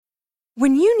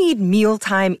When you need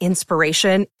mealtime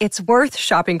inspiration, it's worth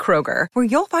shopping Kroger, where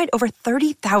you'll find over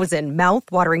 30,000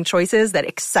 mouth-watering choices that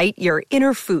excite your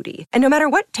inner foodie. And no matter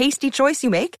what tasty choice you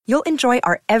make, you'll enjoy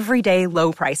our everyday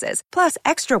low prices, plus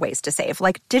extra ways to save,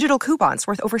 like digital coupons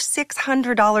worth over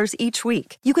 $600 each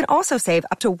week. You can also save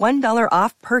up to $1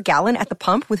 off per gallon at the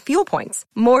pump with fuel points.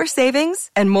 More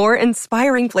savings and more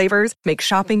inspiring flavors make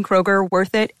shopping Kroger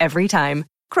worth it every time.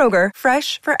 Kroger,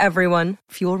 fresh for everyone.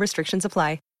 Fuel restrictions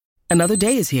apply. Another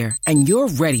day is here, and you're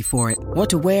ready for it. What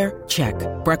to wear? Check.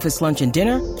 Breakfast, lunch, and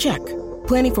dinner? Check.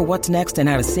 Planning for what's next and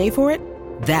how to save for it?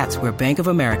 That's where Bank of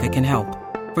America can help.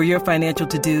 For your financial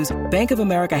to-dos, Bank of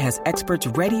America has experts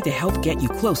ready to help get you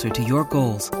closer to your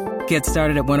goals. Get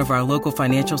started at one of our local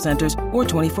financial centers or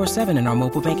 24/7 in our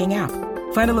mobile banking app.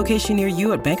 Find a location near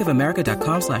you at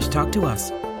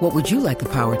bankofamerica.com/talktous. What would you like the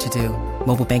power to do?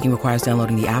 Mobile banking requires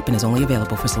downloading the app and is only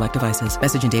available for select devices.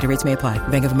 Message and data rates may apply.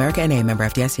 Bank of America NA, member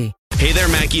FDIC. Hey there,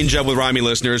 Mackie and Judd with Rami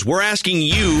listeners. We're asking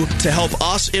you to help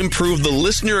us improve the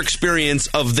listener experience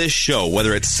of this show,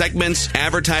 whether it's segments,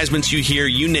 advertisements you hear,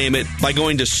 you name it, by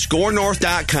going to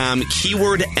scorenorth.com,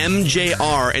 keyword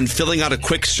MJR, and filling out a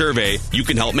quick survey. You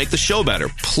can help make the show better.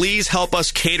 Please help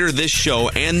us cater this show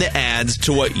and the ads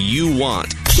to what you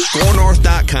want.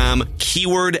 Scorenorth.com,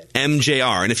 keyword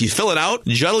MJR. And if you fill it out,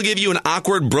 Judd will give you an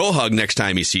awkward bro hug next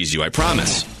time he sees you, I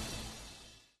promise.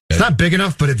 It's not big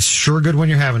enough, but it's sure good when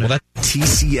you're having it.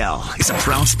 TCL is a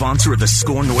proud sponsor of the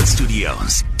Score North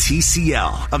Studios.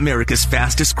 TCL, America's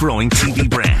fastest growing TV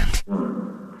brand. 1,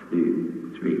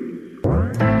 2,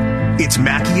 3. It's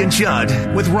Mackie and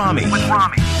Judd with Rami. Like,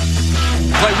 wow,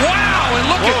 and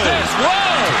look at this.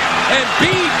 Whoa! And B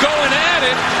going at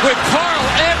it with Carl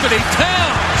Anthony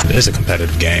Towns. It's a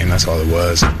competitive game. That's all it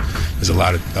was. There's a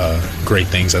lot of great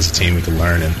things as a team we can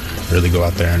learn and really go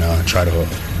out there and try to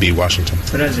beat Washington.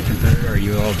 But as a competitor, are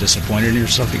you all disappointed in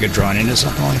yourself to get drawn into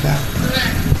something like that?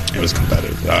 It was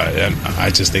competitive. And I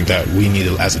just think that we need,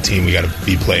 as a team, we got to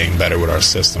be playing better with our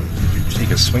system. You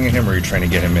take a swing at him, or are you trying to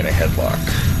get him in a headlock?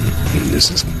 This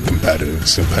is competitive.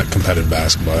 It's competitive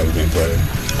basketball that we're being played.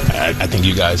 I think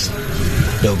you guys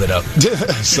build it up.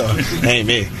 So, it ain't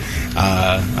me.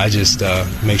 I just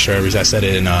make sure I said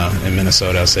it in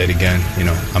Minnesota. I'll say it again. You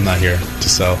know, I'm not here to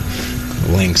sell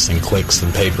links and clicks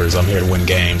and papers. I'm here to win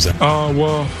games.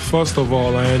 Well, first of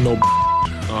all, I ain't no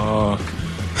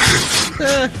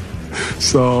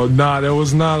so, there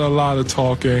was not a lot of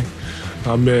talking.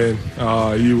 I mean,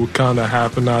 you kind of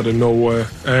happened out of nowhere.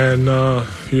 And,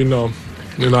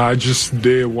 I just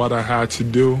did what I had to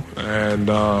do. And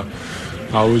I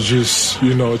was just,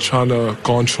 trying to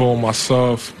control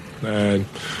myself. And,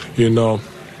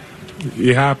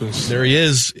 it happens. There he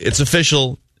is. It's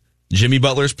official. Jimmy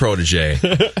Butler's protege,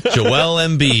 Joel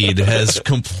Embiid, has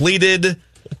completed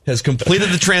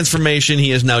the transformation.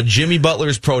 He is now Jimmy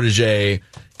Butler's protege.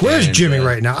 Where's Jimmy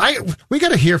right now? We got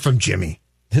to hear from Jimmy.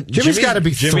 Jimmy's got to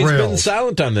be thrilled. Jimmy's been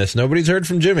silent on this. Nobody's heard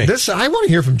from Jimmy. I want to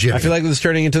hear from Jimmy. I feel like this is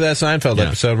turning into that Seinfeld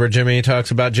episode where Jimmy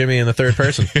talks about Jimmy in the third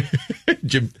person.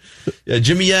 Jimmy's got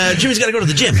to go to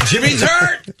the gym. Jimmy's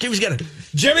hurt. Jimmy's got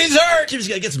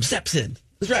to get some steps in.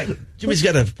 That's right. Jimmy's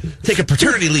got to take a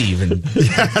paternity leave and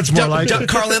that's more like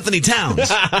Carl Anthony Towns.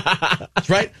 That's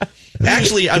right.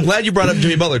 Actually, I'm glad you brought up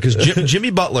Jimmy Butler because Jimmy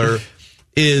Butler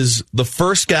is the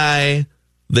first guy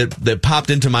that popped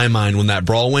into my mind when that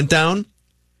brawl went down.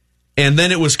 And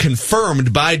then it was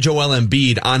confirmed by Joel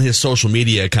Embiid on his social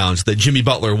media accounts that Jimmy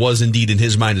Butler was indeed in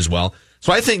his mind as well.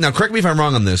 So I think, now correct me if I'm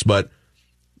wrong on this, but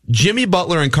Jimmy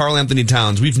Butler and Carl Anthony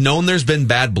Towns, we've known there's been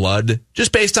bad blood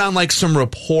just based on like some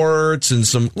reports and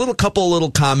some couple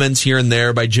little comments here and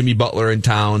there by Jimmy Butler and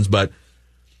Towns, but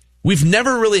we've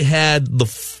never really had the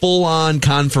full-on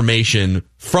confirmation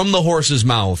from the horse's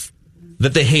mouth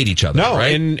that they hate each other. No,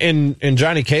 right? in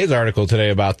Johnny K's article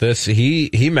today about this,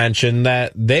 he mentioned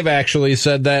that they've actually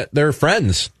said that they're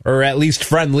friends, or at least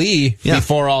friendly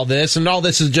before all this, and all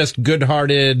this is just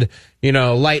good-hearted,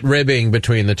 light ribbing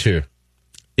between the two.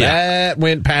 That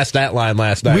went past that line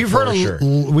last night.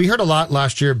 We heard a lot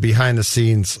last year behind the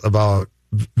scenes about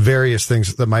various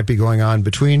things that might be going on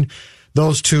between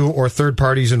those two or third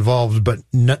parties involved, but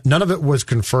none of it was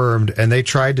confirmed, and they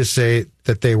tried to say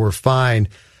that they were fine.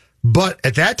 But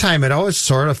at that time, it always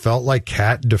sort of felt like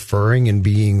Kat deferring and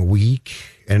being weak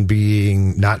and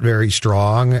being not very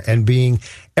strong and being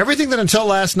everything that until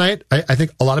last night, I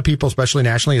think a lot of people, especially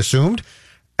nationally, assumed.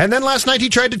 And then last night he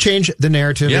tried to change the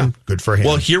narrative, and good for him.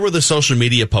 Well, here were the social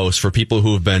media posts for people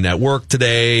who have been at work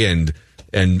today and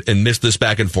missed this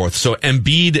back and forth. So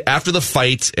Embiid, after the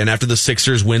fight and after the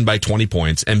Sixers win by 20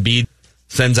 points, Embiid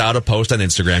sends out a post on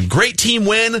Instagram. Great team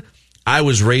win. I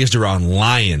was raised around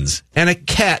lions, and a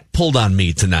cat pulled on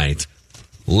me tonight.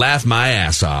 laugh my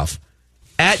ass off.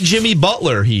 At Jimmy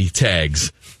Butler, he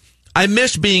tags, I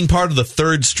missed being part of the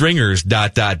third stringers, ...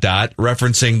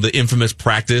 referencing the infamous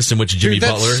practice in which Jimmy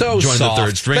Butler joined the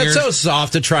third stringers. That's so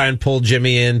soft to try and pull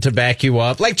Jimmy in to back you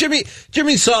up. Like, Jimmy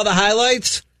saw the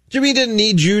highlights. Jimmy didn't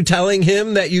need you telling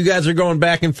him that you guys are going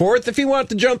back and forth. If he wanted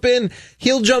to jump in,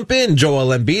 he'll jump in, Joel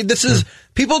Embiid.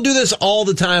 People do this all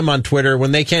the time on Twitter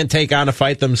when they can't take on a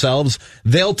fight themselves.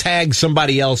 They'll tag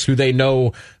somebody else who they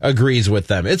know agrees with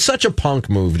them. It's such a punk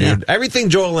move, dude. Yeah. Everything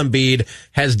Joel Embiid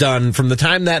has done from the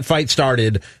time that fight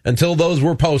started until those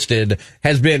were posted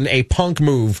has been a punk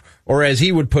move, or as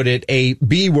he would put it, a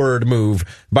B-word move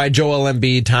by Joel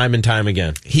Embiid time and time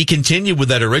again. He continued with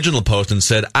that original post and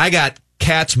said, I got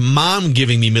Cat's mom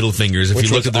giving me middle fingers. If you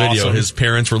look at the video, his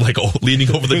parents were like leaning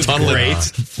over the tunnel and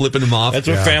flipping him off. That's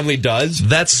what family does.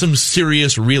 That's some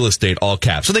serious real estate, all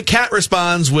caps. So then Cat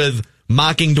responds with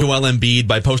mocking Joel Embiid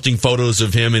by posting photos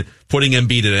of him and putting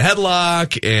Embiid in a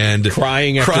headlock and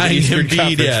crying after the Eastern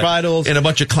Conference Finals and a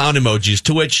bunch of clown emojis,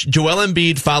 to which Joel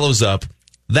Embiid follows up,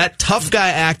 that tough guy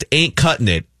act ain't cutting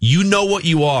it. You know what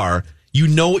you are. You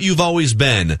know what you've always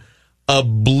been. A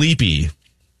bleepy.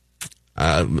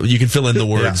 You can fill in the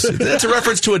words. It's a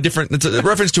reference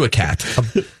to a cat.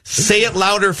 Say it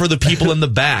louder for the people in the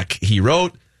back, he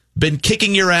wrote. Been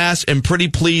kicking your ass and pretty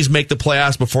please make the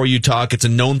playoffs before you talk. It's a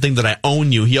known thing that I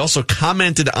own you. He also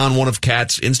commented on one of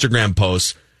Cat's Instagram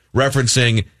posts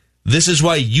referencing, this is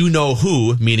why you know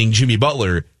who, meaning Jimmy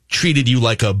Butler, treated you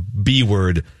like a B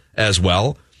word as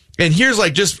well. And here's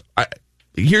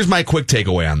here's my quick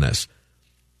takeaway on this.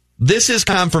 This is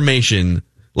confirmation.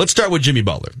 Let's start with Jimmy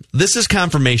Butler. This is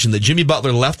confirmation that Jimmy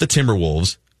Butler left the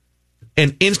Timberwolves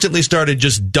and instantly started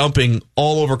just dumping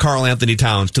all over Karl Anthony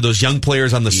Towns to those young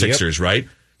players on the Sixers, right?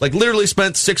 Like literally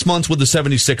spent 6 months with the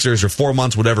 76ers or 4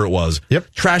 months, whatever it was,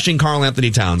 trashing Karl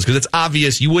Anthony Towns. Because it's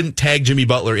obvious you wouldn't tag Jimmy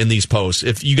Butler in these posts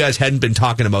if you guys hadn't been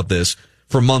talking about this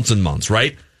for months and months,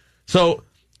 right? So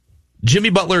Jimmy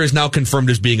Butler is now confirmed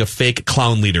as being a fake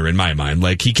clown leader in my mind.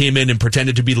 Like he came in and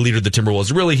pretended to be the leader of the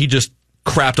Timberwolves. Really, he just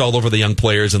crapped all over the young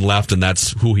players and left, and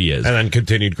that's who he is. And then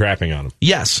continued crapping on them.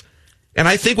 Yes. And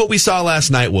I think what we saw last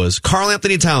night was Karl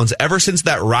Anthony Towns, ever since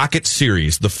that Rockets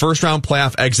series, the first round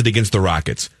playoff exit against the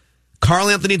Rockets, Karl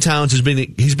Anthony Towns he's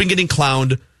been getting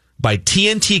clowned by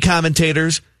TNT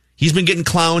commentators. He's been getting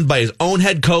clowned by his own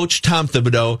head coach, Tom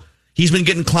Thibodeau. He's been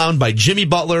getting clowned by Jimmy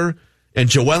Butler and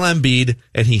Joel Embiid,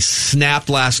 and he snapped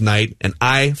last night, and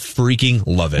I freaking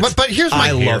love it. But here's my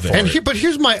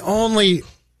here's my only.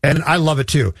 And I love it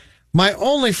too. My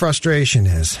only frustration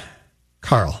is,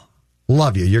 Karl,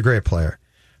 love you. You're a great player.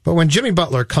 But when Jimmy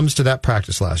Butler comes to that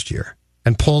practice last year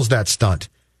and pulls that stunt,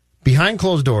 behind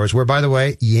closed doors, where, by the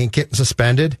way, you ain't getting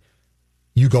suspended,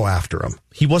 you go after him.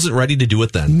 He wasn't ready to do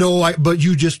it then. No, but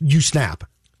you snap.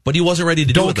 But he wasn't ready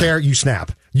to do it. Don't care. You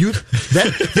snap.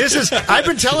 I've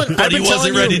been telling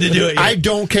ready to do it yet. I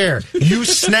don't care. You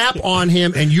snap on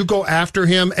him and you go after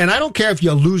him. And I don't care if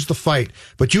you lose the fight,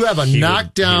 but you have a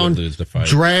knockdown,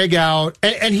 drag out,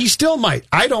 and he still might.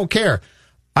 I don't care.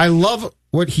 I love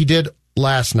what he did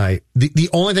last night. The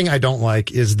only thing I don't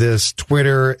like is this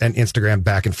Twitter and Instagram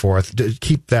back and forth.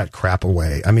 Keep that crap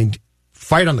away. I mean,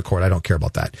 fight on the court. I don't care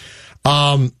about that.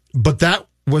 But that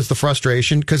was the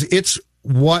frustration because it's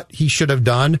what he should have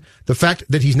done. The fact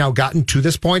that he's now gotten to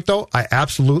this point, though, I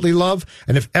absolutely love.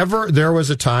 And if ever there was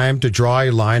a time to draw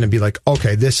a line and be like,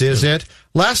 okay, this is it,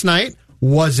 last night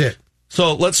was it.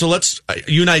 So let's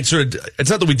you and I sort of,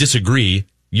 it's not that we disagree.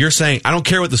 You're saying, I don't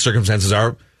care what the circumstances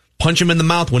are. Punch him in the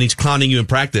mouth when he's clowning you in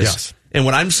practice. Yes. And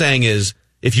what I'm saying is,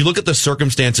 if you look at the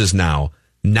circumstances now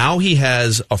he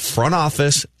has a front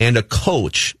office and a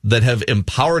coach that have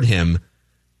empowered him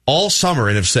all summer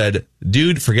and have said,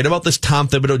 dude, forget about this Tom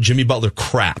Thibodeau, Jimmy Butler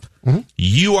crap. Mm-hmm.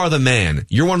 You are the man.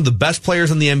 You're one of the best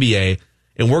players in the NBA,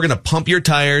 and we're going to pump your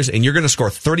tires, and you're going to score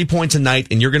 30 points a night,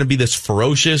 and you're going to be this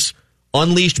ferocious,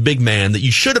 unleashed big man that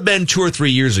you should have been 2 or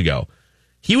 3 years ago.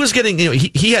 He was getting,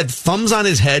 he had thumbs on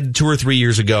his head 2 or 3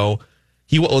 years ago.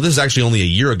 This is actually only a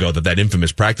year ago that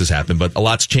infamous practice happened, but a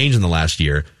lot's changed in the last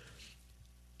year.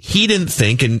 He didn't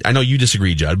think, and I know you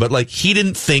disagree, Judd, but he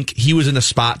didn't think he was in a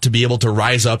spot to be able to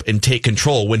rise up and take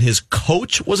control when his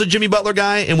coach was a Jimmy Butler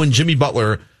guy and when Jimmy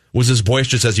Butler was as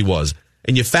boisterous as he was.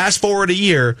 And you fast forward a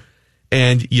year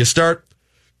and you start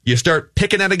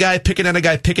picking at a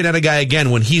guy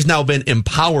again when he's now been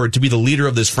empowered to be the leader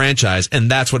of this franchise, and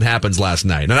that's what happens last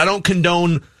night. And I don't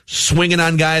condone swinging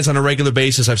on guys on a regular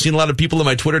basis. I've seen a lot of people in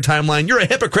my Twitter timeline, you're a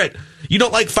hypocrite. You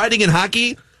don't like fighting in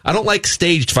hockey? I don't like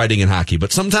staged fighting in hockey,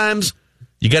 but sometimes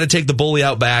you got to take the bully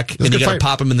out back and you got to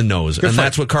pop him in the nose. And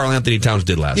that's what Karl Anthony Towns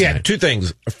did last night. Yeah, two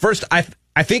things. First,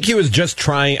 I think he was just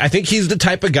trying. I think he's the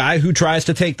type of guy who tries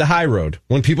to take the high road.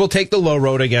 When people take the low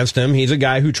road against him, he's a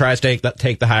guy who tries to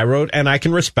take the high road, and I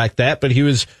can respect that, but he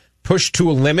was pushed to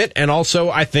a limit, and also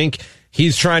I think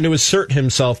he's trying to assert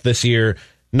himself this year,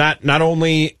 not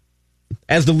only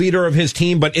as the leader of his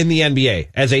team, but in the NBA,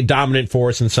 as a dominant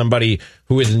force and somebody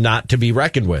who is not to be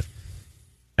reckoned with.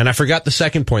 And I forgot the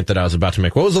second point that I was about to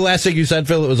make. What was the last thing you said,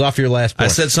 Phil? It was off your last point.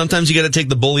 I said sometimes you got to take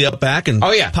the bully up back and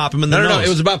pop him in the nose. No, it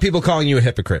was about people calling you a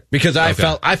hypocrite, because I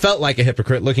felt like a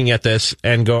hypocrite looking at this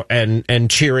and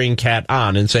cheering Cat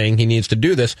on and saying he needs to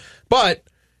do this. But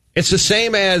it's the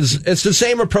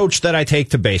same approach that I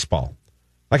take to baseball.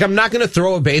 Like, I'm not going to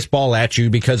throw a baseball at you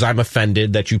because I'm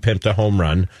offended that you pimped a home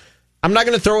run. I'm not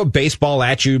going to throw a baseball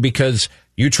at you because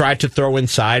you tried to throw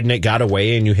inside and it got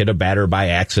away and you hit a batter by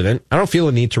accident. I don't feel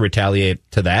a need to retaliate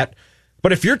to that.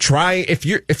 But if you're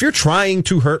trying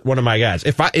to hurt one of my guys,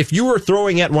 if you were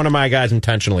throwing at one of my guys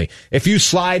intentionally, if you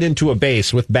slide into a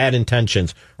base with bad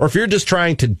intentions, or if you're just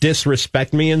trying to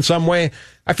disrespect me in some way,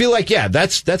 I feel like,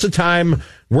 that's a time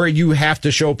where you have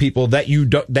to show people that you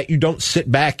don't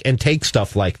sit back and take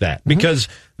stuff like that, because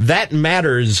that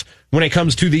matters when it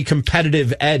comes to the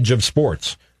competitive edge of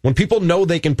sports. When people know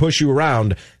they can push you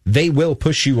around, they will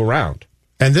push you around.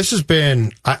 And this has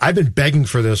been, I've been begging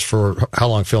for this for how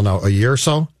long, Phil, now? A year or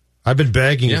so? I've been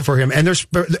begging for him. And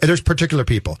there's particular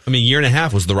people. I mean, a year and a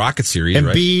half was the Rocket series,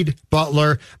 Embiid, right?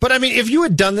 Butler. But I mean, if you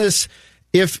had done this,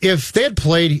 if they had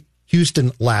played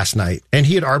Houston last night and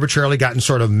he had arbitrarily gotten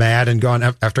sort of mad and gone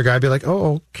after a guy, I'd be like,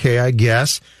 oh, okay, I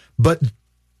guess. But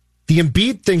the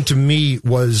Embiid thing to me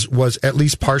was at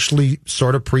least partially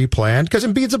sort of pre-planned, because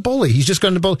Embiid's a bully. He's just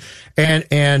going to bully.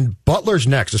 And Butler's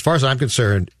next. As far as I'm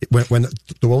concerned, when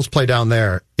the Wolves play down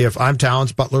there, if I'm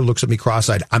Towns, Butler looks at me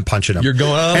cross-eyed, I'm punching him. You're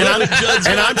going,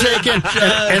 I'm taking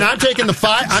the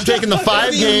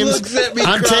 5 games.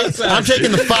 I'm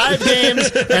taking the 5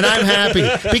 games, and I'm happy.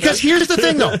 Because here's the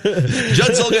thing, though.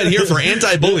 Judd Zulgad here for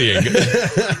anti-bullying.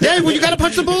 Yeah, well, you got to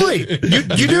punch the bully.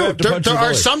 You do. There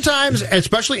are sometimes,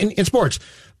 especially in sports.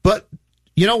 But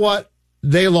you know what?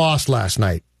 They lost last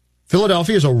night.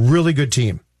 Philadelphia is a really good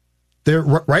team.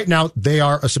 Right now, they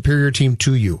are a superior team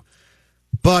to you.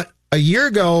 But a year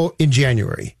ago in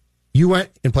January, you went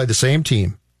and played the same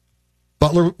team.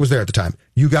 Butler was there at the time.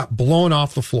 You got blown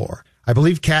off the floor. I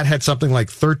believe Cat had something like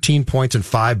 13 points and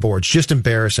 5 boards. Just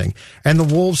embarrassing. And the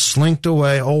Wolves slinked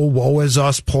away. Oh, woe is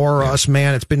us, poor us,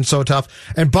 man. It's been so tough.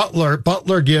 And Butler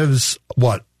gives,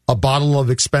 what, a bottle of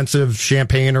expensive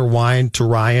champagne or wine to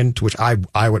Ryan, to which I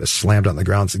would have slammed on the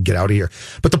ground and said, get out of here.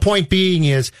 But the point being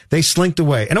is they slinked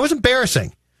away. And it was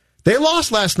embarrassing. They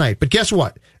lost last night. But guess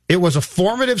what? It was a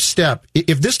formative step.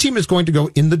 If this team is going to go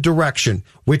in the direction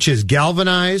which is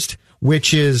galvanized,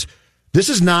 this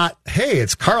is not, hey,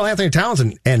 it's Karl Anthony Towns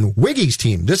and Wiggy's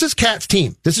team. This is Cat's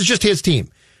team. This is just his team.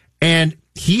 And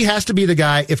he has to be the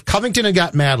guy. If Covington had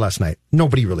got mad last night,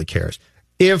 nobody really cares.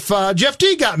 If Jeff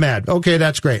T got mad, okay,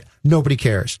 that's great. Nobody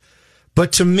cares.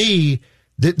 But to me,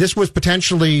 this was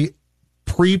potentially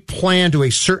pre-planned to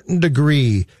a certain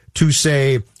degree to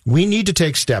say, we need to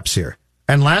take steps here.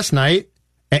 And last night,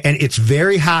 and it's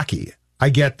very hockey, I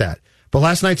get that. But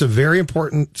last night's a very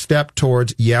important step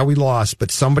towards, we lost, but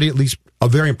somebody, at least a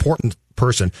very important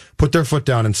person, put their foot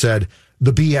down and said,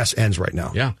 the BS ends right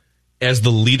now. Yeah. As the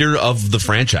leader of the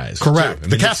franchise. Correct. I mean,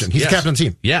 the captain. He's the captain of the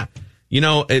team. Yeah. You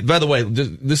know, by the way,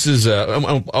 this is,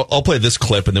 I'll play this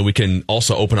clip and then we can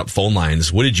also open up phone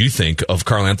lines. What did you think of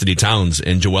Karl Anthony Towns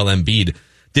and Joel Embiid?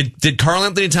 Did Karl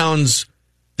Anthony Towns,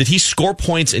 did he score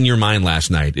points in your mind last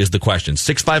night is the question.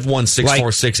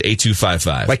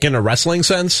 651-646-8255. Like in a wrestling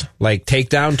sense? Like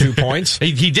takedown 2 points?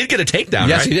 He did get a takedown,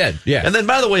 yes, right? He did, yeah. And then,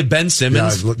 by the way, Ben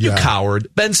Simmons, you coward.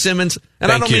 Ben Simmons,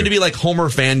 and I don't mean to be like Homer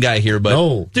fan guy here,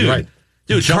 but dude, right.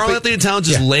 Dude, Karl Anthony Towns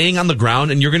is laying on the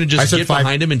ground, and you're going to just get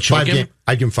behind him and choke him?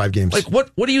 I'd give him 5 games. Like, what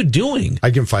are you doing?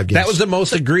 I'd give him 5 games. That was the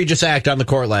most egregious act on the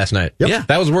court last night. Yep. Yeah.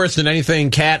 That was worse than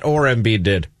anything Cat or Embiid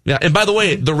did. Yeah, and by the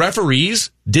way, the referees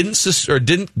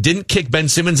didn't kick Ben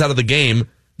Simmons out of the game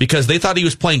because they thought he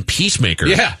was playing peacemaker.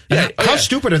 Yeah. How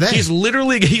stupid are they? He's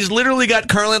literally got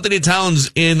Karl Anthony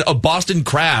Towns in a Boston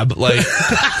crab, like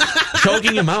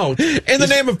choking him out in the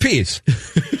name of peace.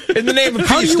 In the name of peace.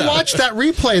 How do you watch that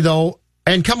replay though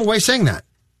and come away saying that?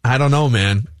 I don't know,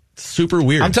 man. Super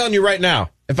weird. I'm telling you right now,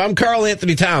 if I'm Karl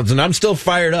Anthony Towns and I'm still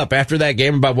fired up after that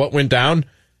game about what went down,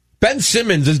 Ben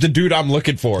Simmons is the dude I'm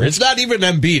looking for. It's not even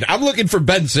Embiid. I'm looking for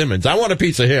Ben Simmons. I want a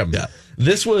piece of him. Yeah.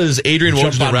 This was Adrian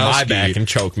Jump on my Wojnarowski back and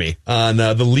choke me on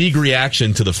the league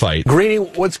reaction to the fight. Greeny,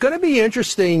 what's going to be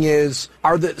interesting is,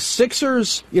 are the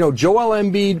Sixers, Joel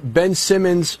Embiid, Ben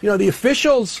Simmons, the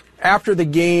officials after the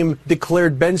game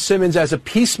declared Ben Simmons as a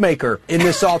peacemaker in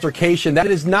this altercation. That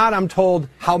is not, I'm told,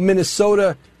 how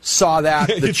Minnesota saw that,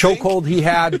 the chokehold he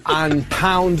had on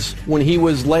Towns when he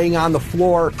was laying on the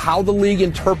floor, how the league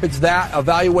interprets that,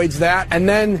 evaluates that, and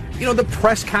then, the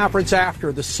press conference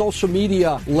after, the social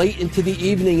media late into the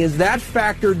evening, is that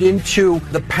factored into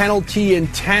the penalty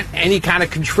intent, any kind of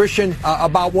contrition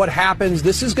about what happens?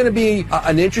 This is going to be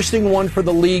an interesting one for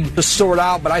the league to sort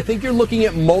out, but I think you're looking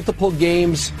at multiple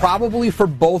games, probably for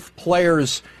both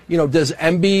players. Does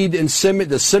Embiid and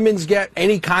does Simmons get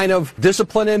any kind of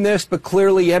discipline in this? But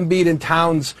clearly Embiid and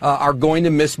Towns are going to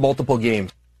miss multiple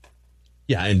games.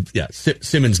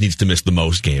 Simmons needs to miss the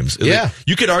most games. Yeah.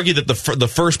 You could argue that the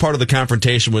first part of the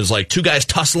confrontation was like two guys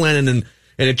tussling and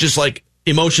it just like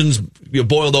emotions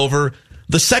boiled over.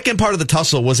 The second part of the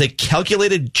tussle was a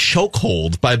calculated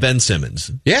chokehold by Ben Simmons.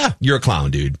 Yeah. You're a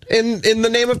clown, dude. In the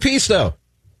name of peace, though.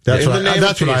 That's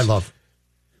what I love.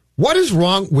 What is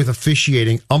wrong with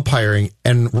officiating, umpiring,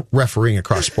 and refereeing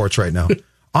across sports right now?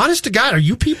 Honest to God, are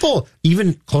you people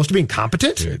even close to being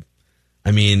competent? Dude, I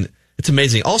mean, it's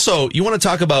amazing. Also, you want to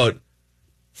talk about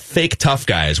fake tough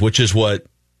guys,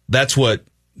 that's what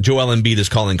Joel Embiid is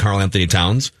calling Karl Anthony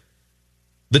Towns.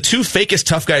 The two fakest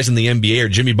tough guys in the NBA are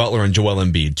Jimmy Butler and Joel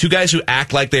Embiid. Two guys who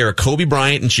act like they are Kobe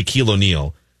Bryant and Shaquille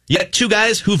O'Neal. Yet two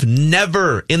guys who've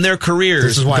never in their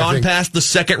careers gone past the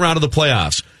second round of the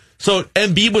playoffs. So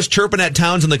Embiid was chirping at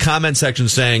Towns in the comment section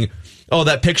saying, "Oh,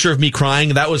 that picture of me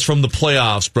crying, that was from the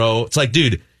playoffs, bro." It's like,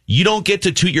 dude, you don't get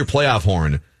to toot your playoff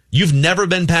horn. You've never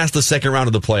been past the second round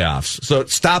of the playoffs. So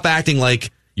stop acting like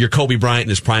you're Kobe Bryant in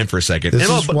his prime for a second. This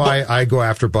is why I go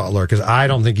after Butler, because I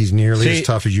don't think he's nearly as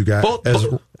tough as you guys. Both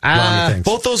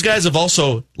those guys have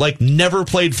also never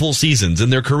played full seasons in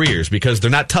their careers because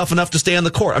they're not tough enough to stay on the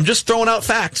court. I'm just throwing out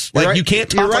facts. You can't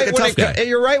talk like a tough guy.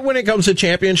 You're right when it comes to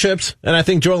championships, and I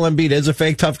think Joel Embiid is a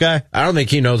fake tough guy. I don't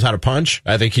think he knows how to punch.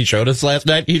 I think he showed us last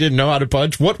night he didn't know how to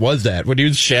punch. What was that? When he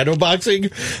was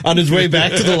shadowboxing on his way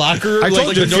back to the locker room? I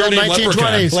told you, the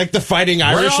 1920s. Like the Fighting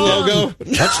Irish logo.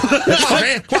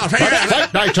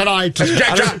 Fight night tonight.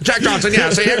 Jack Johnson,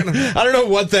 yeah. I don't know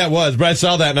what that was, but I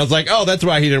saw that and I was like, oh, that's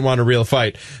why he didn't want a real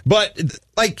fight. But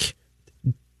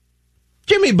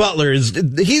Jimmy Butler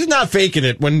he's not faking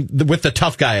it with the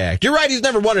tough guy act. You're right, he's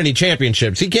never won any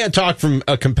championships. He can't talk from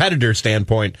a competitor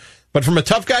standpoint, but from a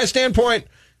tough guy standpoint,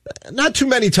 not too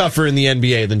many tougher in the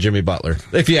NBA than Jimmy Butler,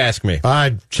 if you ask me.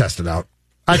 I'd test it out.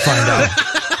 I'd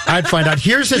find out.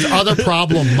 Here's his other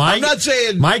problem. I'm not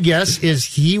saying. My guess is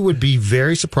he would be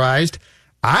very surprised.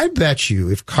 I bet you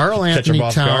if Karl Anthony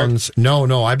Towns,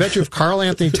 I bet you if Karl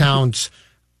Anthony Towns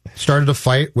started a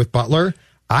fight with Butler,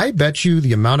 I bet you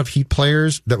the amount of Heat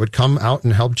players that would come out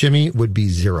and help Jimmy would be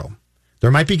zero.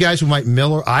 There might be guys who might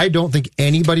mill. I don't think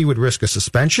anybody would risk a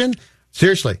suspension.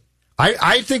 Seriously.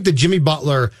 I think that Jimmy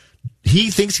Butler,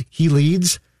 he thinks he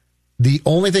leads. The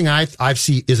only thing I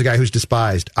see is a guy who's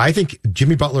despised. I think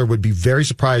Jimmy Butler would be very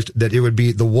surprised that it would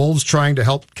be the Wolves trying to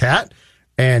help Cat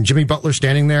and Jimmy Butler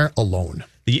standing there alone.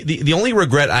 The only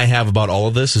regret I have about all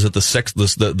of this is that the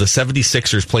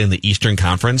 76ers play in the Eastern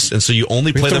Conference, and so you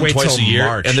only play them twice a year,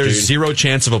 and there's zero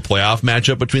chance of a playoff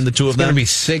matchup between the two of them. It's going to be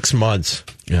 6 months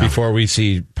before we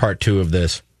see part 2 of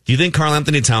this. Do you think Karl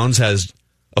Anthony Towns has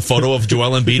a photo of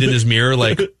Joel Embiid in his mirror,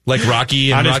 like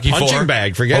Rocky and Rocky punching IV?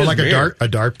 Bag, forget like mirror. a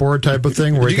dartboard type of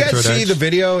thing. Where Did you guys see the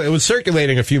video? It was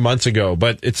circulating a few months ago,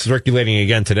 but it's circulating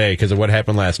again today because of what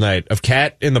happened last night. Of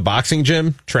Cat in the boxing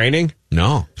gym training.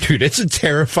 No, dude, it's a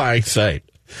terrifying sight.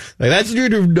 That's a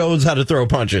dude who knows how to throw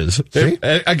punches.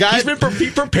 A guy he's been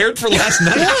prepared for last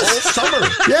night all summer.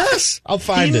 Yes, I'll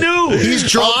find it. He knew. He's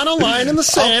drawn a line in the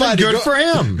sand. Good for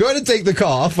him. Go ahead and take the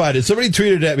call. I'll find it. Somebody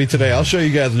tweeted at me today. I'll show you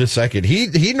guys in a second.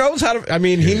 He knows how to. I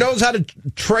mean, he knows how to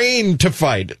train to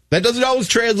fight. That doesn't always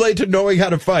translate to knowing how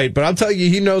to fight, but I'll tell you,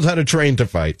 he knows how to train to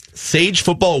fight. Sage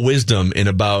football wisdom in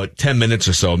about 10 minutes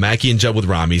or so. Mackie and Judd with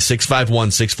Rami,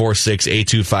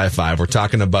 651-646-8255. We're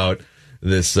talking about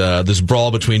this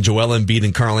brawl between Joel Embiid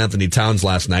and Karl Anthony Towns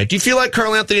last night. Do you feel like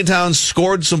Karl Anthony Towns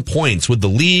scored some points with the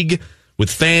league,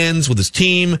 with fans, with his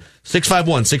team?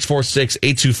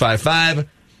 651-646-8255.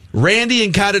 Randy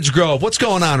in Cottage Grove. What's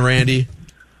going on, Randy?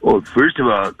 Well, first of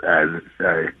all,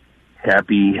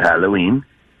 happy Halloween.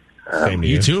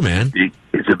 You too, man.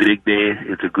 It's a big day.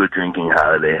 It's a good drinking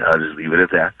holiday. I'll just leave it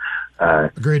at that.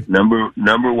 Agreed.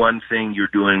 Number one thing you're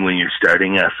doing when you're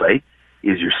starting a fight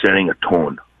is you're setting a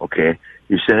tone, okay?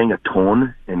 You're setting a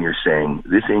tone, and you're saying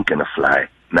this ain't gonna fly.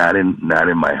 Not in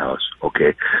my house,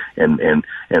 okay? And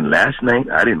last night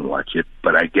I didn't watch it,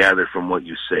 but I gather from what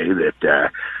you say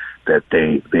that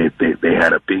they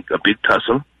had a big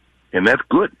tussle, and that's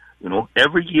good. You know,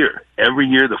 every year,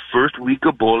 the first week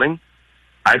of bowling,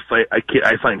 I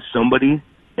find somebody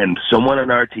and someone on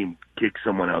our team kick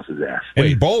someone else's ass.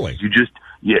 Wait, bowling? You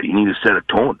need to set a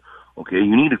tone. Okay,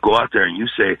 you need to go out there and you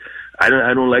say, I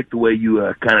don't like the way you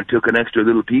kind of took an extra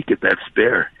little peek at that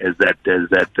spare as that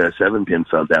 7-pin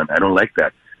fell down. I don't like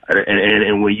that.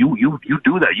 And when you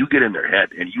do that, you get in their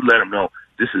head and you let them know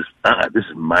this is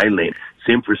my lane.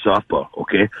 Same for softball.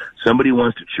 Okay, somebody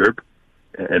wants to chirp,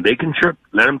 and they can chirp.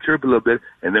 Let them chirp a little bit,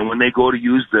 and then when they go to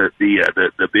use the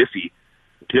biffy,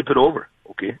 tip it over.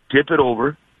 Okay, tip it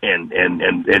over and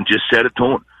just set a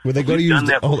tone. Would they go to use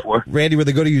that before? Randy, would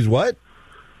they go to use what?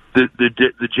 The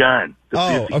John. The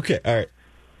biffy. Okay, all right.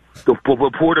 The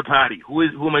porta potty. Who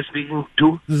am I speaking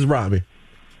to? This is Robbie.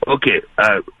 Okay,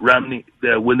 Romney.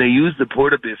 When they use the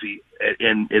porta biffy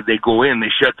and they go in,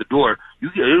 they shut the door.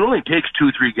 It only takes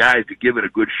 2-3 guys to give it a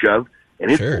good shove,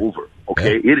 and it's over.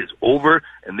 Okay, it is over,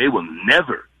 and they will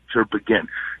never chirp again.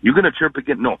 You're going to chirp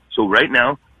again? No. So right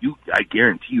now, I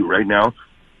guarantee you, right now,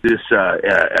 this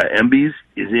Embies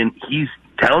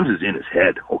Towns is in his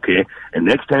head. Okay, and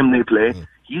next time they play,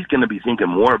 he's going to be thinking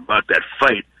more about that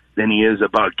fight than he is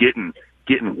about getting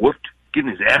whooped.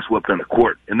 Getting his ass whooped on the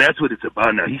court. And that's what it's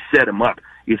about now. He set him up.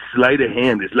 It's sleight of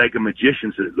hand. It's like a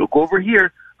magician says, look over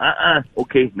here.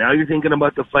 Okay, now you're thinking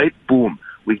about the fight? Boom.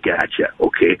 We gotcha.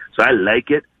 Okay, so I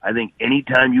like it. I think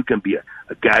anytime you can be a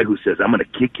guy who says, I'm going to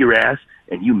kick your ass,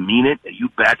 and you mean it, and you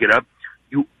back it up,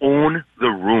 you own the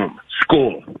room.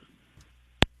 Skol.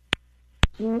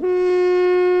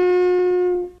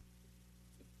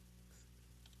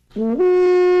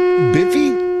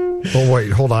 Biffy? Oh,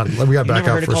 wait, hold on. We got to back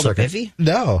up for a second. Biffy?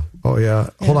 No. Oh,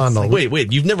 yeah. Hold on, though.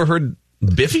 Wait, you've never heard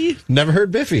Biffy? Never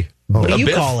heard Biffy. What do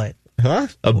you call it? Huh?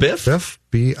 A biff? Biff?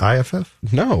 B-I-F-F?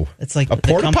 No. It's like a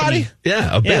porta potty?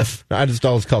 Yeah, a biff. I just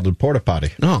always called it porta potty.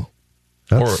 No.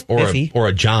 Or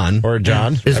a John. Or a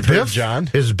John.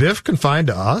 Is Biff confined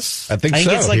to us? I think so. I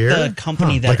think it's like the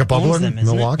company that like a bubbler owns them, in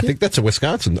Milwaukee? I think that's a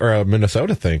Wisconsin or a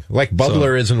Minnesota thing. Like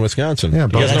bubbler is in Wisconsin. Yeah, you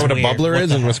guys know what a weird. bubbler What is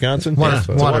the in heck? Wisconsin?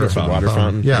 Water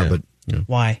fountain. Yeah, but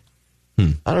Why?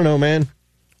 I don't know, man.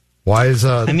 why is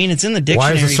I mean, it's in the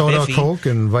why dictionary. is a soda Biffy. a Coke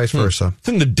and vice versa? It's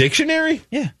in the dictionary?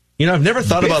 Yeah. You know, I've never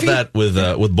thought about that with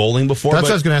bowling before. That's but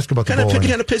what I was going to ask about the bowling. It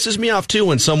kind of pisses me off, too,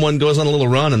 when someone goes on a little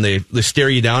run and they stare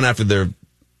you down after their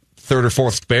third or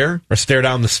fourth spare. Or stare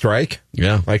down the strike?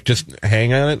 Yeah. Like just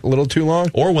hang on it a little too long?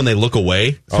 Or when they look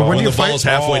away. So when the you ball's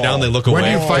halfway down, they look when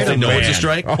away. do you fight if they them, know man? it's a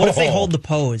strike. What if they hold the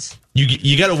pose?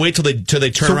 You got to wait till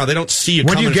they turn around. They don't see you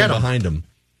when do coming you get from them? behind them.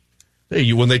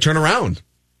 Hey, when they turn around,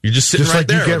 you're just sitting Just right like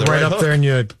there. you get right up there and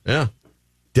you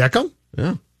deck them?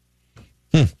 Yeah.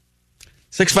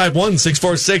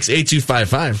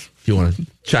 651-646-8255 if you want to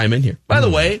chime in here. By the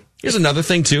way, here's another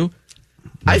thing, too.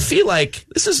 I feel like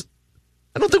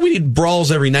I don't think we need brawls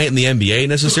every night in the NBA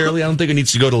necessarily. I don't think it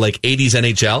needs to go to like 80s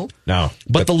NHL. No.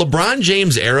 But the LeBron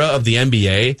James era of the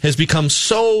NBA has become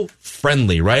so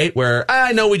friendly, right? Where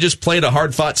I know we just played a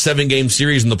hard-fought 7-game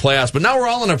series in the playoffs, but now we're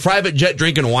all in a private jet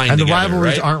drinking wine and together, the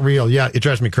rivalries right? aren't real. Yeah, it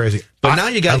drives me crazy. But now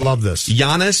you got. I love this.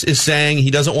 Giannis is saying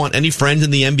he doesn't want any friends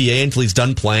in the NBA until he's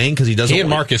done playing because he doesn't. He and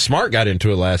Marcus Smart got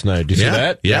into it last night. Did you see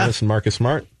that? Yeah. Giannis and Marcus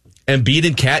Smart. Embiid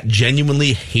and Kat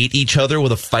genuinely hate each other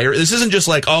with a fire. This isn't just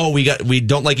like, we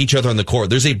don't like each other on the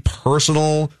court. There's a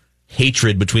personal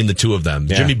hatred between the two of them.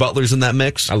 Yeah. Jimmy Butler's in that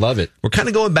mix. I love it. We're kind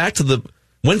of going back to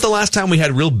when's the last time we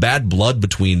had real bad blood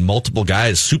between multiple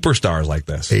guys, superstars like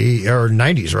this? Or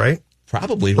 90s, right?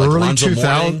 Probably. Like Early Lonzo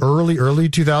 2000s, Mourning. early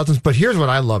 2000s. But here's what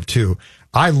I love, too.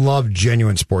 I love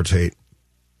genuine sports hate.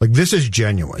 Like, this is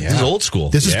genuine. This is old school.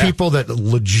 This is people that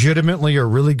legitimately are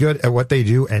really good at what they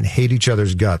do and hate each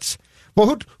other's guts.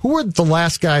 Well, who were the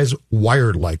last guys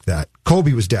wired like that?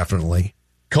 Kobe was definitely.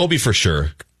 Kobe for sure.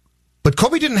 But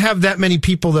Kobe didn't have that many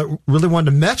people that really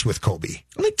wanted to mess with Kobe.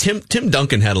 I think Tim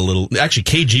Duncan had a little. Actually,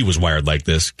 KG was wired like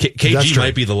this. KG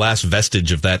might be the last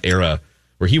vestige of that era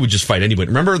where he would just fight anybody.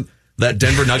 Remember that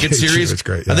Denver Nuggets series? Was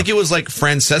great, yeah. I think it was like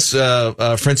Francisco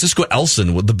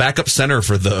Elson, with the backup center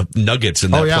for the Nuggets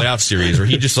in that playoff series, where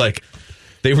he just like.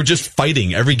 They were just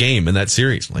fighting every game in that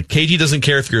series. Like, KG doesn't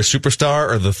care if you're a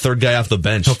superstar or the third guy off the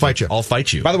bench. He'll fight you. I'll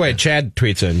fight you. By the way, Chad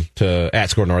tweets in to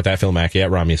 @ScoreNorth, @PhilMackey,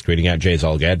 @Rami is tweeting,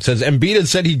 @JZalgad. Says, Embiid has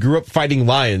said he grew up fighting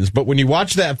lions, but when you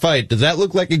watch that fight, does that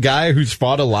look like a guy who's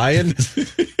fought a lion?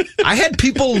 I had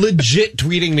people legit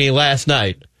tweeting me last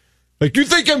night Like, you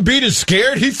think Embiid is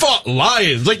scared? He fought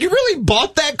lions. Like, you really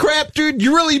bought that crap, dude?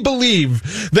 You really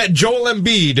believe that Joel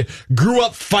Embiid grew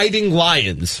up fighting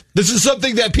lions? This is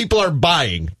something that people are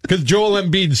buying because Joel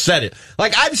Embiid said it.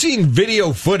 Like, I've seen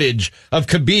video footage of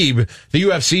Khabib, the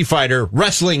UFC fighter,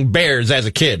 wrestling bears as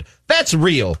a kid. That's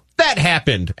real. That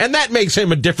happened, and that makes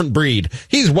him a different breed.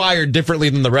 He's wired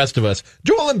differently than the rest of us.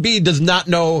 Joel Embiid does not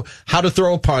know how to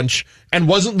throw a punch and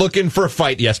wasn't looking for a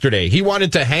fight yesterday. He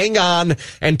wanted to hang on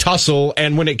and tussle,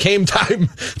 and when it came time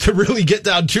to really get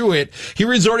down to it, he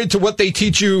resorted to what they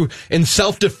teach you in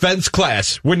self-defense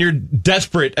class when you're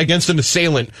desperate against an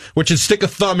assailant, which is stick a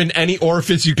thumb in any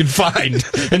orifice you can find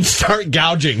and start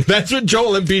gouging. That's what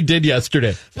Joel Embiid did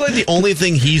yesterday. I feel like the only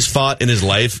thing he's fought in his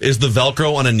life is the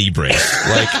Velcro on a knee brace.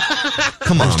 Like,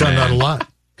 come on, He's done that a lot.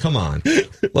 Come on.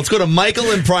 Let's go to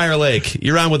Michael in Prior Lake.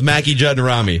 You're on with Mackie, Judd, and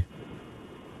Rami.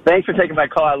 Thanks for taking my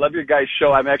call. I love your guys'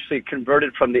 show. I'm actually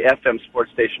converted from the FM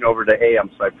sports station over to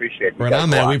AM, so I appreciate it. Right on,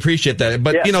 man. We appreciate that.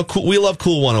 But, you know, we love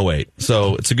Cool 108,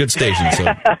 so it's a good station, so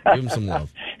give them some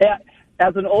love. Yeah,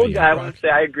 as an old guy, I want to say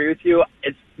I agree with you.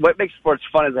 It's what makes sports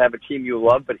fun is to have a team you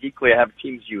love, but equally have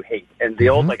teams you hate. And the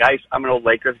old, like, I'm an old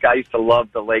Lakers guy. I used to love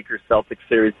the Lakers-Celtics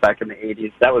series back in the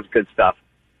 80s. That was good stuff.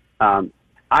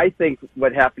 I think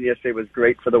what happened yesterday was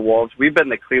great for the Wolves. We've been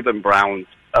the Cleveland Browns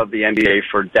of the NBA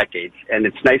for decades, and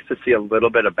it's nice to see a little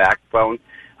bit of backbone.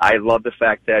 I love the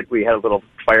fact that we had a little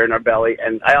fire in our belly,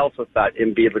 and I also thought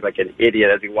Embiid looked like an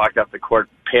idiot as he walked off the court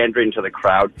pandering to the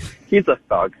crowd. He's a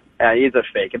thug. He's a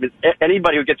fake. I mean,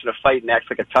 anybody who gets in a fight and acts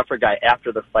like a tougher guy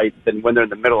after the fight than when they're in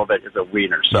the middle of it is a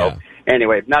wiener. So,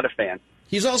 anyway, not a fan.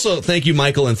 He's also, thank you,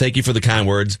 Michael, and thank you for the kind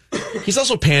words. He's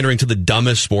also pandering to the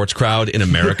dumbest sports crowd in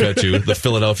America, too, the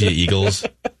Philadelphia Eagles.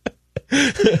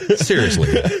 Seriously.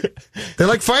 They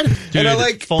like fighting. Dude, and I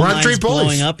like phone lines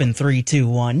blowing up in 3, 2,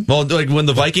 1. Well, like when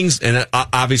the Vikings, and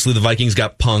obviously the Vikings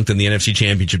got punked in the NFC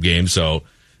Championship game, so,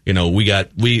 you know, we got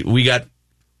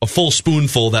a full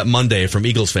spoonful that Monday from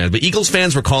Eagles fans. But Eagles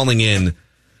fans were calling in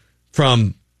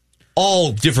from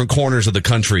all different corners of the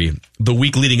country the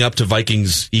week leading up to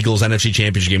Vikings-Eagles NFC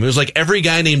Championship game. It was like every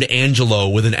guy named Angelo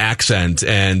with an accent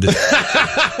and a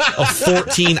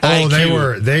 14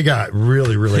 IQ. They got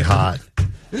really, really hot.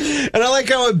 And I like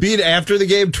how Embiid after the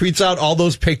game tweets out all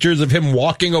those pictures of him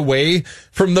walking away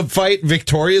from the fight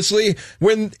victoriously.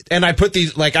 And I put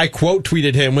these, like, I quote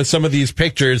tweeted him with some of these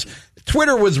pictures.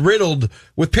 Twitter was riddled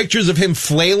with pictures of him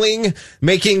flailing,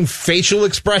 making facial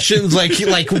expressions like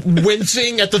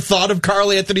wincing at the thought of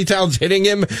Karl Anthony Towns hitting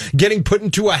him, getting put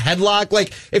into a headlock.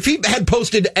 Like, if he had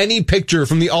posted any picture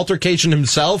from the altercation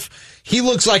himself, he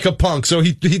looks like a punk. So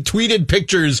he tweeted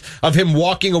pictures of him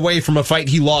walking away from a fight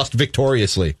he lost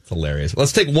victoriously. It's hilarious.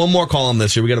 Let's take one more call on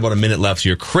this here. We got about a minute left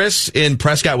here. Chris in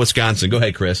Prescott, Wisconsin. Go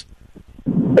ahead, Chris.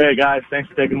 Hey, guys. Thanks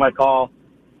for taking my call.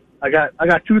 I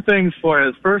got two things for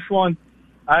you. The first one,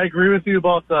 I agree with you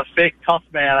about the fake tough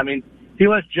man. I mean, he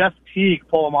let Jeff Teague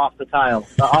pull him off the tile.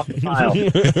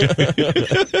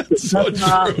 So true.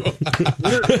 I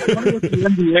wonder what the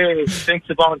NBA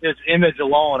thinks about his image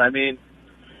alone. I mean,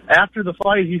 after the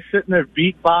fight, he's sitting there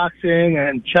beatboxing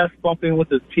and chest bumping with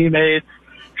his teammates,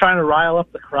 trying to rile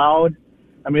up the crowd.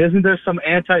 I mean, isn't there some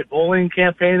anti-bullying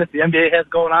campaign that the NBA has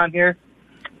going on here?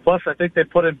 Plus, I think they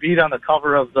put Embiid on the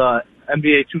cover of the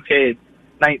NBA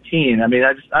 2K19. I mean,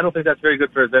 I don't think that's very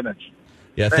good for his image.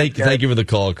 Yeah, thank you for the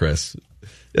call, Chris.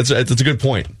 It's a good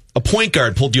point. A point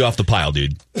guard pulled you off the pile,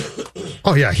 dude.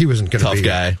 Oh, yeah, he wasn't going to be. Tough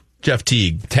guy. Jeff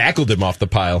Teague tackled him off the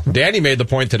pile. Danny made the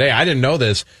point today. I didn't know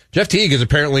this. Jeff Teague is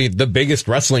apparently the biggest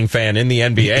wrestling fan in the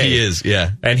NBA. He is,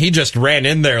 yeah. And he just ran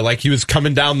in there like he was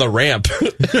coming down the ramp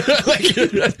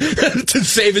to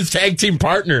save his tag team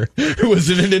partner, who was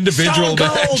in an individual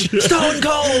match. Stone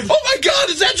Cold! Oh my God,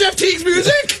 is that Jeff Teague's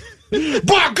music?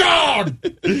 By God!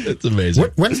 It's amazing.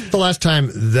 When's the last time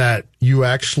that you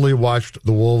actually watched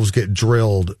the Wolves get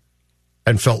drilled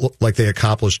and felt like they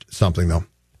accomplished something, though?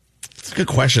 That's a good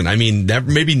question. I mean,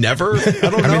 maybe never. I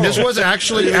don't know. I mean, this was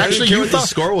actually you what the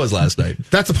score was last night.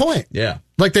 That's the point. Yeah.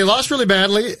 Like, they lost really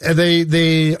badly.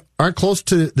 They aren't close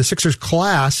to the Sixers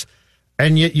class,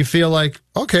 and yet you feel like,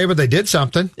 okay, but they did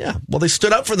something. Yeah. Well, they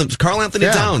stood up for them. Karl Anthony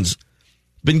Towns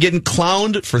been getting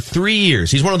clowned for 3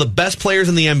 years. He's one of the best players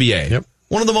in the NBA. Yep.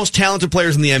 One of the most talented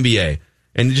players in the NBA.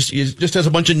 And he just has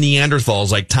a bunch of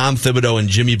Neanderthals like Tom Thibodeau and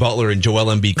Jimmy Butler and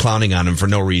Joel Embiid clowning on him for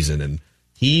no reason. And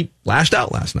he lashed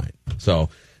out last night. So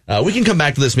we can come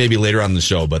back to this maybe later on in the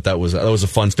show, but that was a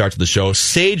fun start to the show.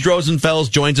 Sage Rosenfels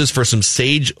joins us for some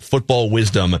Sage football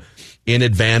wisdom in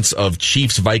advance of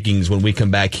Chiefs-Vikings when we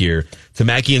come back here to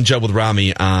Mackie and Judd with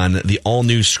Rami on the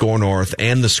all-new Score North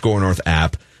and the Score North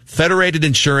app. Federated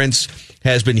Insurance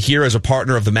has been here as a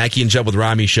partner of the Mackey and Judd with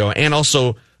Rami show, and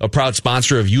also a proud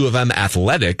sponsor of U of M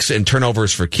athletics and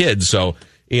turnovers for kids. So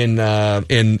in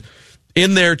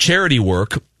their charity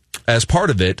work, as part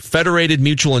of it, Federated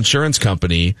Mutual Insurance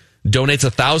Company donates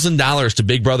 $1,000 to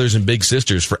Big Brothers and Big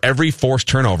Sisters for every forced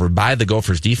turnover by the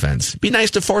Gophers defense. Be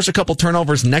nice to force a couple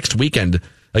turnovers next weekend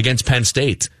against Penn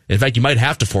State. In fact, you might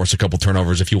have to force a couple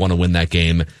turnovers if you want to win that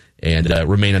game and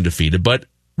remain undefeated. But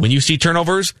when you see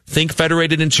turnovers, think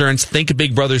Federated Insurance, think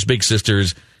Big Brothers, Big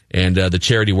Sisters, and the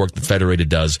charity work that Federated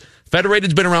does.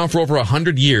 Federated's been around for over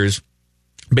 100 years,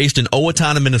 based in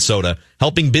Owatonna, Minnesota,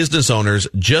 helping business owners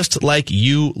just like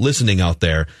you listening out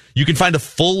there. You can find a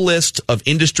full list of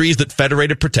industries that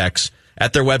Federated protects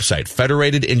at their website,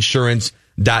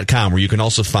 federatedinsurance.com, where you can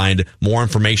also find more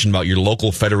information about your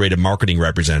local Federated marketing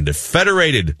representative.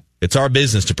 Federated, it's our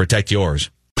business to protect yours.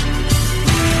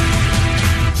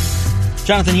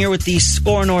 Jonathan here with the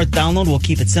Score North download. We'll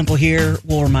keep it simple here.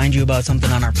 We'll remind you about something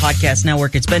on our podcast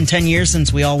network. It's been 10 years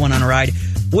since we all went on a ride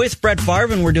with Brett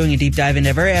Favre, and we're doing a deep dive into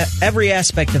every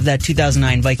aspect of that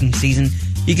 2009 Vikings season.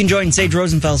 You can join Sage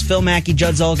Rosenfels, Phil Mackey,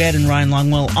 Judd Zolgad, and Ryan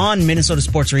Longwell on Minnesota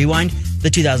Sports Rewind, the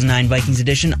 2009 Vikings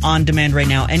edition, on demand right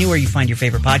now anywhere you find your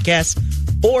favorite podcasts.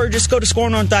 Or just go to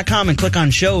scorenorth.com and click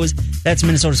on shows. That's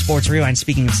Minnesota Sports Rewind.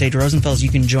 Speaking of Sage Rosenfels, you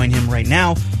can join him right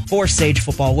now for Sage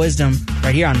Football Wisdom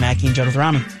right here on Mackey and Judd with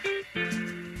Rami.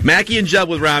 Mackey and Judd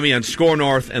with Rami on Score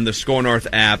North and the Score North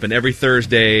app. And every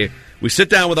Thursday, we sit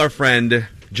down with our friend,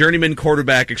 journeyman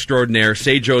quarterback extraordinaire,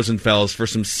 Sage Rosenfels, for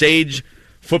some Sage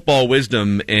football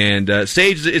wisdom. And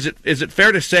Sage, is it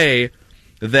fair to say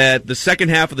that the second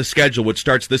half of the schedule, which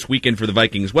starts this weekend for the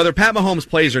Vikings, whether Pat Mahomes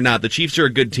plays or not, the Chiefs are a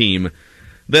good team,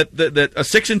 that a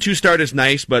 6-2 start is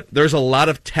nice, but there's a lot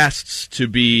of tests to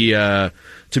be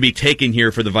taken here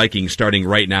for the Vikings starting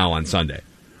right now on Sunday?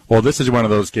 Well, this is one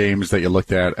of those games that you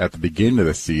looked at the beginning of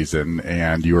the season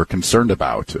and you were concerned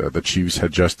about. The Chiefs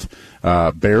had just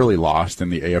barely lost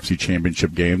in the AFC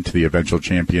Championship game to the eventual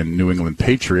champion New England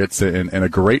Patriots in a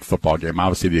great football game.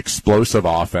 Obviously, the explosive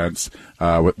offense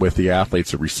with the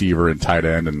athletes, a receiver and tight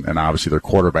end, and obviously their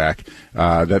quarterback.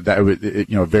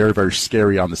 Very, very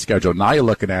scary on the schedule. Now you're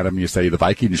looking at them, you say the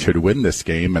Vikings should win this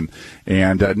game,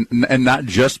 and not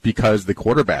just because the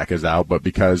quarterback is out, but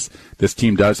because this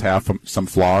team does have some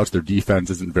flaws. Their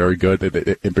defense isn't very good.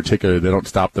 In particular, they don't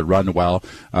stop the run well.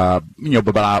 But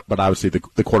obviously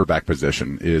the quarterback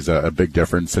position is a big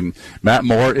difference. And Matt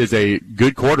Moore is a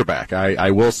good quarterback.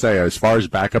 I will say, as far as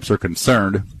backups are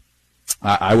concerned,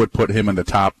 I would put him in the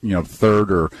top,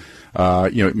 third or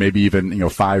maybe even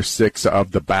 5, 6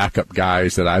 of the backup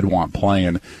guys that I'd want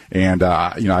playing. And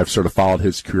I've sort of followed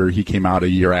his career. He came out a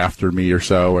year after me or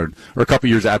so, or a couple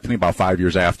years after me, about 5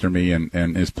 years after me,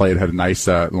 and has played, had a nice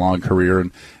long career.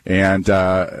 And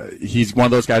he's one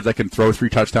of those guys that can throw 3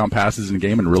 touchdown passes in a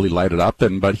game and really light it up.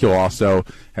 But he'll also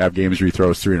have games where he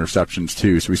throws 3 interceptions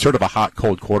too. So he's sort of a hot,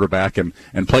 cold quarterback, and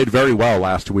played very well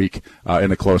last week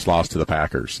in a close loss to the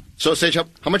Packers. So, Sage,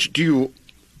 how much do you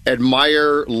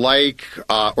admire,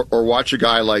 or watch a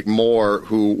guy like Moore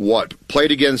who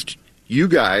played against you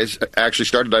guys, actually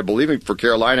started, I believe, for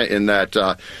Carolina in that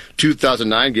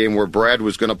 2009 game where Brad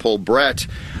was going to pull Brett.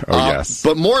 Yes.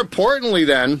 But more importantly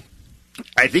then,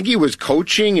 I think he was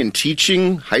coaching and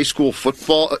teaching high school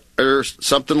football or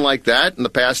something like that in the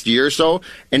past year or so.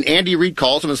 And Andy Reid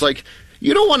calls him and is like,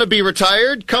 "You don't want to be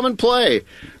retired? Come and play."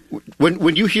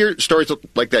 When you hear stories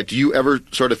like that, do you ever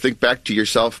sort of think back to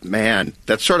yourself, man,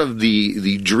 that's sort of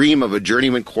the dream of a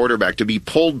journeyman quarterback, to be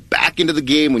pulled back into the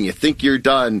game when you think you're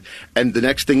done, and the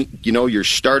next thing you know, you're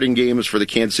starting games for the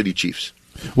Kansas City Chiefs?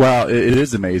 Well, it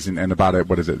is amazing. And about it,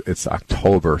 what is it? It's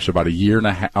October, so about a year and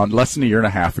a half, less than a year and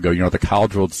a half ago. The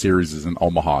College World Series is in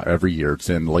Omaha every year. It's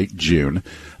in late June,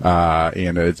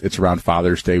 and it's around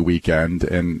Father's Day weekend.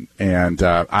 And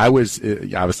I was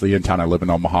obviously in town. I live in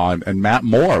Omaha, and Matt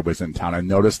Moore was in town. I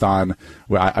noticed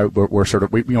we're sort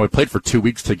of we played for 2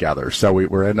 weeks together, so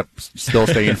we're end up still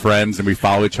staying friends, and we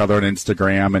follow each other on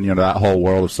Instagram and that whole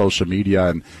world of social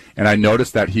media. And I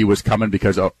noticed that he was coming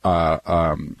because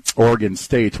Oregon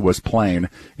State was playing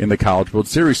in the College World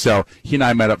Series. So he and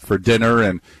I met up for dinner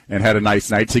and had a nice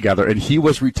night together. And he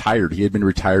was retired. He had been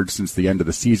retired since the end of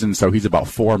the season, so he's about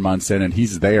 4 months in, and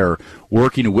he's there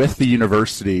working with the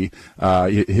university,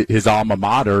 his alma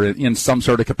mater, in some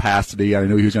sort of capacity. I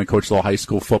knew he was going to coach a little high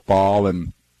school football,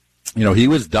 and he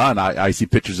was done. I see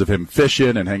pictures of him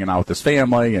fishing and hanging out with his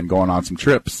family and going on some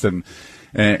trips, and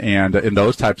and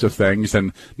those types of things.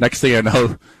 And next thing I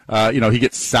know, he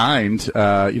gets signed,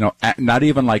 not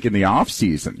even like in the off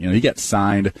season. He gets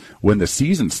signed when the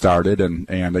season started, and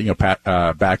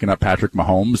backing up Patrick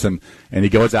Mahomes, and he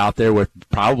goes out there with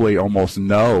probably almost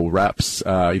no reps,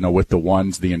 with the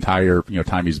ones the entire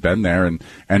time he's been there,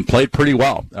 and played pretty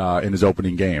well in his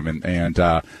opening game. And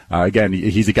again,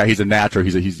 he's a guy. He's a natural.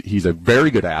 He's a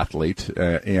very good athlete,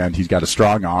 and he's got a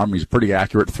strong arm. He's a pretty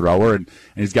accurate thrower, and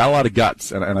he's got a lot of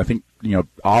guts. And I think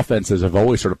offenses have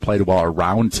always sort of played well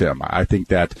around him. I think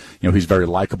that he's a very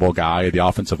likable guy. The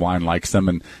offensive line likes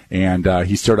him, and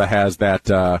he sort of has that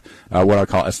what I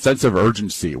call a sense of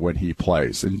urgency when he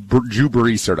plays. And Drew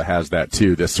Brees sort of has that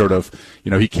too. This sort of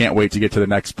he can't wait to get to the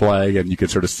next play, and you can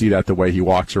sort of see that the way he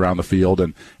walks around the field.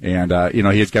 And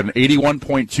he has got an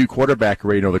 81.2 quarterback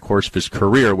rating over the course of his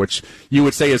career, which you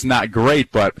would say is not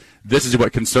great, but this is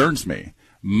what concerns me.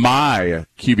 My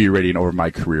QB rating over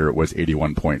my career was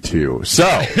 81.2. So,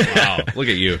 wow, look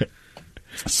at you.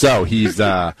 So he's,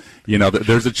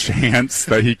 there's a chance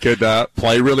that he could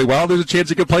play really well. There's a chance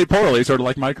he could play poorly, sort of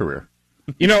like my career.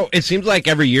 It seems like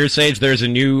every year, Sage, there's a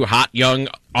new hot young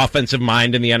offensive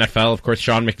mind in the NFL. Of course,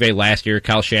 Sean McVay last year.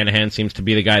 Kyle Shanahan seems to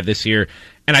be the guy this year.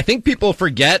 And I think people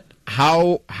forget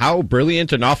how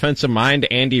brilliant an offensive mind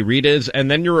Andy Reid is, and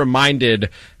then you're reminded,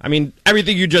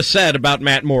 everything you just said about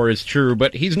Matt Moore is true,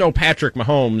 but he's no Patrick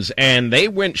Mahomes, and they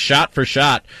went shot for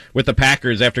shot with the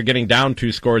Packers after getting down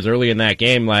 2 scores early in that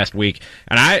game last week.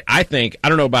 And I think, I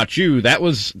don't know about you, that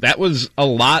was a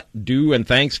lot due and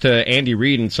thanks to Andy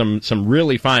Reid and some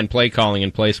really fine play calling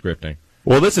and play scripting.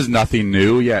 Well, this is nothing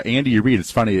new. Yeah, Andy Reid, it's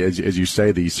funny, as you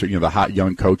say, these, the hot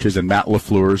young coaches, and Matt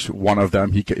LaFleur's one of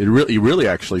them. It really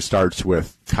actually starts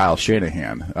with Kyle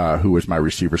Shanahan, who was my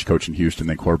receivers coach in Houston,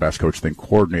 then quarterbacks coach, then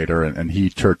coordinator, and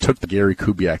he took the Gary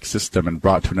Kubiak system and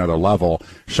brought it to another level.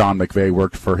 Sean McVay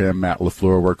worked for him, Matt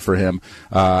LaFleur worked for him,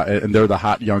 and they're the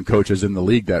hot young coaches in the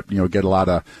league that get a lot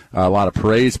of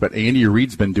praise. But Andy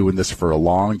Reid's been doing this for a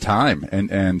long time,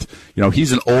 and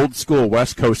he's an old school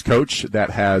West Coast coach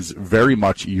that has very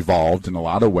much evolved in a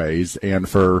lot of ways, and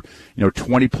for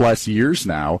 20 plus years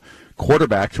now,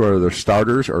 quarterbacks, whether they're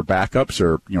starters or backups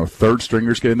or third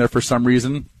stringers get in there for some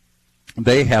reason,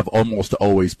 they have almost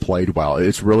always played well.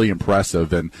 It's really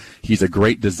impressive, and he's a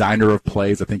great designer of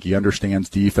plays. I think he understands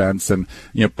defense, and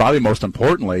probably most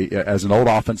importantly, as an old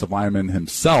offensive lineman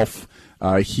himself,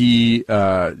 he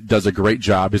does a great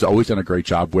job. He's always done a great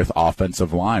job with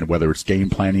offensive line, whether it's game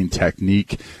planning,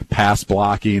 technique, pass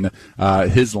blocking,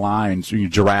 his lines,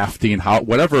 drafting,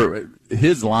 whatever.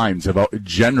 His lines have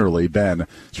generally been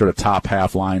sort of top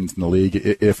half lines in the league,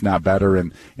 if not better.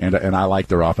 And I like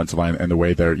their offensive line and the way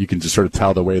you can just sort of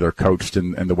tell the way they're coached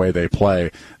and the way they play.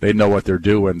 They know what they're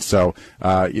doing. So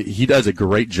he does a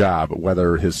great job,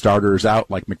 whether his starter is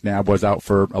out, like McNabb was out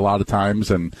for a lot of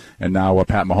times, and now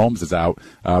Pat Mahomes is out.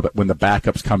 But when the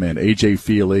backups come in, A.J.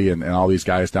 Feely and all these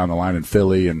guys down the line in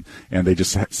Philly, and they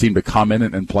just seem to come in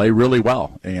and play really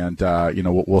well. And,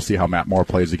 we'll see how Matt Moore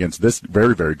plays against this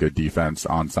very, very good defense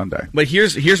on Sunday. But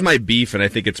here's my beef, and I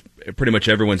think it's pretty much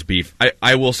everyone's beef.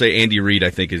 I will say Andy Reid, I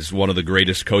think, is one of the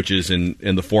greatest coaches in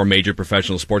the 4 major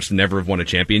professional sports to never have won a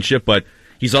championship, but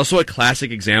he's also a classic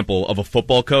example of a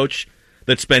football coach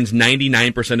that spends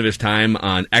 99% of his time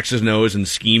on X's and O's and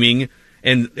scheming,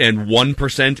 and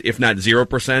 1%, if not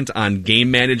 0%, on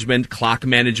game management, clock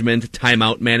management,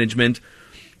 timeout management.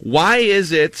 Why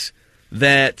is it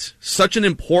that such an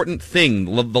important thing,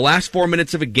 the last 4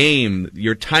 minutes of a game,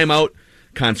 your timeout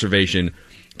conservation,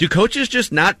 do coaches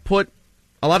just not put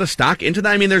a lot of stock into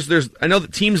that? I mean, I know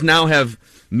that teams now have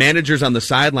managers on the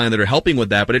sideline that are helping with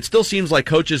that, but it still seems like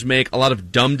coaches make a lot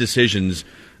of dumb decisions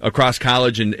across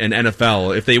college and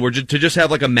NFL. If they were to just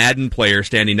have like a Madden player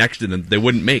standing next to them, they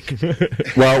wouldn't make.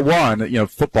 Well,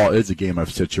 football is a game of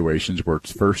situations where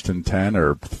it's 1st and 10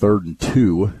 or 3rd and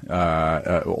 2,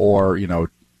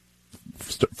 or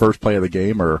first play of the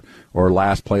game or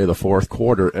last play of the fourth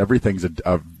quarter. Everything's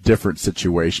a different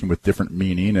situation with different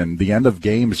meaning, and the end of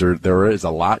games there is a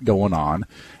lot going on,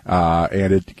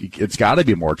 and it's got to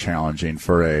be more challenging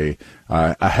for a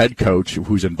head coach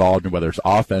who's involved in whether it's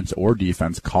offense or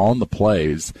defense, calling the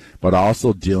plays, but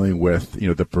also dealing with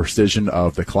the precision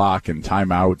of the clock and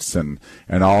timeouts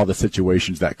and all the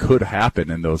situations that could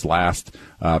happen in those last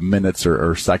minutes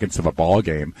or seconds of a ball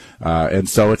game, and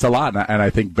so it's a lot. And I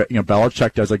think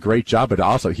Belichick does a great job, but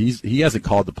also he's he hasn't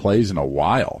called the plays in a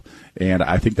while. And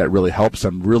I think that really helps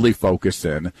him really focus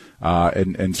in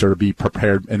and sort of be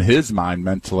prepared in his mind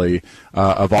mentally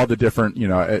of all the different,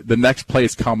 the next play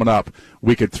is coming up.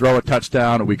 We could throw a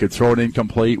touchdown, we could throw an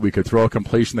incomplete, we could throw a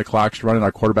completion, the clock's running,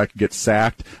 our quarterback could get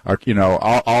sacked.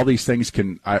 All these things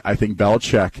can, I think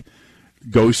Belichick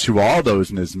goes through all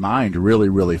those in his mind really,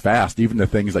 really fast, even the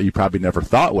things that you probably never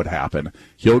thought would happen.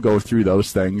 He'll go through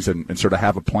those things and sort of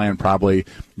have a plan probably,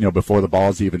 before the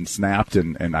ball's even snapped,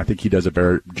 and I think he does a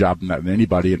better job than that than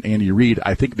anybody. And Andy Reid,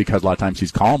 I think because a lot of times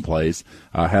he's calling plays,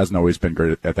 hasn't always been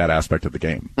great at that aspect of the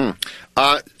game.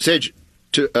 Sage,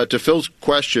 to Phil's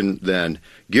question then,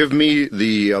 give me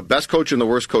the best coach and the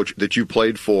worst coach that you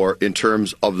played for in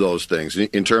terms of those things,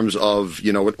 in terms of,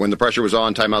 when the pressure was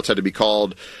on, timeouts had to be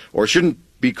called or shouldn't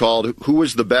be called. Who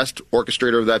was the best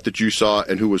orchestrator of that you saw,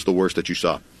 and who was the worst that you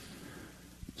saw?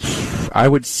 I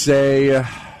would say,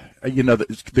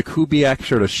 the Kubiak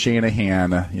sort of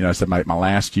Shanahan, I said my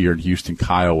last year in Houston,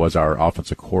 Kyle was our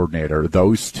offensive coordinator.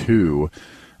 Those two.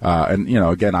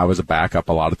 Again, I was a backup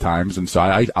a lot of times, and so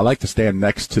I like to stand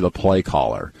next to the play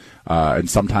caller. And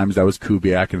sometimes that was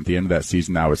Kubiak, and at the end of that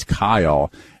season, that was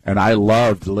Kyle. And I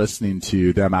loved listening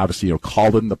to them, obviously,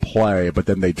 calling the play, but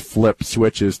then they'd flip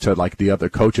switches to like the other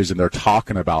coaches, and they're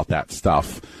talking about that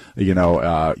stuff.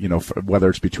 Whether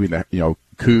it's between the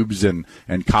Coobs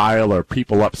and Kyle or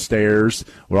people upstairs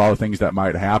or all the things that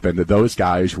might happen, that those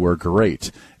guys were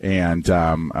great. And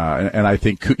I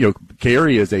think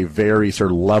Gary is a very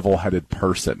sort of level-headed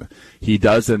person. He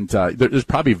doesn't. There's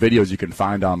probably videos you can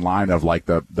find online of like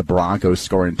the Broncos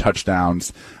scoring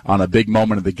touchdowns on a big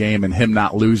moment of the game and him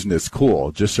not losing his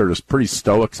cool. Just sort of pretty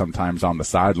stoic sometimes on the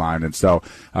sideline. And so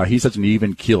he's such an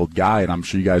even-keeled guy, and I'm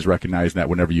sure you guys recognize that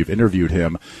whenever you've interviewed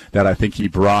him, that I think he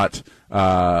brought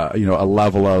a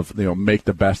level of make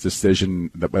the best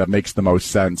decision that makes the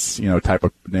most sense, type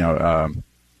of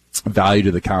value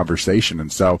to the conversation.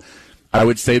 And so I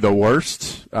would say the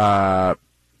worst,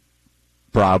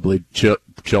 probably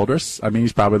Childress. I mean,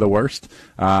 he's probably the worst.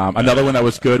 Another one that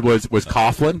was good was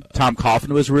Coughlin. Tom Coughlin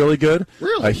was really good.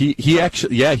 Really? He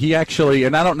actually,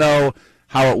 and I don't know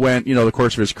how it went, the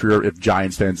course of his career, if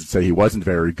Giants fans would say he wasn't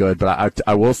very good, but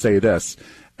I will say this.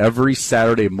 Every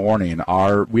Saturday morning,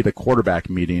 we had a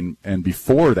quarterback meeting, and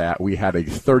before that, we had a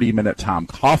 30-minute Tom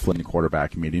Coughlin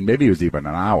quarterback meeting. Maybe it was even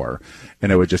an hour,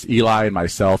 and it was just Eli and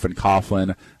myself and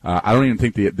Coughlin. I don't even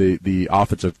think the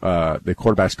offensive the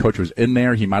quarterback's coach was in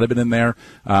there. He might have been in there,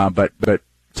 but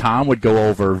Tom would go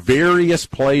over various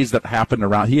plays that happened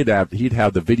around. He'd have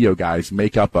the video guys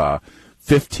make up a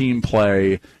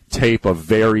 15-play tape of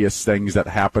various things that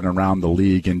happen around the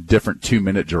league in different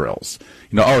 2-minute drills.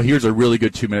 Here's a really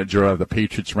good 2-minute drill the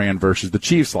Patriots ran versus the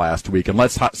Chiefs last week, and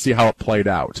let's see how it played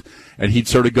out. And he'd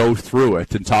sort of go through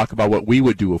it and talk about what we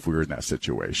would do if we were in that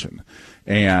situation.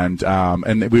 And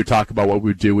we would talk about what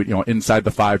we would do, inside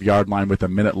the 5-yard line with a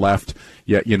minute left.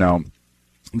 Yet,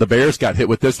 the Bears got hit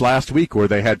with this last week where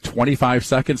they had 25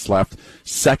 seconds left,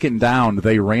 second down.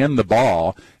 They ran the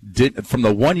ball from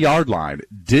the 1-yard line,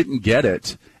 didn't get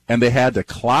it, and they had to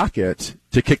clock it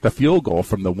to kick the field goal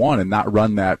from the 1 and not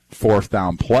run that 4th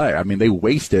down play. I mean, they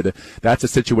wasted. That's a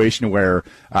situation where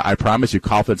I promise you,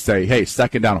 Coughlin say, hey,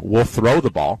 second down, we'll throw the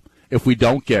ball. If we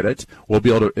don't get it,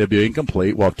 it'll be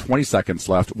incomplete. We'll have 20 seconds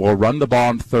left. We'll run the ball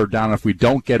on 3rd down. If we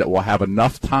don't get it, we'll have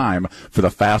enough time for the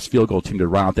fast field goal team to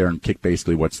run out there and kick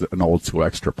basically what's an old school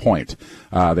extra point.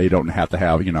 They don't have to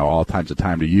have, all kinds of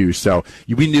time to use. So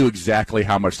we knew exactly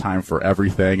how much time for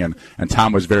everything, and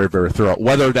Tom was very, very thorough.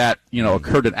 Whether that,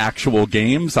 occurred in actual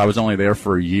games, I was only there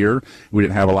for a year. We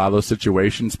didn't have a lot of those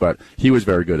situations, but he was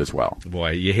very good as well.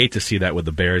 Boy, you hate to see that with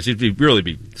the Bears. You'd really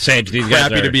be Sage, these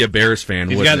guys happy to be a Bears fan.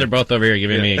 These guys are both over here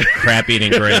giving me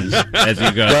crap-eating grins as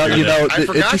you go. Well, I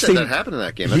forgot that happened in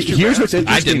that game. That's Here's what's interesting.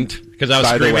 I didn't, because I was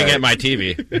screaming at my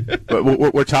TV. But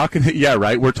we're talking, yeah,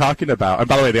 right. We're talking about. And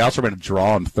by the way, they also ran a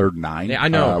draw on 3rd and 9. Yeah, I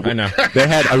know.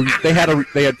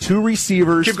 They had 2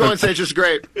 receivers. Keep going, Sage. It's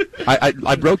great.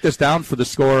 I broke this down for the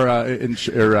score.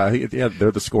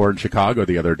 They're the score in Chicago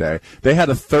the other day. They had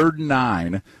a 3rd and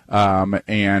 9.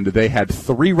 And they had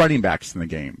 3 running backs in the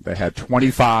game. They had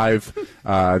 25.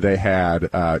 They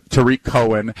had Tariq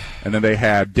Cohen, and then they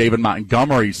had David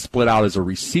Montgomery split out as a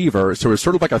receiver. So it was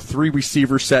sort of like a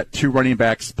 3-receiver set, 2 running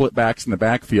backs, split backs in the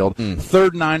backfield.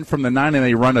 3rd 9 from the 9, and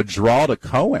they run a draw to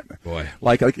Cohen. Boy,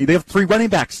 like they have 3 running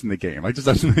backs in the game. It just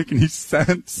doesn't make any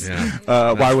sense.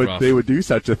 Yeah, why they would do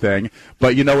such a thing?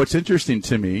 But what's interesting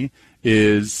to me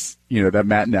is that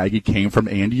Matt Nagy came from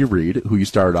Andy Reid, who you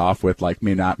started off with, like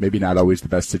maybe not always the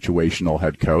best situational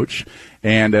head coach,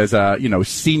 and as a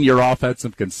senior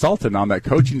offensive consultant on that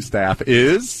coaching staff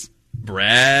is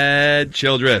Brad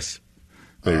Childress.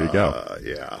 There you go.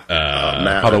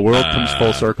 Matt, how the world comes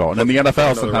full circle. And in the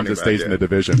NFL, sometimes it stays in the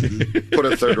division. Put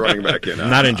a third running back in. I'm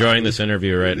not enjoying this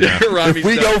interview right now. If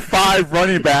we go 5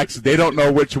 running backs, they don't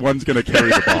know which one's going to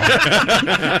carry the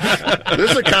ball.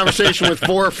 This is a conversation with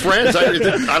 4 friends. I don't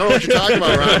know what you're talking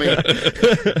about, Rami.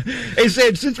 Hey,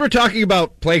 Sid, since we're talking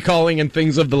about play calling and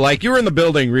things of the like, you were in the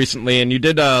building recently and you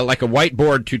did like a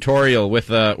whiteboard tutorial with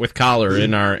Collar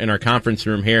in our conference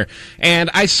room here.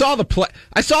 And I saw the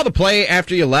play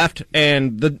after you left,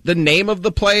 and the name of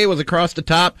the play was across the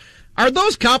top. Are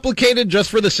those complicated just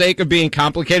for the sake of being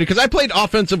complicated? Because I played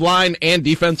offensive line and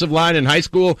defensive line in high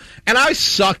school, and I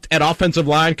sucked at offensive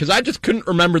line because I just couldn't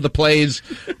remember the plays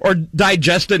or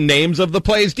digest the names of the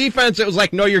plays. Defense, it was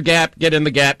like, know your gap, get in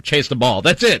the gap, chase the ball.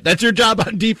 That's it. That's your job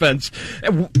on defense.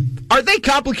 Are they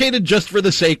complicated just for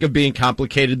the sake of being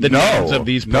complicated, the names of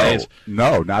these plays?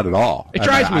 No, not at all. It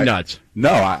drives me nuts.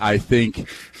 I think...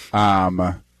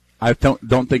 I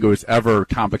don't think it was ever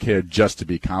complicated just to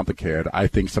be complicated. I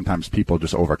think sometimes people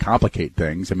just overcomplicate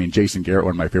things. I mean, Jason Garrett,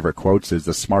 one of my favorite quotes is,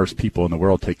 the smartest people in the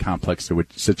world take complex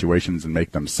situations and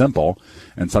make them simple.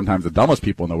 And sometimes the dumbest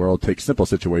people in the world take simple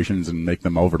situations and make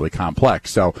them overly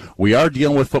complex. So we are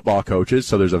dealing with football coaches,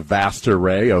 so there's a vast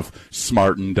array of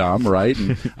smart and dumb, right?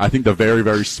 And I think the very,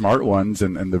 very smart ones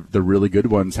and the really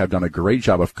good ones have done a great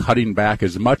job of cutting back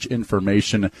as much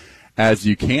information as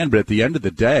you can. But at the end of the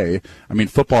day, I mean,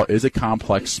 football is a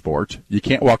complex sport. You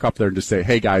can't walk up there and just say,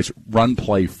 hey, guys, run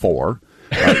play 4.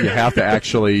 You have to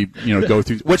actually, go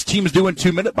through, which teams do in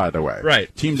 2 minutes, by the way.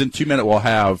 Right. Teams in 2 minutes will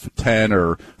have 10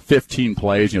 or 15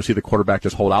 plays. You'll see the quarterback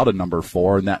just hold out a number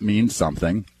 4, and that means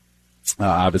something.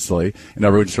 Obviously, and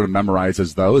everyone sort of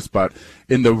memorizes those. But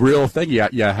in the real thing, you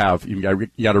got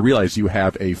to realize you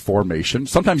have a formation.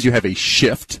 Sometimes you have a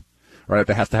shift. Right,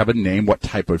 that has to have a name. What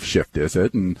type of shift is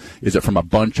it? And is it from a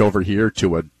bunch over here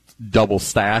to a double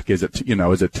stack? Is it,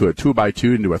 is it to a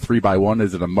 2x2 into a 3x1?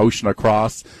 Is it a motion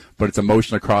across? But it's a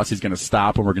motion across. He's going to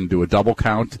stop, and we're going to do a double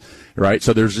count, right?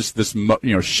 So there's just this,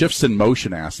 shifts in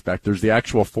motion aspect. There's the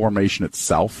actual formation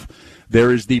itself.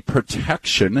 There is the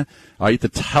protection. You have to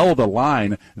tell the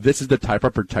line, this is the type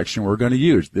of protection we're going to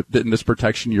use. In this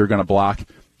protection, you're going to block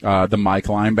the Mike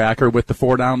linebacker with the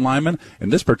 4-down lineman.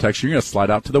 In this protection, you're going to slide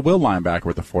out to the Will linebacker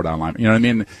with the 4-down lineman. You know what I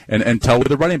mean? And tell with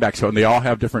the running back. So, and they all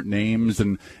have different names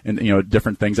and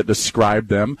different things that describe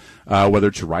them, whether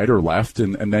it's right or left.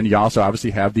 And then you also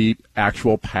obviously have the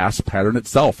actual pass pattern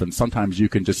itself. And sometimes you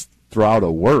can just throw out a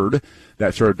word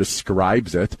that sort of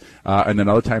describes it. And then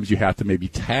other times you have to maybe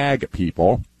tag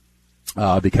people.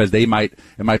 Because it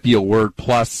might be a word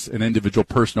plus an individual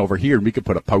person over here, and we could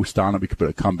put a post on it, we could put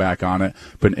a comeback on it,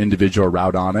 put an individual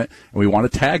route on it, and we want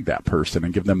to tag that person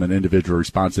and give them an individual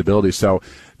responsibility. So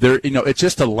there, it's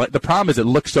just the problem is it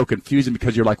looks so confusing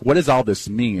because you're like, what does all this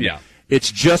mean? Yeah. It's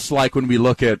just like when we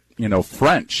look at,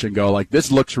 French and go like,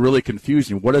 this looks really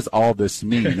confusing. What does all this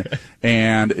mean?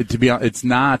 And to be honest, it's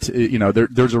not,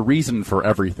 there's a reason for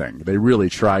everything. They really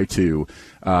try to,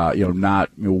 not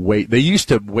wait. They used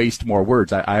to waste more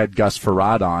words. I had Gus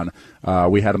Farad on.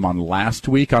 We had him on last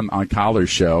week on Collar's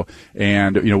show.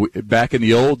 And, back in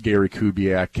the old Gary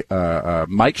Kubiak,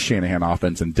 Mike Shanahan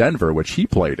offense in Denver, which he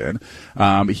played in,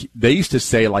 they used to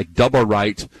say like double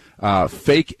right,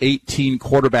 fake 18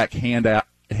 quarterback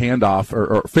handoff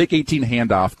or fake 18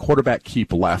 handoff, quarterback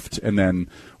keep left, and then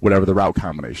whatever the route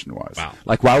combination was. Wow.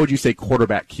 Like, why would you say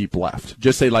quarterback keep left?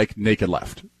 Just say like naked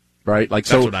left, right? Like,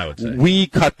 that's so what I would say. We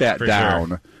cut that For down.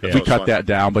 Sure. Yeah, we cut that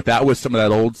down, but that was some of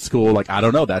that old school, like, I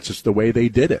don't know, that's just the way they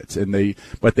did it.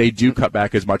 But they do cut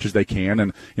back as much as they can.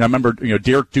 And, I remember,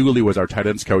 Derek Dooley was our tight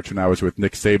ends coach when I was with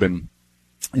Nick Saban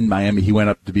in Miami. He went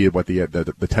up to be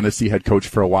the Tennessee head coach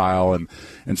for a while and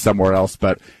somewhere else.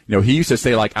 But, he used to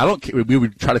say, like, we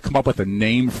would try to come up with a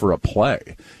name for a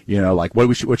play. Like,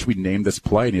 what should we name this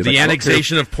play? And he was the like,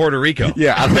 annexation of Puerto Rico.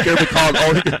 Yeah, I don't care if we call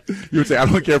it you would say, I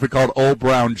don't care if we call it Old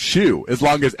Brown Shoe. As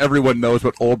long as everyone knows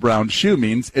what Old Brown Shoe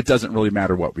means, it doesn't really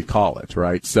matter what we call it,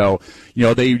 right? So,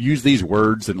 they use these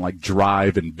words and like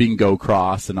drive and bingo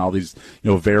cross and all these,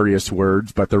 various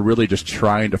words, but they're really just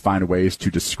trying to find ways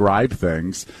to describe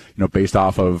things, based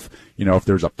off of, if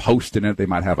there's a post in it, they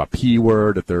might have a P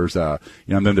word. If there's and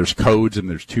then there's codes and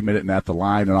there's 2 minute and at the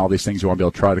line and all these things. You want to be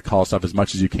able to try to call stuff as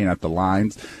much as you can at the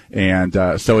lines. And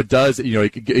so it does,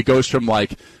 it goes from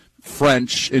like,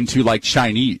 French into like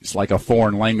Chinese, like a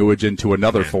foreign language into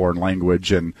another foreign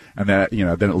language, and that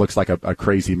then it looks like a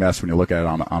crazy mess when you look at it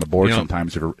on a board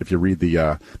sometimes if you read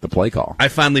the play call. I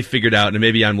finally figured out, and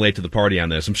maybe I'm late to the party on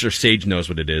this. I'm sure Sage knows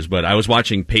what it is, but I was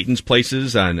watching Peyton's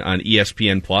Places on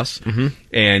ESPN Plus,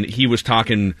 and he was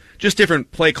talking just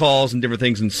different play calls and different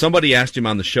things, and somebody asked him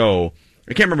on the show,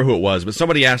 I can't remember who it was, but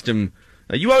somebody asked him,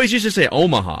 you always used to say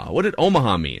Omaha. What did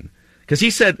Omaha mean? Because he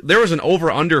said there was an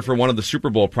over-under for one of the Super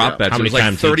Bowl prop bets. It was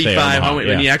like 35,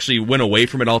 and he actually went away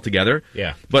from it altogether.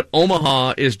 Yeah. But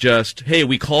Omaha is just, hey,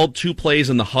 we called 2 plays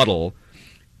in the huddle.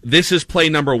 This is play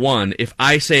number 1. If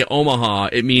I say Omaha,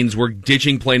 it means we're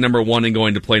ditching play number 1 and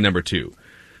going to play number 2.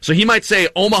 So he might say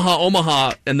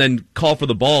Omaha, and then call for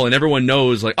the ball, and everyone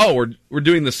knows, like, oh, we're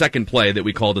doing the second play that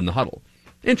we called in the huddle.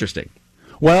 Interesting.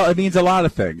 Well, it means a lot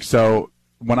of things. So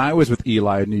when I was with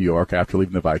Eli in New York after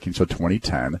leaving the Vikings, so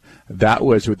 2010, that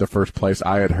was the first place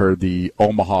I had heard the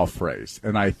Omaha phrase.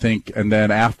 And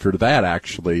then after that,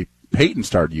 actually, Peyton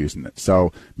started using it.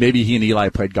 So maybe he and Eli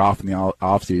played golf in the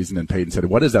offseason, and Peyton said,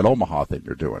 what is that Omaha thing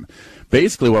you're doing?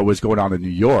 Basically, what was going on in New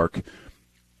York,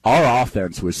 our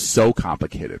offense was so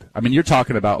complicated. I mean, you're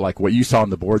talking about like what you saw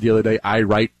on the board the other day. I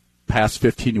write past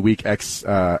 15-week X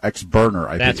burner.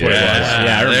 I That's think what it was.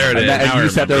 Yeah, there it is. And you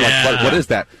sat there like, what is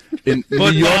that? In New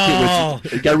York,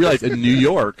 you got to realize, in New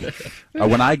York,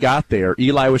 when I got there,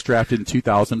 Eli was drafted in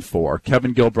 2004.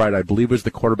 Kevin Gilbride, I believe, was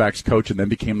the quarterback's coach and then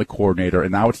became the coordinator,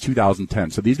 and now it's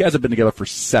 2010. So these guys have been together for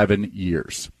 7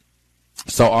 years.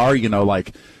 So our,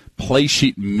 play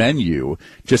sheet menu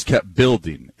just kept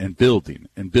building and building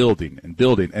and building and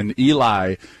building. And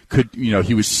Eli could,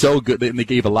 he was so good, and they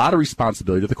gave a lot of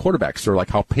responsibility to the quarterback, sort of like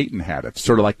how Peyton had it,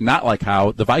 sort of like not like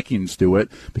how the Vikings do it,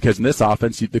 because in this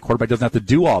offense, the quarterback doesn't have to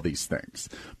do all these things.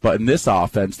 But in this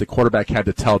offense, the quarterback had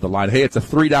to tell the line, hey, it's a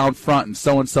 3 down front, and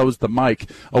so-and-so is the mic.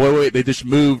 Oh, wait, they just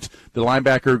moved. The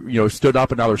linebacker, stood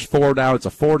up, and now there's 4 down. It's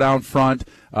a 4 down front,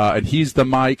 and he's the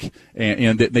mic.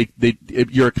 And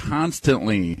you're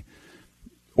constantly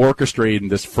orchestrating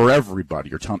this for everybody.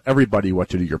 You're telling everybody what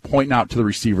to do. You're pointing out to the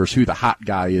receivers who the hot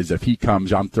guy is. If he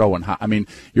comes, I'm throwing hot. I mean,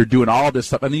 you're doing all this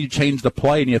stuff, and then you change the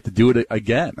play, and you have to do it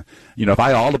again. If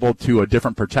I audible to a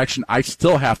different protection, I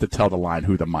still have to tell the line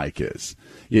who the mic is.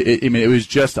 It was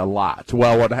just a lot.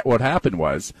 Well, what happened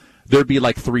was there'd be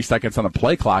like 3 seconds on the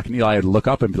play clock, and Eli had to look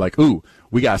up and be like, ooh,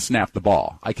 we got to snap the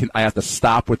ball. I have to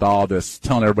stop with all this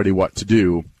telling everybody what to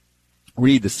do.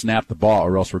 We need to snap the ball,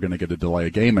 or else we're going to get a delay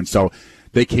of game. And so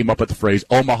they came up with the phrase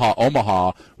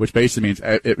Omaha, which basically means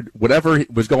whatever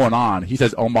was going on, he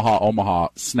says Omaha,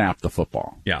 snap the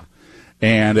football. Yeah.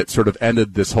 And it sort of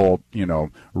ended this whole,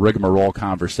 rigmarole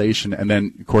conversation. And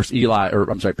then, of course,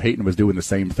 Peyton was doing the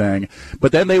same thing.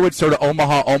 But then they would sort of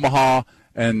Omaha,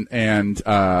 and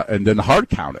then hard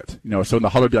count it. So in the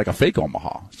huddle would be like a fake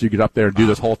Omaha. So you get up there and do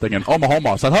this whole thing, and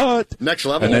Omaha, said hut. Next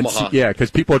level and then, Omaha. Yeah,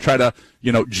 because people would try to,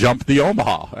 jump the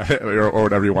Omaha, or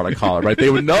whatever you want to call it, right?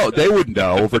 They would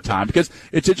know over time, because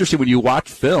it's interesting when you watch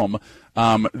film,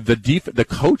 the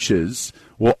coaches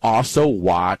will also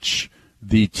watch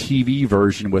the TV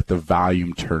version with the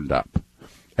volume turned up.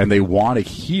 And they want to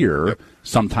hear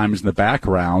sometimes in the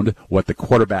background what the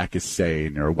quarterback is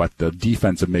saying or what the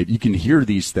defensive made. You can hear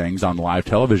these things on live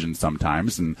television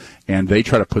sometimes, and they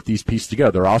try to put these pieces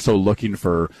together. They're also looking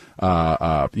for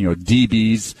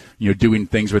DBs doing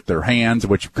things with their hands,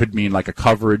 which could mean like a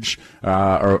coverage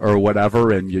or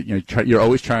whatever. And you're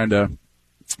always trying to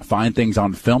find things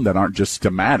on film that aren't just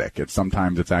schematic.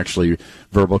 Sometimes it's actually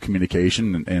verbal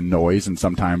communication and noise, and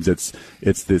sometimes it's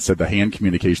the hand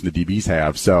communication the DBs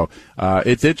have. So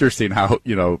it's interesting how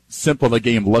simple the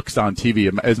game looks on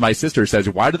TV. As my sister says,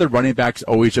 why do the running backs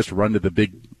always just run to the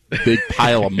big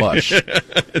pile of mush? Why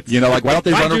don't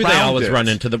they run around? They always run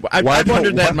into the? I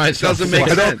wondered that myself. Doesn't make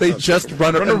sense. Why don't they just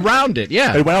run around it?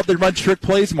 Yeah. And why don't they run trick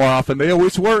plays more often? They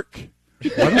always work.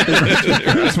 Amazing.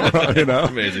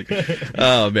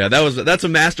 Oh man, that's a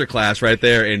masterclass right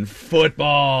there in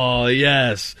football.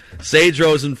 Yes, Sage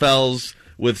Rosenfels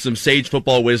with some Sage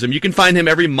football wisdom. You can find him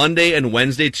every Monday and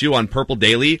Wednesday too on Purple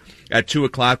Daily at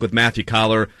 2:00 with Matthew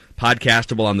Collar.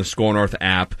 Podcastable on the Score North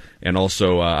app and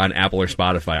also on Apple or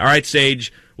Spotify. All right,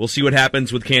 Sage. We'll see what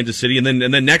happens with Kansas City, and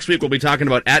then next week we'll be talking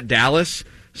about at Dallas.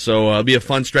 So it'll be a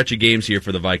fun stretch of games here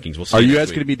for the Vikings. We'll see. Are you guys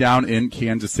going to be down in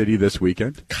Kansas City this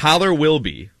weekend? Collar will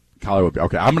be. Collier would be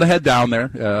okay. I'm going to head down there.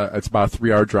 It's about a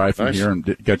 3-hour drive from here, and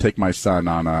going to take my son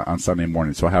on Sunday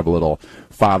morning. So I have a little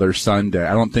father-son day.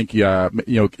 I don't think he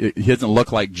doesn't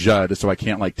look like Judd, so I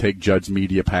can't take Judd's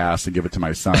media pass and give it to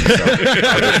my son. So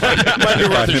might be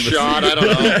worth a shot. I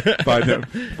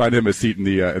don't know. Find him a seat in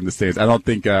the stands. I don't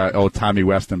think Tommy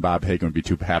West and Bob Hagan would be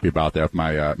too happy about that if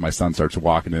my son starts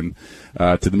walking in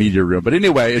to the media room. But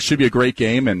anyway, it should be a great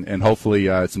game, and hopefully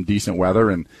some decent weather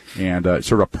and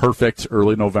sort of a perfect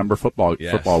early November football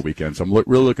weekend. So I'm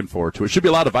really looking forward to it. Should be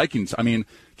a lot of Vikings. I mean,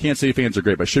 Kansas City fans are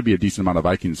great, but should be a decent amount of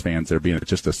Vikings fans there, being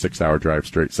just a 6-hour drive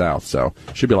straight south. So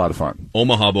should be a lot of fun.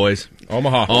 Omaha, boys.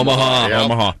 Omaha.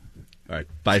 Yep. All right.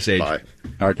 Bye, Sage. Bye.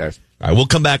 All right, guys. All right, we'll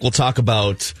come back. We'll talk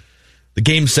about the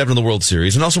Game 7 of the World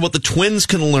Series and also what the Twins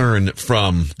can learn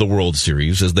from the World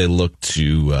Series as they look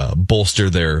to bolster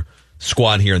their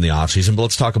squad here in the offseason. But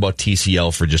let's talk about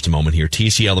TCL for just a moment here.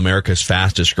 TCL, America's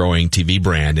fastest growing TV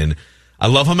brand. And I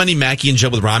love how many Mackie and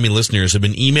Judd with Rami listeners have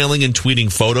been emailing and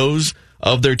tweeting photos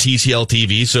of their TCL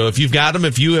TV. So if you've got them,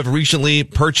 if you have recently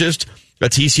purchased a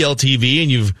TCL TV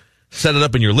and you've set it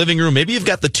up in your living room, maybe you've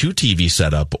got the 2 TV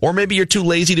set up, or maybe you're too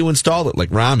lazy to install it like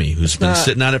Rami, who's been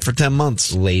sitting on it for 10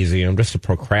 months. Lazy. I'm just a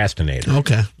procrastinator.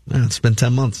 Okay. Yeah, it's been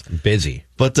 10 months. I'm busy.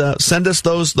 But send us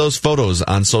those photos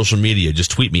on social media.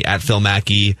 Just tweet me at Phil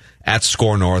Mackey, at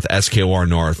Score North, SKOR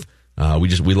North.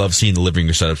 We love seeing the living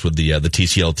room setups with the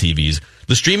TCL TVs.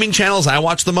 The streaming channels I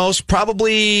watch the most,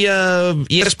 probably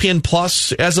ESPN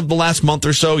Plus as of the last month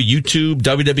or so, YouTube,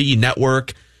 WWE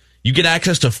Network. You get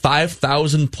access to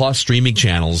 5,000 plus streaming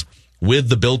channels with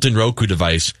the built-in Roku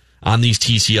device on these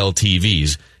TCL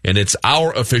TVs. And it's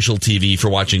our official TV for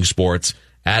watching sports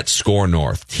at Score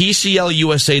North.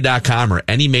 TCLUSA.com or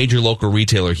any major local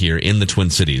retailer here in the Twin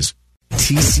Cities.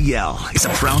 TCL is a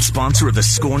proud sponsor of the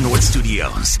Score North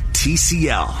Studios.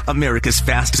 TCL, America's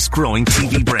fastest growing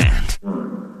TV brand.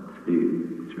 1,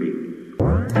 2,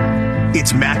 3.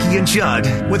 It's Mackie and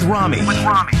Judd with Rami.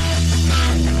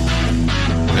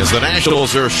 As the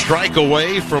Nationals are a strike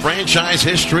away from franchise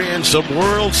history and some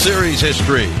World Series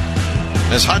history.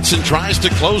 As Hudson tries to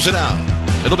close it out.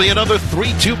 It'll be another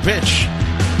 3-2 pitch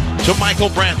to Michael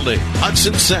Brantley.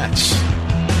 Hudson sets.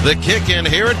 The kick, and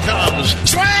here it comes.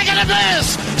 Swing and a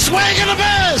miss! Swing and a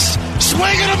miss!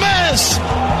 Swing and a miss!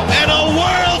 And a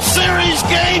World Series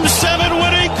Game 7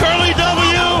 winning Curly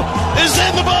W is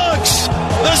in the books.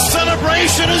 The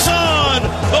celebration is on.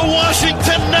 The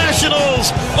Washington Nationals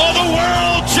are the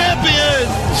world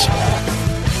champions.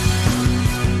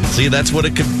 See, that's what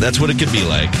it could be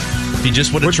like. If he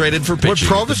just would have traded for pitching.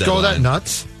 Would Provis go that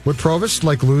nuts? Would Provis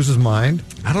lose his mind?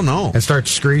 I don't know. And start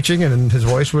screeching, and his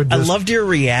voice would. I loved your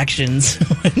reactions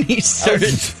when he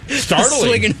started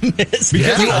swinging a miss.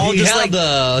 Because you all just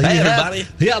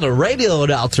he had a radio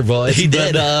announcer voice. He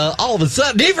did. All of a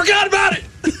sudden, he forgot about it.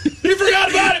 He forgot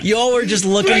about it. You all were just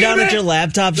looking down at your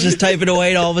laptops, just typing away,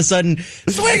 and all of a sudden,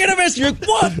 swing and a miss. You're like,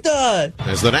 what the?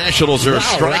 As the Nationals are a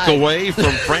strike away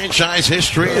from franchise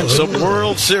history and some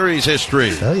World Series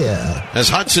history. Oh, yeah. As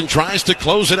Hudson tries to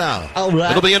close it out. All right.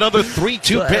 It'll be another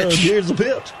 3-2 pitch. Here's the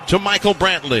pitch. To Michael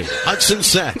Brantley. Hudson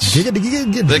sets.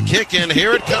 The kick, and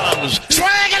here it comes. Swing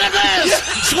and a miss!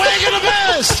 Swing and a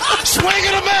miss! Swing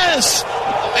and a miss!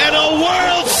 And a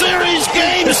World Series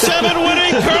Game 7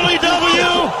 winning Curly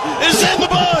W is in the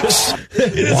books.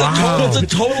 It's a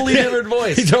totally different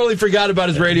voice. He totally forgot about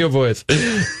his radio voice.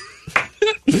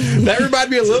 That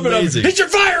reminded me a little bit of he should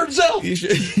fire himself. He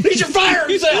should fire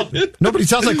himself. Nobody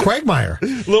sounds like Quagmire. A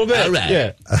little bit. All right.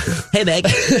 Yeah. Hey, Meg.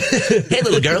 Hey,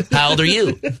 little girl. How old are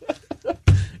you?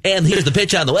 And here's the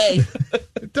pitch on the way.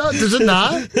 Does it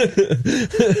not?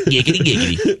 Giggity,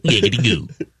 giggity, giggity goo.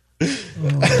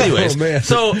 Anyways,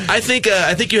 so I think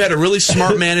you had a really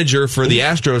smart manager for the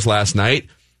Astros last night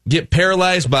get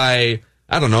paralyzed by,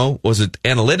 I don't know, was it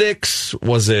analytics?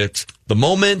 Was it the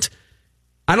moment?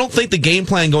 I don't think the game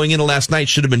plan going into last night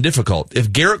should have been difficult.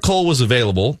 If Garrett Cole was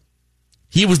available,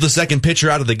 he was the second pitcher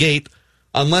out of the gate,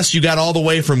 unless you got all the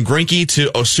way from Greinke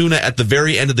to Osuna at the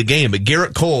very end of the game. But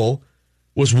Garrett Cole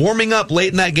was warming up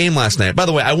late in that game last night. By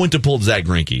the way, I went to pull Zach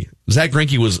Greinke. Zach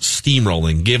Greinke was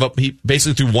steamrolling, gave up, he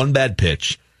basically threw one bad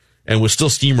pitch and was still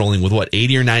steamrolling with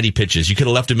 80 or 90 pitches. You could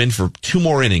have left him in for 2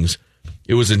 more innings.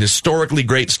 It was an historically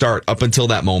great start up until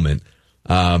that moment.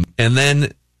 And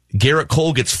then Garrett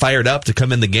Cole gets fired up to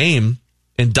come in the game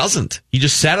and doesn't. He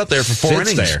just sat out there for 4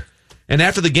 innings. There. And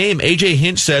after the game, A.J.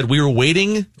 Hinch said, we were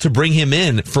waiting to bring him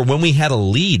in for when we had a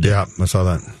lead. Yeah, I saw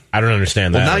that. I don't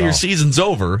understand that. Well, now your season's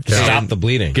over. Yeah. Stop the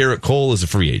bleeding. Garrett Cole is a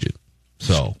free agent.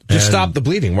 So just stop the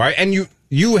bleeding, right? And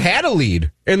you had a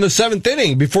lead in the 7th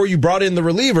inning before you brought in the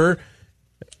reliever.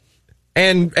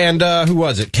 And who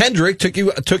was it? Kendrick took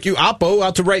you Oppo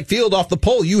out to right field off the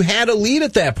pole. You had a lead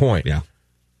at that point. Yeah.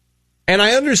 And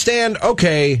I understand,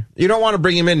 okay, you don't want to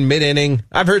bring him in mid-inning.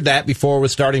 I've heard that before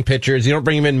with starting pitchers. You don't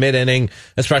bring him in mid-inning,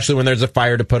 especially when there's a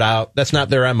fire to put out. That's not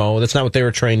their MO. That's not what they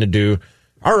were trained to do.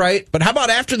 All right, but how about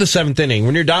after the 7th inning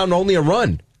when you're down only a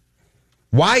run?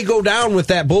 Why go down with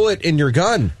that bullet in your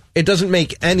gun? It doesn't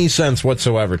make any sense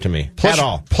whatsoever to me at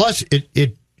all. Plus,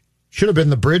 it should have been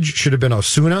the bridge should have been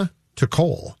Osuna to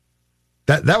Cole.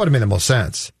 That would have made the most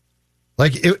sense.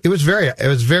 Like it was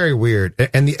very weird.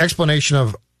 And the explanation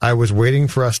of I was waiting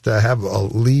for us to have a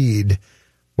lead.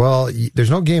 Well, there's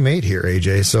no game 8 here,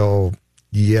 AJ. So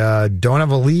you don't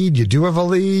have a lead. You do have a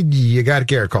lead. You got to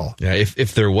Garrett Cole. Yeah,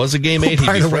 if there was a game 8, he'd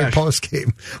by be the fresh. way,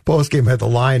 post game had the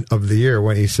line of the year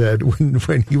when he said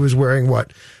when he was wearing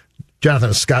what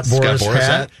Jonathan Scott Boras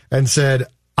hat and said,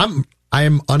 I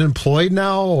am unemployed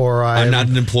now, or I'm not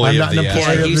an employee of the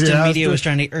Astros. Houston media was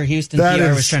trying to, or Houston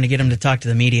PR was trying to get him to talk to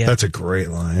the media. That's a great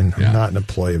line. I'm not an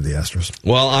employee of the Astros.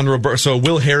 Well, so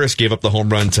Will Harris gave up the home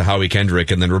run to Howie Kendrick,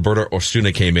 and then Roberto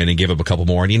Osuna came in and gave up a couple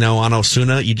more. And on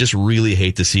Osuna, you just really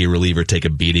hate to see a reliever take a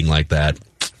beating like that.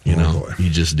 You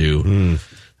just do.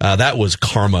 That was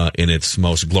karma in its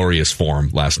most glorious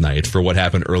form last night for what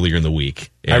happened earlier in the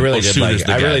week. And I really did Osuna's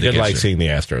like seeing the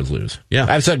Astros lose. Yeah.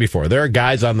 I've said before, there are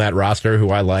guys on that roster who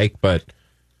I like, but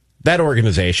that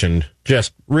organization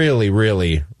just really,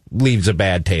 really leaves a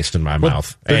bad taste in my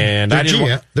mouth. And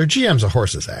their GM's a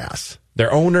horse's ass.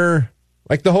 Their owner,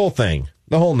 like the whole thing,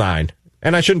 the whole nine.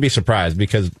 And I shouldn't be surprised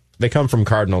because they come from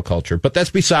Cardinal culture, but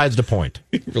that's besides the point.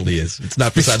 It really is. It's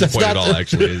not beside the point at all,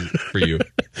 actually, for you.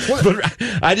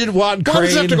 But I didn't want Crane. Why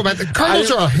does it have to go back? The Cardinals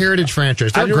are a heritage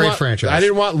franchise. They're a great franchise. I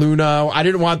didn't want Luno. I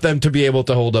didn't want them to be able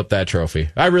to hold up that trophy.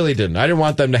 I really didn't. I didn't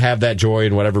want them to have that joy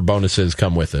and whatever bonuses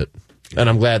come with it. And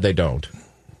I'm glad they don't.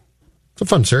 It's a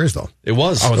fun series, though. It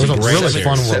was. It was a really series.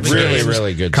 fun World Series. Really,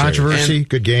 really good controversy, series.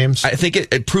 good games. I think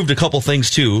it proved a couple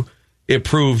things, too. It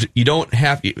proved you don't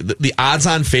have the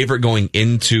odds-on favorite going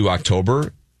into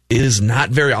October is not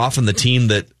very often the team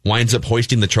that winds up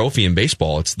hoisting the trophy in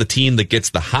baseball. It's the team that gets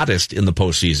the hottest in the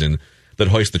postseason that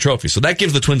hoists the trophy. So that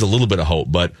gives the Twins a little bit of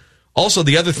hope. But also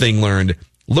the other thing learned,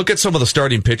 look at some of the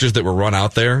starting pitchers that were run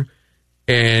out there,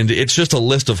 and it's just a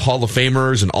list of Hall of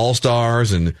Famers and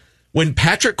All-Stars. And when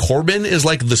Patrick Corbin is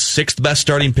like the 6th best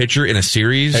starting pitcher in a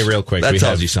series, hey, real quick, that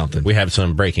tells you something. We have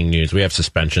some breaking news. We have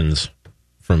suspensions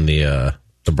from the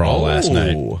brawl last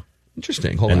night.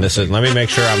 Interesting. Hold on. And let me make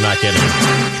sure I'm not getting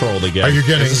trolled again. Are you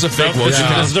getting? Is this a fake one?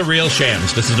 This is the real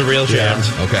Shams. This is the real Shams.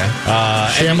 Okay.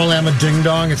 Shamalama Ding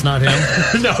Dong. It's not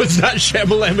him. No, it's not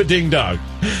Shamalama Ding Dong.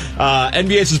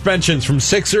 NBA suspensions from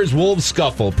Sixers Wolves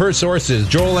scuffle. Per sources,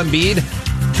 Joel Embiid,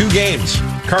 2 games.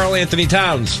 Karl Anthony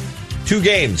Towns, 2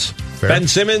 games. Fair. Ben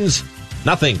Simmons,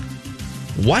 nothing.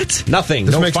 What? Nothing.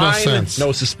 This no makes fine, no sense.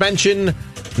 no suspension,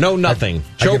 no nothing.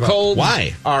 I give up. Chokeholds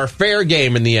Why? are fair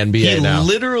game in the NBA He now.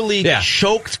 literally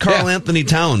choked Karl Anthony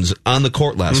Towns on the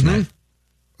court last night.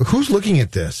 Who's looking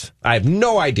at this? I have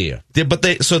no idea. But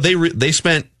they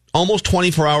spent almost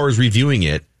 24 hours reviewing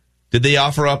it. Did they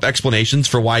offer up explanations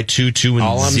for why 2-2 and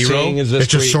All I'm 0? seeing is this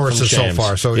It's just tweet from sources so Shams.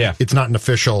 far, so it's not an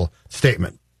official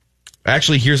statement.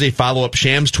 Actually, here's a follow-up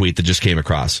Shams tweet that just came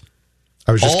across.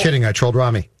 I was just kidding. I trolled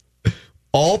Rami.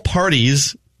 All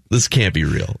parties, this can't be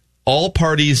real. All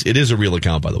parties, it is a real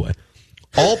account, by the way.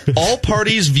 All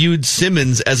parties viewed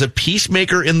Simmons as a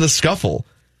peacemaker in the scuffle.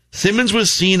 Simmons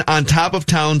was seen on top of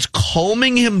Towns,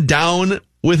 calming him down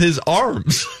with his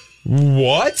arms.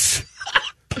 What?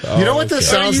 You know what this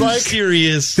sounds Are you like?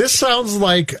 Serious? This sounds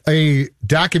like a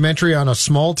documentary on a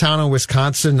small town in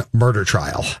Wisconsin murder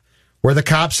trial, where the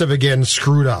cops have again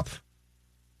screwed up.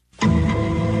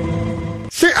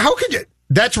 How could you?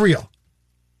 That's real.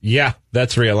 Yeah,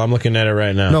 that's real. I'm looking at it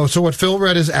right now. No, so what Phil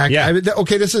read is accurate. Yeah.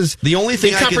 Okay, this is the only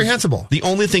thing incomprehensible. The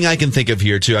only thing I can think of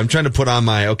here, too, I'm trying to put on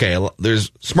my,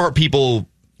 there's smart people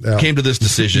came to this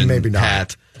decision. Maybe not.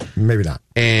 Pat, Maybe not.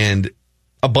 And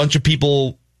a bunch of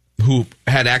people who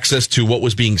had access to what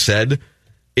was being said.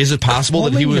 Is it possible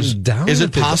that he was? Is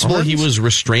it possible he was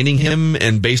restraining him,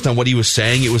 and based on what he was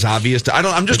saying, it was obvious?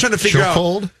 I'm just trying to figure out.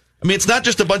 I mean, it's not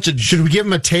just a bunch of. Should we give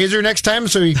him a taser next time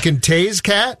so he can tase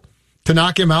Cat to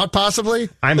knock him out? Possibly.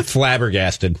 I'm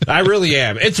flabbergasted. I really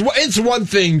am. It's one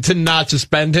thing to not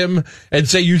suspend him and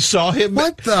say you saw him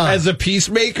as a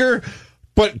peacemaker.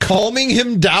 But calming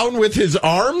him down with his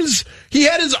arms? He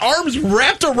had his arms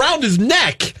wrapped around his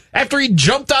neck after he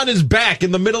jumped on his back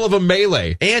in the middle of a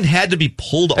melee. And had to be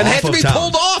pulled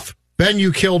off. Ben,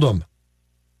 you killed him.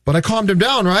 But I calmed him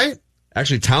down, right?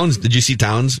 Actually, Towns, did you see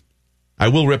Towns? I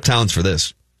will rip Towns for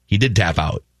this. He did tap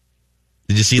out.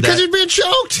 Did you see because that? he's being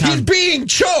choked. He's being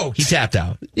choked. He tapped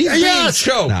out. He's being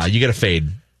choked. Nah, you got to fade.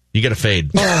 You got to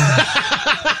fade.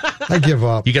 I give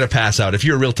up. You got to pass out. If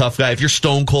you're a real tough guy, if you're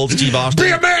Stone Cold Steve Austin,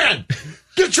 be a man.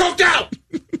 Get choked out.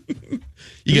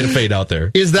 You got to fade out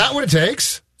there. Is that what it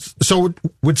takes? So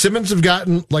would Simmons have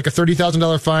gotten like a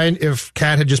 $30,000 fine if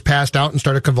Cat had just passed out and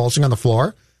started convulsing on the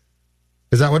floor?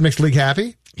 Is that what makes the league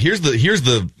happy? Here's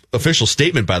the official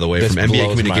statement, by the way, from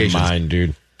NBA Communications. My mind,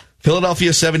 dude. Philadelphia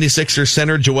 76ers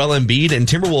center Joel Embiid and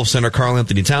Timberwolves center Karl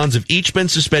Anthony Towns have each been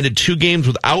suspended 2 games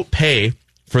without pay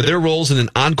for their roles in an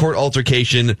on-court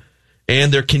altercation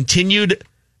and their continued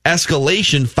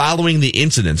escalation following the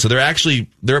incident. So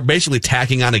they're basically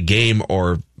tacking on a game,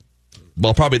 or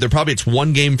it's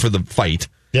 1 game for the fight,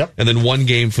 and then 1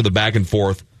 game for the back and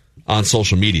forth on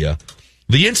social media.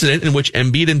 The incident, in which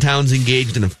Embiid and Towns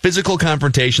engaged in a physical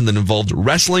confrontation that involved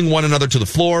wrestling one another to the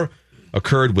floor,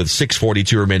 occurred with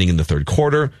 6:42 remaining in the third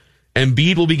quarter.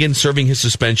 Embiid will begin serving his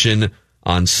suspension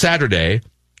on Saturday,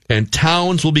 and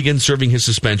Towns will begin serving his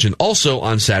suspension also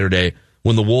on Saturday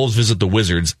when the Wolves visit the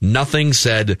Wizards. Nothing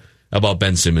said about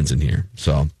Ben Simmons in here.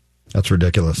 So that's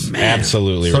ridiculous. Man.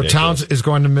 Absolutely so ridiculous. Towns is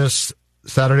going to miss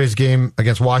Saturday's game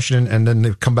against Washington, and then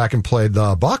they come back and play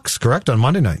the Bucks, correct, on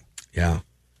Monday night. Yeah.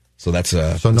 So that's no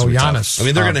Giannis. Tough. I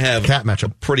mean, they're going to have cat matchup. a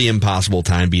pretty impossible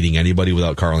time beating anybody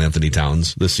without Karl Anthony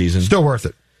Towns this season. Still worth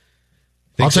it.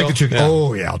 Think I'll take so? the 2. Yeah.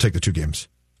 Oh yeah, I'll take the 2 games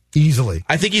easily.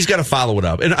 I think he's got to follow it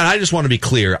up, and I just want to be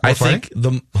clear. I think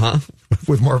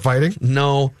with more fighting.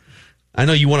 No, I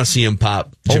know you want to see him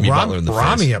pop Jimmy Butler in the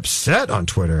Rami face. upset on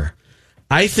Twitter.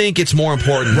 I think it's more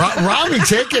important. Rami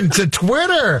taken to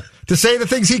Twitter to say the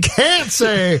things he can't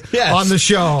say on the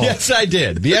show. Yes, I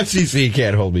did. The FCC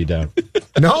can't hold me down.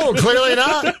 No, clearly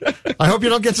not. I hope you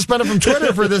don't get suspended from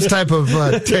Twitter for this type of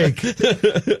take.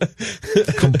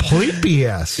 Complete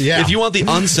BS. Yeah. If you want the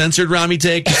uncensored Rami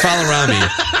take, just follow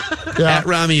Rami. At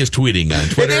Rami is tweeting on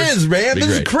Twitter. It is, man. This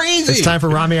is crazy. It's time for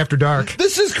Rami After Dark.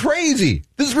 This is crazy.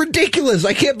 This is ridiculous.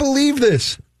 I can't believe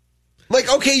this.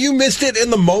 Like, okay, you missed it in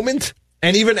the moment.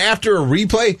 And even after a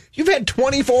replay, you've had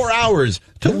 24 hours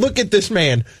to look at this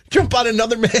man jump on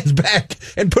another man's back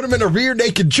and put him in a rear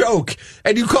naked choke.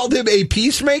 And you called him a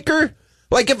peacemaker?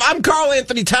 Like, if I'm Karl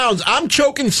Anthony Towns, I'm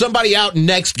choking somebody out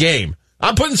next game.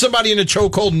 I'm putting somebody in a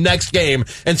chokehold next game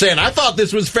and saying, I thought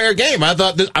this was fair game. I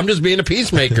thought I'm just being a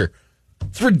peacemaker.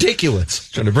 It's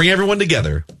ridiculous. Trying to bring everyone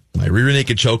together. My rear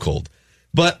naked chokehold.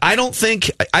 But I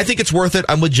think it's worth it.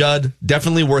 I'm with Judd.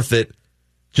 Definitely worth it.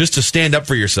 Just to stand up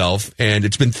for yourself. And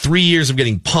it's been 3 years of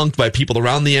getting punked by people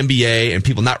around the NBA and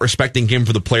people not respecting him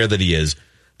for the player that he is.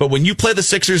 But when you play the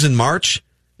Sixers in March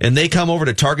and they come over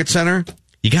to Target Center,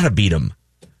 you got to beat them.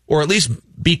 Or at least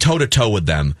be toe-to-toe with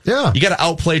them. Yeah. You got to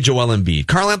outplay Joel Embiid.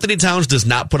 Karl Anthony Towns does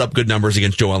not put up good numbers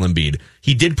against Joel Embiid.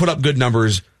 He did put up good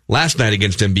numbers last night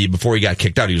against Embiid before he got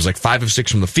kicked out. He was like 5 of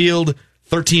 6 from the field,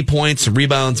 13 points, some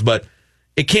rebounds. But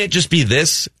it can't just be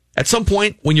this. At some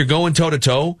point, when you're going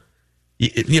toe-to-toe,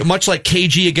 much like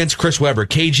KG against Chris Webber,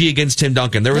 KG against Tim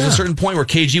Duncan, there was a certain point where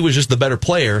KG was just the better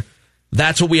player.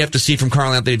 That's what we have to see from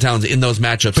Karl Anthony Towns in those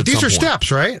matchups. But these are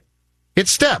steps, right? It's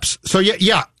steps. So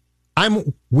yeah,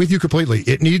 I'm with you completely.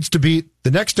 It needs to be, the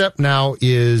next step now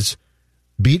is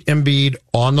beat Embiid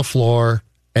on the floor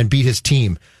and beat his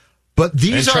team. But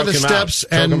these are the steps,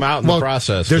 choke him out in the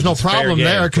process. There's no problem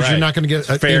there because you're not going to get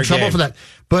in trouble for that.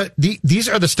 But these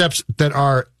are the steps that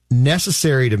are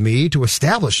necessary to me to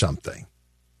establish something.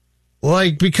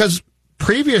 Like, because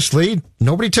previously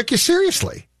nobody took you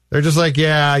seriously. They're just like,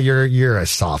 yeah, you're a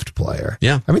soft player.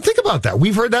 Yeah. I mean, think about that.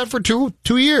 We've heard that for two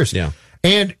years. Yeah.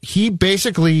 And he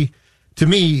basically, to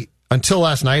me, until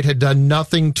last night, had done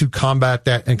nothing to combat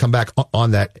that and come back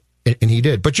on that. And he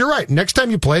did. But you're right. Next time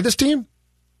you play this team,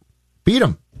 beat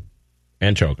them.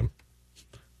 And choke them.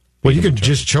 Well, you could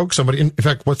just choke somebody. In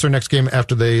fact, what's their next game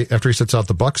after he sits out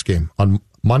the Bucks game on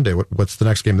Monday? What's the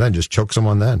next game then? Just choke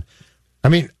someone then. I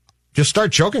mean, just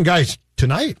start choking guys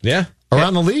tonight. Yeah.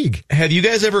 Around the league. Have you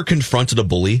guys ever confronted a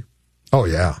bully? Oh,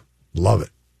 yeah. Love it.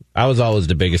 I was always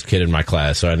the biggest kid in my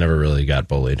class, so I never really got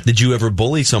bullied. Did you ever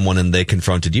bully someone and they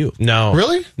confronted you? No.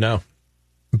 Really? No.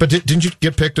 But didn't you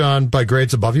get picked on by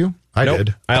grades above you? I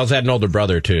did. I also had an older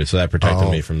brother, too, so that protected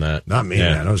me from that. Not me,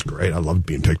 man. That was great. I loved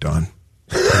being picked on.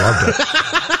 I loved it.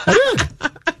 I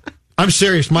did. I'm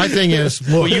serious. My thing is...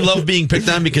 Well, you love being picked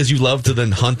on because you love to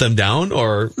then hunt them down?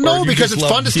 Or no, because it's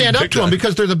fun to stand up to them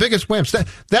because they're the biggest wimps.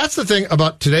 That's the thing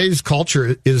about today's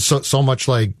culture is so much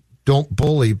like, don't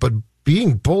bully, but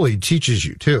being bullied teaches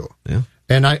you, too. Yeah.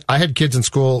 And I had kids in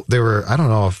school, they were, I don't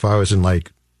know if I was in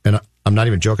like, and I'm not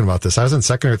even joking about this, I was in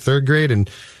second or third grade, and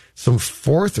some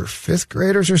fourth or fifth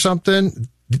graders or something,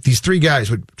 these three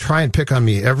guys would try and pick on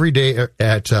me every day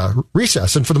at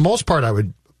recess. And for the most part,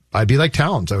 I'd be like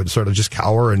Towns. I would sort of just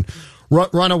cower and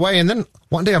run away. And then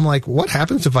one day I'm like, what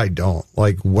happens if I don't?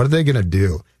 Like, what are they going to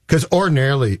do? Because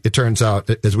ordinarily, it turns out,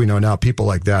 as we know now, people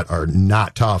like that are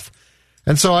not tough.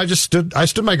 And so I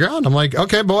stood my ground. I'm like,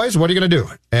 okay, boys, what are you going to do?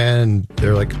 And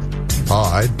they're like, oh,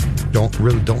 I don't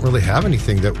really have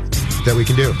anything that we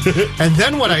can do. And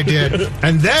then what I did,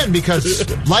 and then because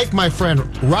like my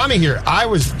friend Rami here, I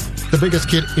was the biggest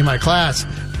kid in my class,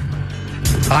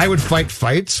 I would fight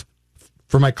fights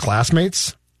for my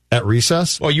classmates at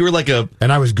recess. Oh, you were like and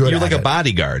I was good. You were at like it. a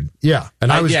bodyguard. Yeah,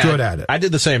 and I was good at it. I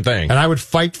did the same thing. And I would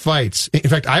fight fights. In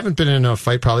fact, I haven't been in a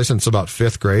fight probably since about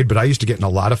 5th grade, but I used to get in a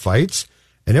lot of fights,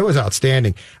 and it was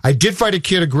outstanding. I did fight a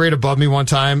kid a grade above me one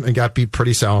time and got beat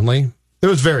pretty soundly. It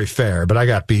was very fair, but I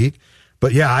got beat.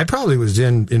 But yeah, I probably was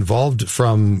involved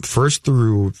from 1st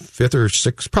through 5th or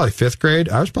 6th, probably 5th grade.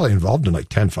 I was probably involved in like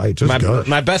 10 fights. It was good.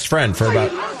 My best friend for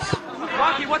about...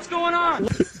 Rocky, what's going on?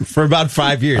 For about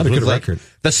 5 years. Had a good was like record.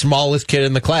 The smallest kid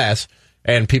in the class,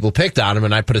 and people picked on him,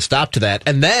 and I put a stop to that.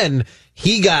 And then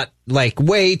he got like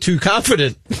way too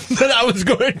confident that I was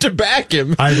going to back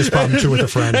him. I had this problem too with a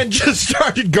friend. And just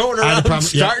started going around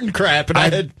starting crap, and I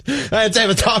had to have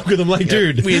a talk with him like,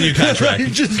 dude, we in your contract.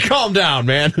 Like, just calm down,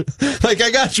 man. Like,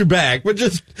 I got your back, but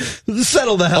just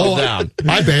settle the hell down.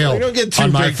 I bailed. Don't get too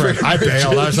on my big friend. for I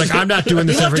bailed. I was like, I'm not doing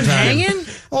this You every left him time. hanging?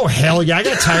 Oh, hell yeah. I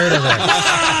got tired of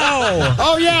that.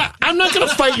 Oh, yeah. I'm not going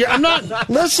to fight you. I'm not.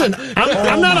 Listen,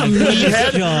 I'm not a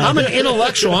meathead. I'm an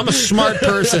intellectual. I'm a smart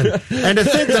person. And to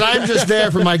think that I'm just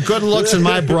there for my good looks and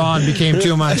my brawn became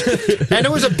too much. And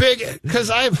it was a big, because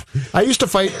I used to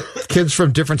fight kids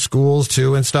from different schools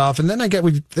too and stuff. And then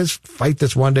we fight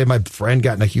this one day. My friend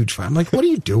got in a huge fight. I'm like, what are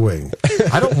you doing?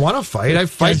 I don't want to fight. I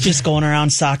fight. You're just going around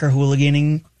soccer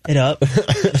hooliganing it up.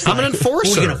 I'm an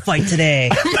enforcer. We're going to fight today.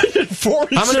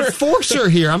 I'm an enforcer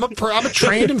here. I'm a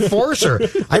trained enforcer.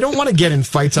 I don't want to get in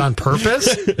fights on purpose.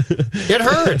 It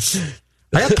hurts.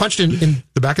 I got punched in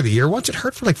the back of the ear once. It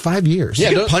hurt for like 5 years.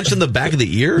 Yeah, you got punched in the back of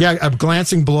the ear? Yeah, a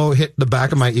glancing blow hit the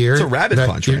back of my ear. It's a rabbit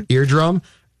punch, right? Eardrum.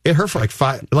 It hurt for like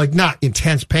 5, like not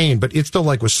intense pain, but it still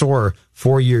like was sore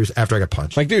 4 years after I got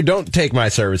punched. Like, dude, don't take my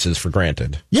services for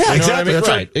granted. Yeah, You know exactly. what I mean? That's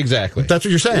right, exactly. That's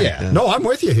what you're saying. Yeah. No, I'm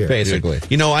with you here. Basically.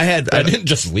 You know, I didn't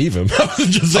just leave him. I was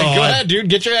just like, go ahead, dude,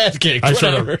 get your ass kicked. I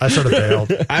sort of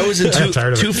bailed. I was in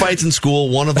two fights in school.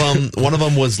 One of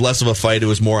them was less of a fight. It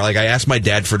was more like I asked my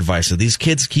dad for advice. So these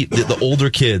kids the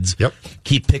older kids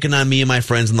keep picking on me and my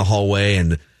friends in the hallway,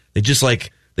 and they just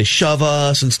they shove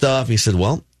us and stuff. And he said,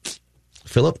 well,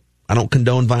 Philip, I don't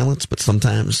condone violence, but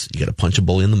sometimes you got to punch a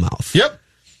bully in the mouth. Yep.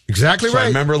 Exactly So right. I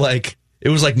remember it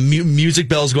was like music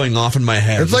bells going off in my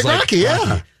head. It's like Rocky, yeah.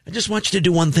 Rocky, I just want you to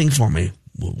do one thing for me.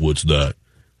 What's that?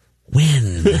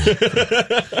 Win.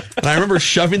 And I remember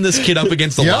shoving this kid up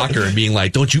against the locker and being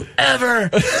like, don't you ever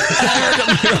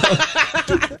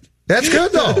That's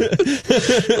good, though.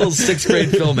 Little 6th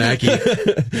grade Phil Mackey. I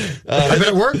bet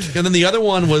it worked. And then the other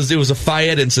one was a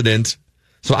Fayette incident.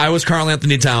 So I was Karl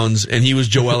Anthony Towns, and he was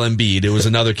Joel Embiid. It was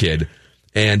another kid.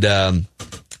 And I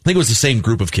think it was the same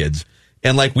group of kids.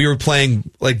 And we were playing,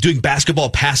 doing basketball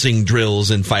passing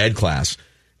drills in Fayette class.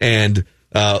 And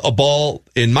a ball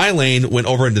in my lane went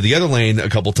over into the other lane a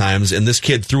couple times, and this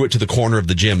kid threw it to the corner of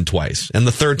the gym twice. And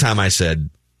the third time I said,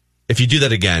 if you do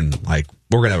that again, we're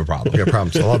going to have a problem. We got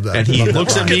problems. I love that. And he Love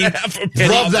looks that at me.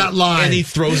 Love that line. And he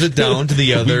throws it down to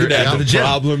the other end of the gym.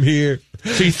 Problem here.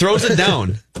 So he throws it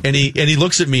down, and he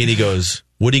looks at me and he goes,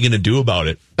 "What are you going to do about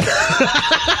it?"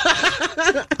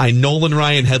 I Nolan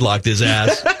Ryan headlocked his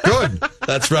ass. Good.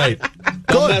 That's right.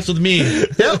 Don't mess with me.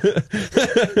 Yep.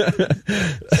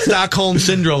 Stockholm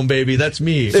syndrome, baby. That's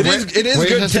me. It is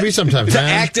good has to be sometimes, to man.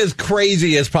 act as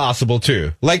crazy as possible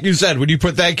too. Like you said, when you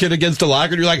put that kid against a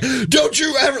locker, you're like, don't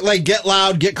you ever get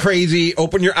loud, get crazy,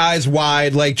 open your eyes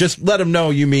wide, just let them know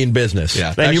you mean business.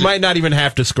 Yeah, and actually, you might not even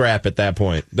have to scrap at that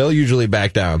point. They'll usually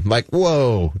back down. Like,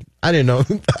 whoa, I didn't know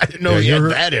he had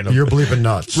that in him. You're bleeping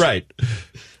nuts. Right.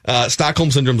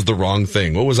 Stockholm syndrome is the wrong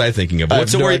thing. What was I thinking of?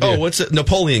 What's it?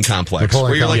 Napoleon complex. Napoleon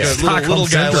where you're like complex. a little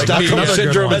guy like me. Stockholm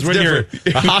syndrome is when you're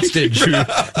a hostage who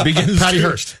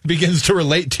begins to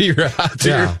relate to your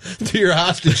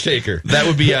hostage taker. That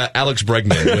would be Alex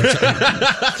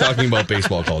Bregman talking about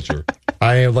baseball culture.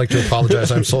 I would like to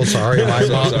apologize. I'm so sorry.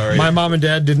 My mom and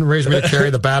dad didn't raise me to carry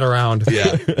the bat around.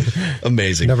 Yeah.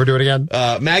 Amazing. Never do it again.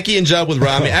 Mackie and Judd with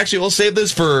Rami. Actually, we'll save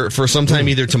this for sometime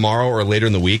either tomorrow or later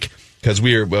in the week. Because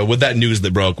we are with that news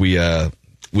that broke, we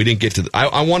didn't get to.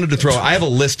 I wanted to throw. I have a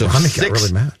list of Got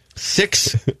really mad.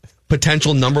 6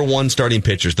 potential number one starting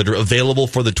pitchers that are available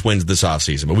for the Twins this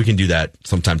offseason. But we can do that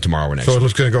sometime tomorrow or next So week.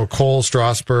 it's going to go Cole,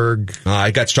 Strasburg.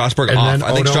 I got Strasburg and off. then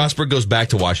I think Odo? Strasburg goes back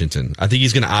to Washington. I think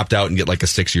he's going to opt out and get like a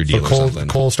 6-year deal So or something.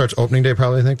 Cole starts opening day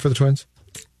probably, I think, for the Twins.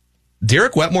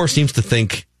 Derek Wetmore seems to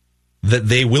think that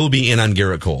they will be in on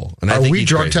Garrett Cole. And I Are think we he's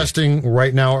drug crazy. testing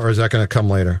right now, or is that going to come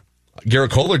later?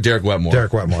 Garrett Cole or Derek Wetmore?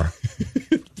 Derek Wetmore.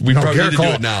 We probably Garrett need to Cole,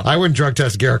 do it now. I wouldn't drug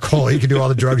test Garrett Cole. He can do all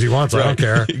the drugs he wants. I don't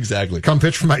care. Exactly. Come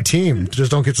pitch for my team. Just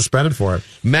don't get suspended for it.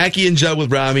 Mackey and Judd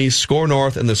with Rami, Score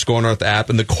North and the Score North app,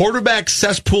 and the Quarterback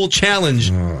Cesspool Challenge.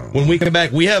 When we come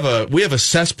back, we have a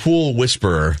cesspool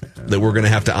whisperer that we're going to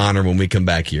have to honor when we come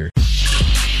back here.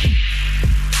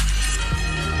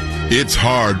 It's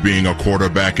hard being a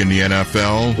quarterback in the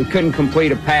NFL. We couldn't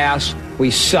complete a pass.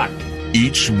 We sucked.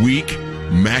 Each week,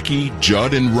 Mackey,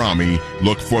 Judd, and Rami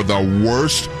look for the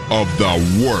worst of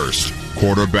the worst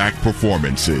quarterback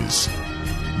performances.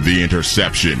 The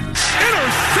interceptions.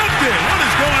 Intercepted! What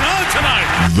is going on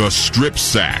tonight? The strip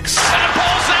sacks. That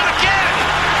ball's out again!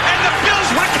 And the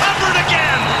Bills recovered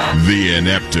again! The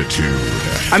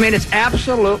ineptitude. I mean, it's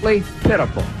absolutely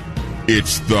pitiful.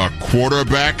 It's the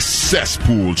Quarterback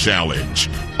Cesspool Challenge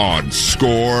on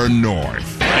Score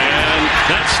North. And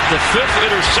that's the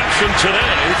 5th interception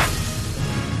today.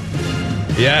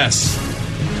 Yes.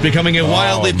 It's becoming a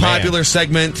wildly popular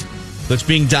segment that's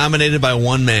being dominated by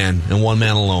one man and one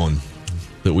man alone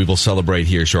that we will celebrate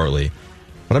here shortly.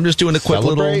 But I'm just doing a quick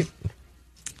Celebrate? little...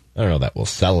 I don't know that we'll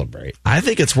celebrate. I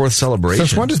think it's worth celebration.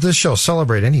 Since when does this show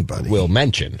celebrate anybody? We'll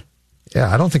mention. Yeah,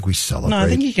 I don't think we celebrate. No, I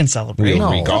think you can celebrate.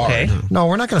 Okay. No,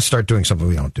 we're not going to start doing something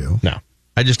we don't do. No.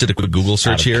 I just did a quick Google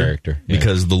search here character. Yeah.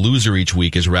 because the loser each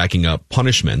week is racking up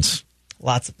punishments.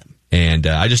 Lots of them. And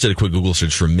I just did a quick Google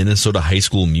search for Minnesota high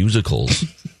school musicals.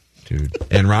 Dude.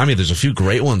 And Rami, there's a few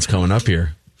great ones coming up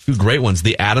here. A few great ones.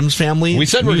 The Addams Family We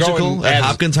said we're musical going at as,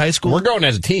 Hopkins High School. We're going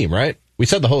as a team, right? We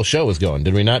said the whole show was going.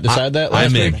 Did we not decide that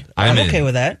last week? I'm okay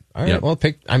with that. All right. Yep. Well,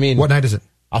 what night is it?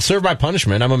 I'll serve my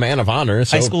punishment. I'm a man of honor.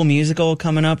 So High School Musical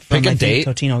coming up from pick a date,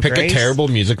 Totino pick Grace. a terrible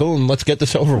musical, and let's get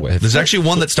this over with. There's actually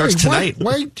one that starts tonight.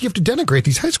 Why do you have to denigrate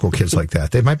these high school kids like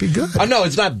that? They might be good. Oh, no,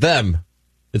 it's not them.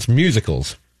 It's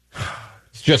musicals.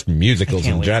 It's just musicals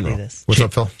in general. What's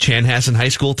up, Phil? Chanhassen High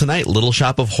School tonight. Little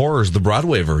Shop of Horrors, the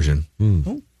Broadway version.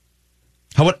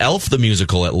 How about Elf the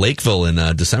musical at Lakeville in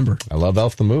December? I love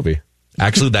Elf the movie.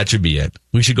 Actually, that should be it.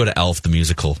 We should go to Elf the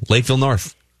musical. Lakeville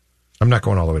North. I'm not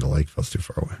going all the way to Lakeville. It's too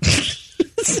far away.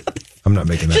 I'm not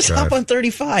making that Just drive. hop on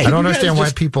 35. I don't understand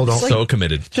why people don't. So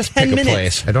committed. Just 10 pick a minutes.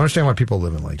 place. I don't understand why people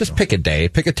live in Lakeville. Just pick a day.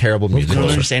 Pick a terrible I musical.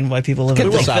 don't understand why people live Get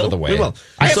in this Lakeville. out of the way. We will.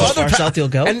 I have So other far south you'll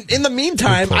go? And in the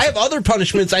meantime, I have other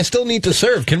punishments I still need to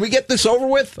serve. Can we get this over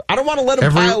with? I don't want to let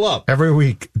them pile up. Every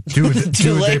week, dude,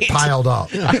 they late. piled up.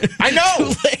 I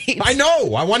know. I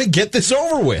know. I want to get this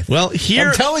over with. Well, here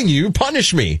I'm telling you,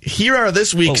 punish me. Here are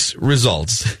this week's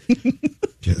results.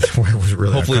 It was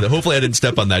really Hopefully I didn't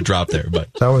step on that drop there,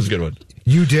 but that was a good one.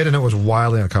 You did, and it was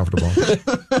wildly uncomfortable.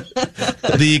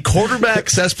 The Quarterback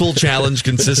Cesspool Challenge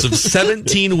consists of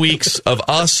 17 weeks of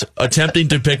us attempting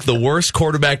to pick the worst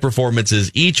quarterback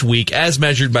performances each week as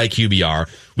measured by QBR.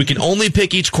 We can only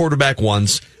pick each quarterback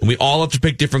once, and we all have to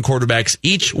pick different quarterbacks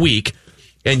each week.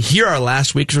 And here are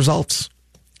last week's results.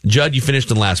 Judd, you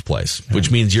finished in last place, which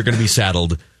means you're going to be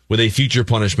saddled with a future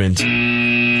punishment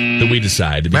that we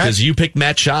decide because you picked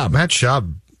Matt Schaub. Matt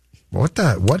Schaub.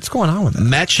 What's going on with that?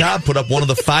 Matt Schaub put up one of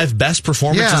the 5 best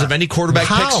performances of any quarterback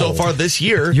pick so far this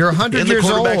year. You're 100 years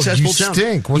old. You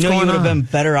stink. What's you going would on? have been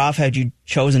better off had you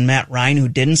chosen Matt Ryan, who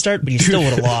didn't start, but you still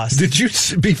would have lost. Did you,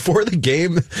 before the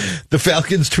game, the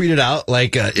Falcons tweeted out,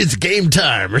 like, it's game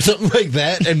time or something like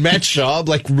that, and Matt Schaub,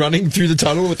 like, running through the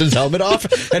tunnel with his helmet off,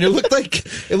 and it looked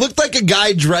like a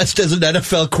guy dressed as an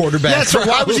NFL quarterback. Yeah, so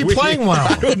why was he playing well?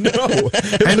 I don't know.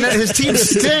 And his team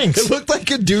stinks. It looked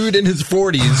like a dude in his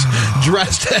 40s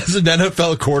dressed as an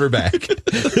NFL quarterback.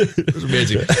 It was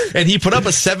amazing. And he put up a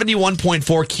 71.4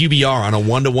 QBR on a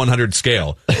 1 to 100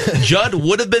 scale. Judd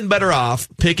would have been better off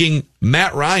picking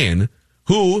Matt Ryan,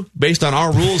 who, based on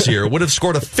our rules here, would have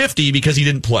scored a 50 because he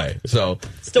didn't play. So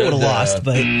still would have lost,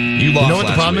 but you lost. You know what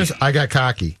the problem is? I got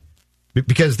cocky.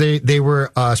 Because they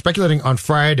were speculating on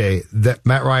Friday that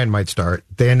Matt Ryan might start.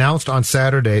 They announced on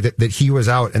Saturday that he was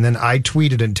out, and then I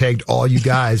tweeted and tagged all you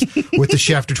guys with the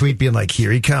Schefter tweet being like, here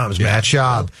he comes, Matt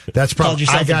Schaub. That's probably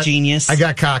Called yourself a genius. I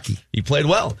got cocky. He played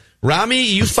well. Rami,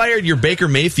 you fired your Baker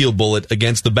Mayfield bullet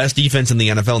against the best defense in the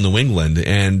NFL, New England,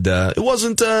 and it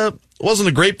wasn't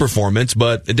a great performance,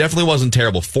 but it definitely wasn't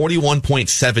terrible. 41.7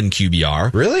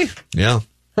 QBR. Really? Yeah.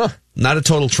 Huh. Not a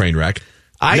total train wreck.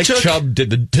 Nick Chubb did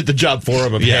the job for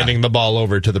him of handing the ball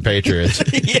over to the Patriots.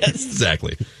 Yes,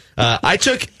 exactly. I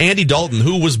took Andy Dalton,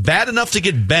 who was bad enough to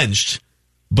get benched,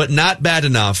 but not bad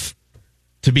enough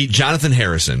to beat Jonathan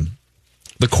Harrison,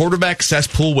 the quarterback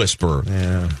cesspool whisperer,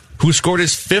 who scored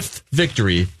his 5th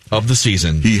victory of the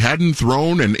season. He hadn't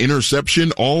thrown an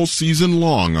interception all season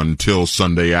long until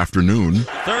Sunday afternoon.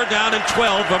 3rd down and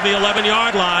 12 from the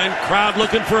 11-yard line. Crowd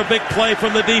looking for a big play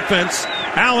from the defense.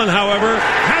 Allen, however,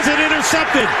 has it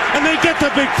intercepted, and they get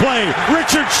the big play.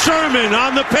 Richard Sherman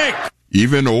on the pick.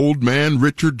 Even old man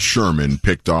Richard Sherman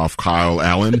picked off Kyle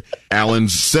Allen.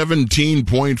 Allen's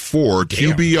 17.4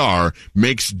 QBR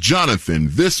makes Jonathan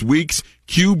this week's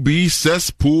QB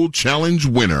Cesspool Challenge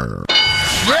winner.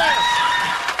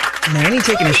 Manny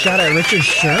taking a shot at Richard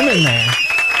Sherman there.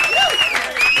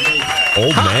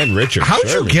 Old man Richard How'd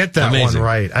Sherman. you get that Amazing. one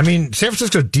right? I mean, San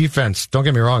Francisco's defense, don't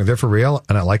get me wrong, they're for real,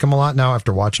 and I like them a lot now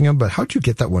after watching them, but how'd you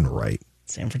get that one right?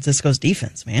 San Francisco's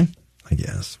defense, man. I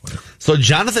guess. Whatever. So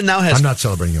Jonathan now has I'm not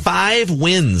celebrating you. 5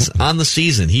 wins on the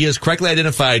season. He has correctly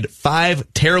identified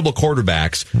 5 terrible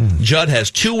quarterbacks. Judd has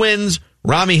 2 wins.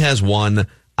 Rami has 1.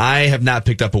 I have not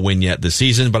picked up a win yet this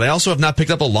season, but I also have not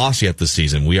picked up a loss yet this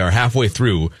season. We are halfway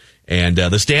through, and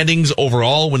the standings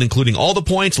overall, when including all the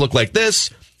points, look like this.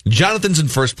 Jonathan's in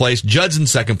first place. Judd's in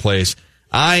second place.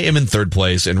 I am in third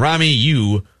place. And Rami,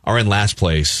 you are in last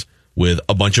place with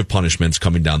a bunch of punishments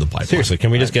coming down the pipeline. Seriously,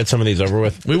 can we just get some of these over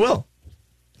with? We will.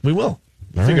 We will.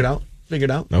 Figure it out.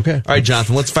 Okay. All right,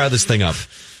 Jonathan, let's fire this thing up.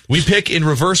 We pick in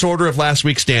reverse order of last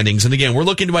week's standings. And again, we're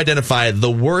looking to identify the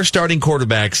worst starting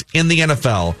quarterbacks in the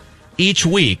NFL each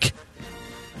week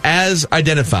as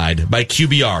identified by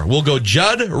QBR. We'll go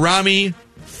Judd, Rami,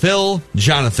 Phil,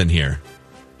 Jonathan here.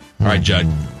 All right, Judd.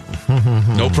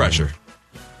 No pressure.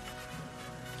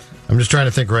 I'm just trying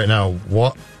to think right now.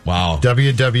 What? Wow.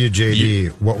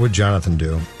 WWJD, what would Jonathan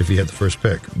do if he had the first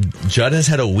pick? Judd has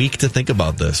had a week to think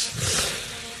about this.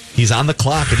 He's on the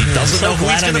clock, and he doesn't know who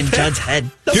he's going to pick. Judd's head.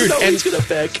 Dude, know who he's going to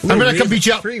pick. I'm going to come beat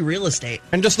you up. Free real estate.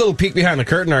 And just a little peek behind the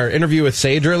curtain, our interview with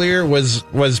Sage earlier was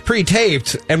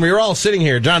pre-taped, and we were all sitting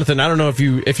here. Jonathan, I don't know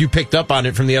if you picked up on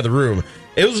it from the other room.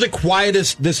 It was the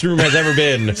quietest this room has ever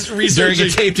been during a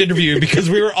taped interview because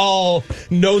we were all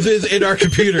noses in our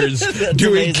computers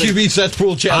doing amazing. QB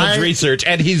Cesspool Challenge research,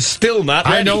 and he's still not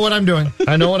ready. I know what I'm doing.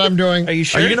 Are you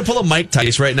sure? Are you going to pull a Mike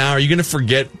Tice right now? Are you going to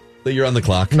forget that you're on the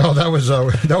clock? No, that was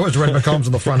Red McCombs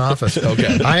in the front office.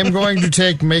 Okay. I am going to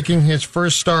take making his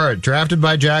first start, drafted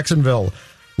by Jacksonville.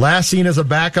 Last seen as a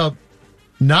backup,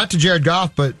 not to Jared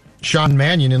Goff, but Sean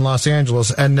Mannion in Los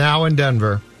Angeles, and now in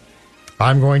Denver.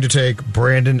 I'm going to take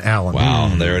Brandon Allen.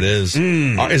 Wow, there it is.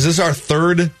 Is this our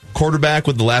third quarterback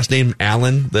with the last name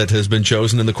Allen that has been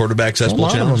chosen in the quarterback cesspool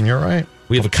challenge? Of them, you're right.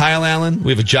 We have a Kyle Allen,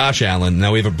 we have a Josh Allen,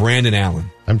 now we have a Brandon Allen.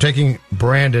 I'm taking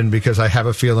Brandon because I have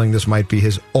a feeling this might be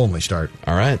his only start.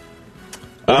 All right.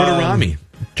 Over to Rami.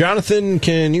 Jonathan,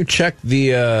 can you check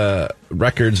the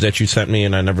records that you sent me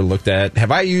and I never looked at?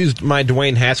 Have I used my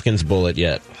Dwayne Haskins bullet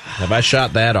yet? Have I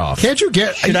shot that off? Can't you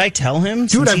get... Should I tell him?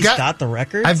 Dude, I've got the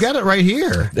records? I've got it right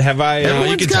here. Have I...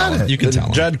 Everyone's you can got tell him. it. You can tell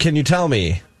him. Judd, can you tell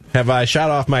me? Have I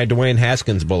shot off my Dwayne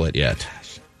Haskins bullet yet?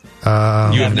 You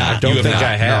have not. I don't think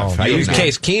I have. No, I you used have not.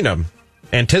 Case Keenum,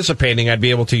 anticipating I'd be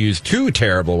able to use 2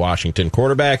 terrible Washington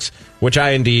quarterbacks, which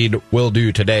I indeed will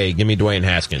do today. Give me Dwayne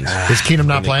Haskins. Is Keenum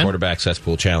not playing? Quarterback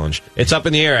cesspool challenge. It's up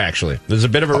in the air, actually. There's a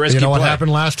bit of a risky You know what play.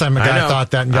 happened last time? A I guy know.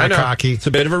 thought that and I got know. cocky. It's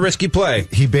a bit of a risky play.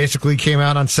 He basically came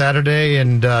out on Saturday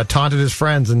and taunted his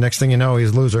friends, and next thing you know,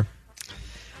 he's a loser.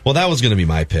 Well, that was going to be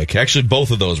my pick. Actually, both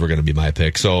of those were going to be my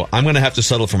pick, so I'm going to have to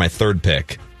settle for my third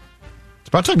pick. It's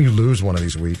about time you lose one of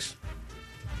these weeks.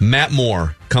 Matt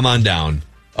Moore, come on down.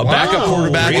 A backup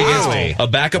quarterback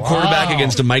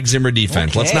against a Mike Zimmer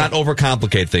defense. Okay. Let's not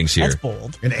overcomplicate things here. That's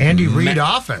bold. An Andy Reid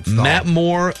offense, though. Matt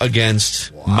Moore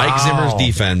against Mike Zimmer's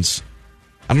defense.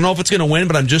 I don't know if it's going to win,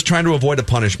 but I'm just trying to avoid a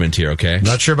punishment here, okay?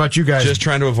 Not sure about you guys. Just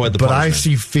trying to avoid the But punishment. I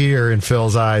see fear in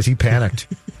Phil's eyes. He panicked.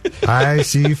 I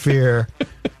see fear.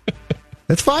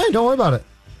 It's fine. Don't worry about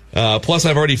it. Plus,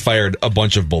 I've already fired a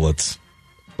bunch of bullets.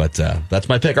 But that's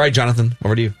my pick. All right, Jonathan,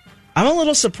 over to you. I'm a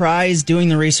little surprised doing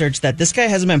the research that this guy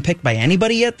hasn't been picked by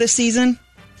anybody yet this season.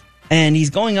 And he's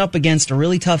going up against a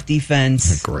really tough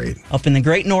defense. Great. Up in the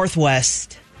great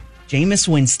Northwest. Jameis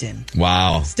Winston.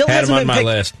 Wow. Still Had hasn't him been on my picked,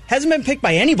 list. Hasn't been picked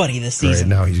by anybody this season.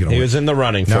 Now he's going to He win. was in the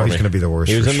running for Now me. he's going to be the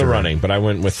worst. He was for in the sure. running, but I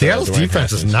went with Seattle's Dwayne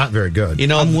defense Haskins. is not very good. You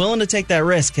know, I'm willing to take that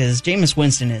risk because Jameis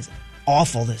Winston is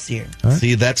awful this year.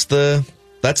 see, that's the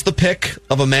pick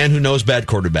of a man who knows bad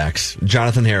quarterbacks,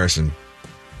 Jonathan Harrison.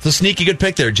 It's a sneaky good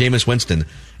pick there, Jameis Winston.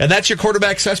 And that's your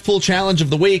quarterback cesspool challenge of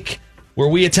the week, where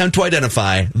we attempt to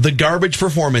identify the garbage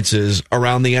performances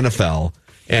around the NFL.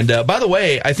 And by the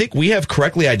way, I think we have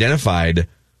correctly identified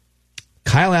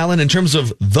Kyle Allen, in terms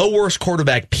of the worst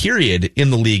quarterback period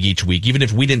in the league each week, even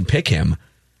if we didn't pick him,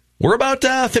 we're about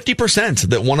 50%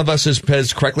 that one of us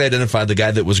has correctly identified the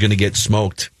guy that was going to get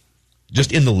smoked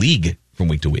just in the league from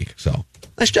week to week. So,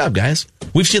 nice job, guys.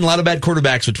 We've seen a lot of bad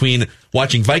quarterbacks between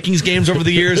watching Vikings games over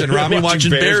the years and Rami watching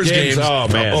Bears games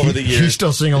over the years. He's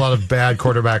still seeing a lot of bad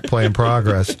quarterback play in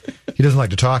progress. He doesn't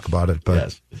like to talk about it, but...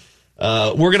 Yes.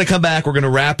 We're going to come back. We're going to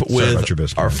wrap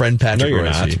with our friend Patrick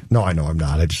Royce. No, I know I'm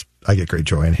not. I get great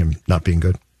joy in him not being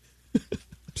good.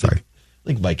 Sorry. I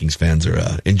think Vikings fans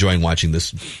are enjoying watching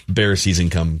this Bears season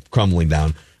come crumbling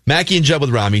down. Mackie and Judd with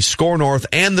Rami, Score North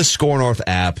and the Score North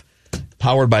app,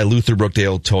 powered by Luther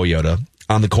Brookdale Toyota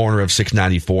on the corner of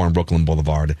 694 and Brooklyn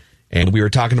Boulevard. And we were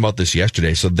talking about this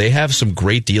yesterday. So they have some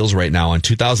great deals right now on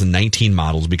 2019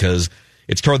 models because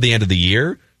it's toward the end of the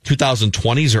year.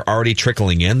 2020s are already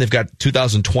trickling in. They've got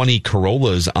 2020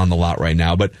 Corollas on the lot right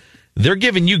now, but they're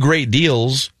giving you great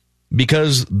deals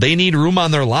because they need room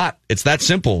on their lot. It's that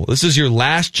simple. This is your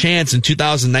last chance in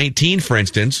 2019, for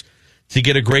instance, to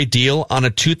get a great deal on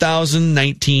a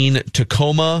 2019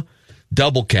 Tacoma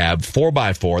double cab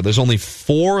 4x4. There's only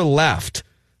 4 left.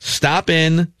 Stop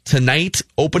in tonight,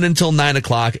 open until 9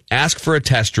 o'clock. Ask for a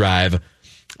test drive.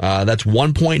 That's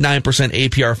 1.9%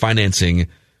 APR financing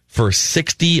for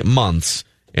 60 months.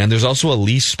 And there's also a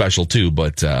lease special too,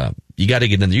 but you got to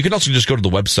get in there. You can also just go to the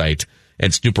website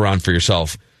and snoop around for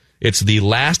yourself. It's the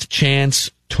last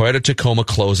chance Toyota Tacoma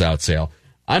closeout sale.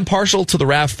 I'm partial to the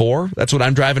RAV4. That's what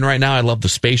I'm driving right now. I love the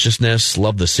spaciousness,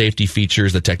 love the safety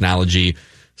features, the technology.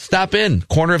 Stop in,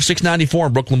 corner of 694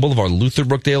 and Brooklyn Boulevard,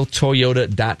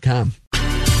 LutherBrookdaleToyota.com.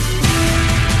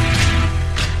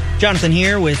 Jonathan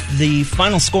here with the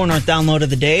final Score North download of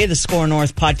the day. The Score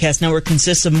North podcast network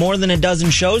consists of more than a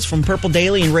dozen shows, from Purple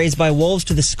Daily and Raised by Wolves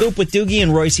to The Scoop with Doogie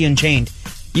and Royce Unchained.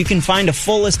 You can find a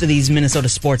full list of these Minnesota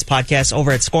sports podcasts over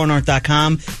at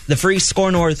scorenorth.com, the free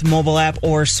Score North mobile app,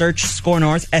 or search Score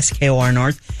North, S-K-O-R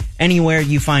North, anywhere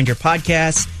you find your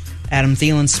podcasts. Adam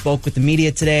Thielen spoke with the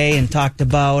media today and talked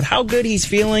about how good he's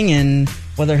feeling and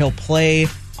whether he'll play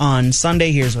on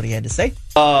Sunday. Here's what he had to say.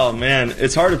 Oh man,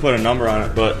 it's hard to put a number on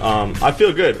it, but I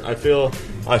feel good. I feel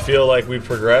like we've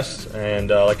progressed,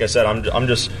 and like I said, I'm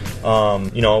just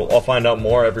I'll find out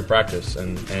more every practice,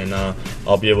 and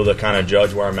I'll be able to kind of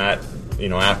judge where I'm at,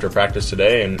 after practice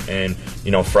today, and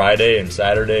Friday and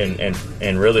Saturday,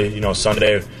 and really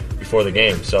Sunday before the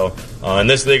game. So in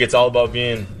this league, it's all about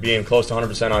being close to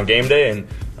 100% on game day, and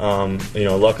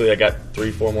luckily I got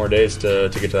 3-4 more days to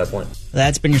get to that point.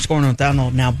 That's been your Score North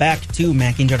download. Now back to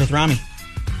Mackie and Judd with Rami.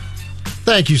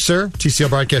 Thank you, sir. TCL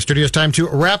Broadcast Studios. Time to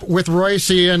wrap with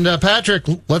Royce and Patrick.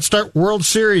 Let's start World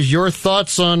Series. Your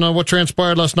thoughts on what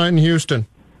transpired last night in Houston?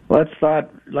 Let's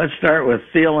start with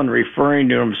Thielen referring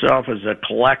to himself as a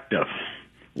collective.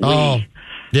 Yeah.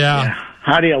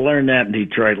 How do you learn that in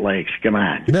Detroit Lakes? Come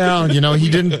on. Well, he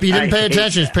didn't pay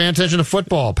attention. He's paying attention to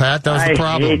football, Pat. That was the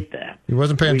problem. I hate that. He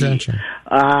wasn't paying attention.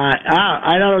 I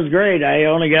thought it was great. I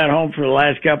only got home for the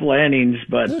last couple of innings,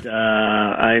 but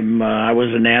I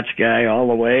was a Nats guy all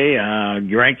the way.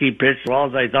 Greinke pitched well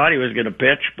as I thought he was going to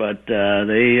pitch, but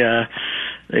they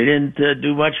didn't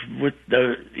do much with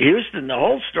Houston. The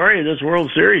whole story of this World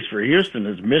Series for Houston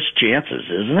is missed chances,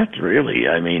 isn't it? Really,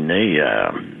 I mean, they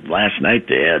last night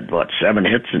they had 7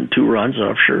 hits and 2 runs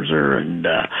off Scherzer, and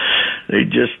they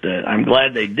just. I'm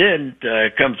glad they didn't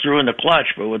come through in the clutch,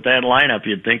 but with that lineup,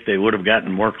 you'd think they would have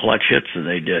gotten more clutch hits than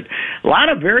they did. A lot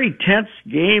of very tense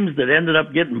games that ended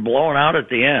up getting blown out at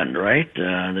the end, right?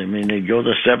 They'd go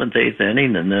the 7th, 8th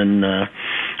inning, and then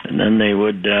they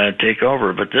would take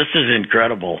over. But this is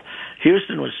incredible.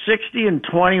 Houston was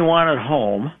 60-21 at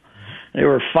home. They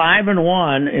were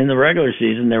 5-1 in the regular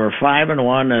season. They were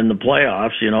 5-1 in the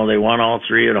playoffs. They won all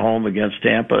 3 at home against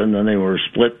Tampa, and then they were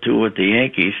split 2 with the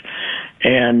Yankees.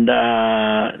 And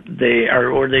they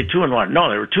 2-1? No,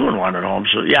 they were 2-1 at home.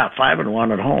 So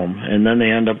 5-1 at home, and then they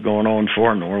end up going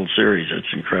 0-4 in the World Series.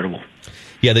 It's incredible.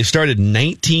 Yeah, they started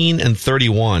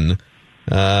 19-31.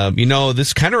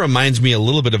 This kind of reminds me a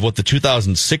little bit of what the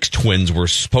 2006 Twins were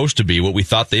supposed to be, what we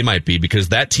thought they might be, because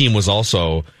that team was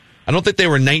also, I don't think they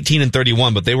were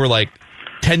 19-31, but they were like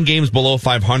 10 games below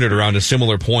 500 around a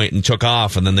similar point and took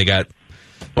off, and then they got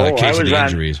a case of the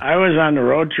injuries. I was on the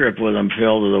road trip with them,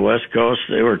 Phil, to the West Coast.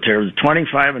 They were terrible.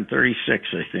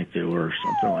 25-36, I think they were,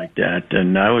 something like that.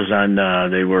 And I was on, I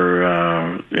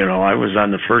was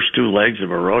on the first 2 legs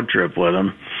of a road trip with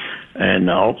them. And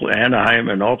Anaheim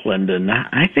and Oakland, and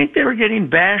I think they were getting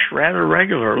bashed rather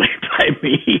regularly by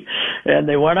me. And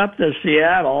they went up to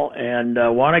Seattle and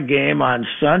won a game on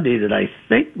Sunday that I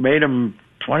think made them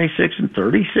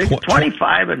 26-36,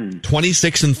 25 and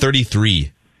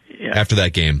 26-33 after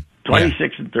that game.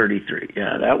 26 and 33.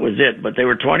 Yeah, that was it. But they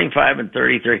were 25 and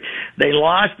 33. They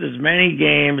lost as many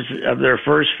games of their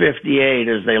first 58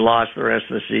 as they lost the rest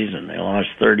of the season. They lost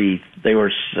 30. They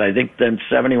were, I think, then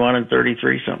 71 and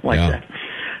 33, something like that.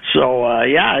 So,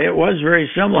 it was very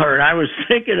similar. And I was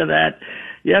thinking of that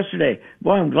yesterday.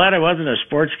 Boy, I'm glad I wasn't a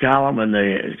sports column and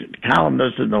the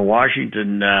columnist in the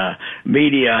Washington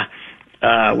media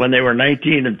when they were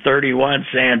 19 and 31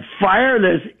 saying, fire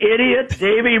this idiot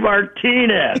Davey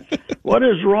Martinez. What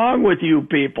is wrong with you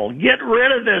people? Get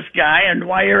rid of this guy, and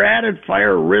while you're at it,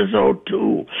 fire Rizzo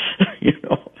too.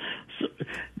 So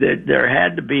there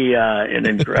had to be an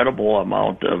incredible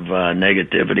amount of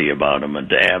negativity about him, and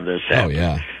to have this happen. Oh,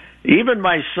 yeah. Even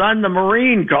my son, the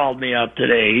Marine, called me up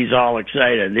today. He's all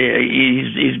excited.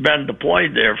 He's been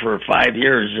deployed there for 5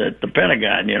 years at the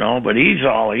Pentagon, but he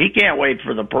can't wait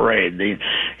for the parade.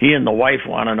 He and the wife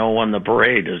want to know when the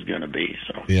parade is going to be.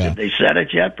 So Did they set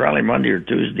it yet? Probably Monday or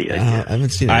Tuesday. I haven't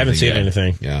seen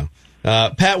anything. Yeah.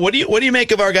 Pat, what do you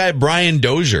make of our guy Brian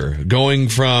Dozier going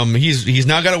from he's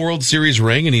now got a World Series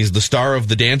ring and he's the star of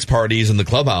the dance parties in the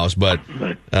clubhouse, but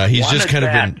he's just kind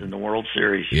of been in the World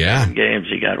Series. Yeah, 7 games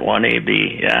he got 1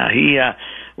 AB. Yeah,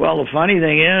 well, the funny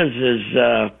thing is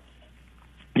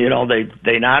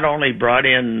they not only brought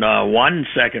in one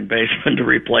second baseman to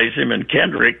replace him in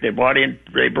Kendrick, they brought in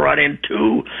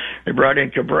 2. They brought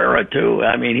in Cabrera too.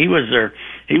 I mean, he was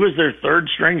their third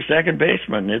string second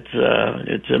baseman.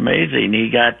 It's amazing. He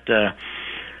got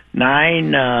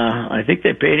 9. I think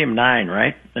they paid him 9,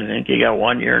 right? I think he got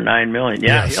 1 year, $9 million.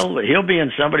 Yeah, yes. He'll be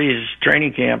in somebody's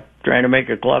training camp trying to make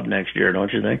a club next year,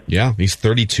 don't you think? Yeah, he's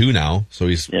 32 now, so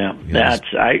he's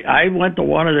I went to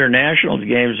one of their Nationals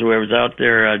games where I was out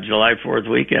there July 4th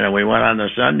weekend, and we went on the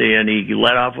Sunday, and he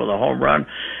led off with a home run,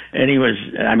 and he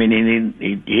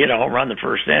hit a home run the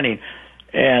first inning.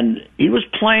 And he was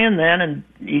playing then, and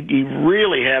he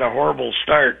really had a horrible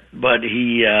start. But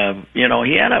he had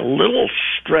a little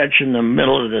stretch in the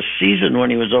middle of the season when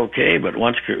he was okay. But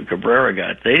once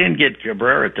Cabrera they didn't get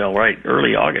Cabrera till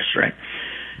early August, right?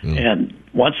 Mm. And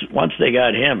once they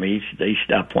got him, they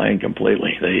stopped playing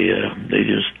completely. They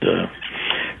just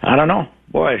I don't know,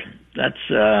 boy. That's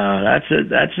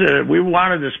it. We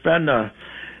wanted to spend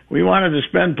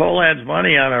Polad's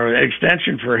money on an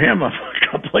extension for him a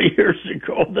couple of years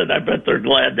ago that I bet they're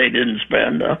glad they didn't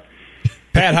spend.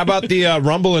 Pat, how about the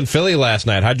Rumble in Philly last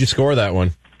night? How'd you score that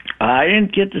one? I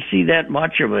didn't get to see that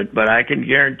much of it, but I can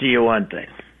guarantee you one thing.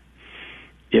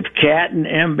 If Cat and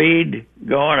Embiid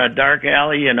go in a dark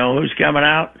alley, you know who's coming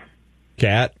out?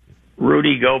 Cat.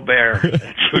 Rudy Gobert.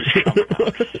 That's who's coming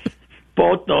out.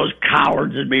 Both those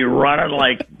cowards would be running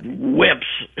like whips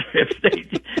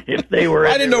if they were.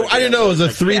 I didn't know it was a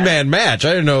 3-man match.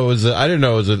 I didn't know it was a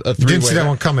 3-way. Didn't see that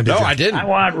one coming. Did you? I didn't. I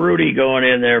want Rudy going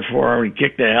in there for him and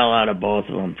kick the hell out of both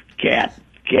of them. Cat.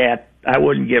 I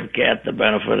wouldn't give Cat the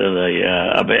benefit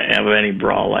of any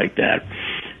brawl like that.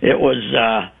 It was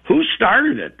who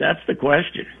started it? That's the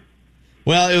question.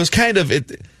 Well, it was kind of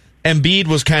Embiid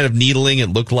was kind of needling. It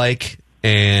looked like,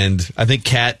 and I think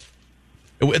Cat.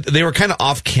 They were kind of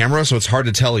off camera, so it's hard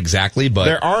to tell exactly. But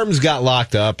their arms got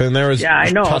locked up, and there was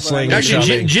tussling.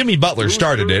 Actually, Jimmy Butler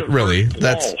started it. Really,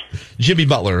 Jimmy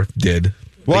Butler did.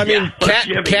 Well, I mean,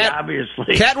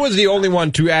 Cat was the only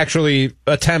one to actually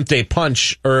attempt a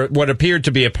punch, or what appeared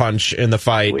to be a punch in the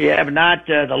fight. We have not.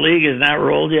 The league has not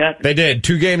ruled yet. They did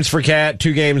 2 games for Cat,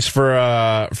 2 games for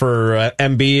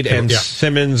Embiid, and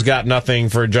Simmons got nothing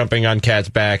for jumping on Cat's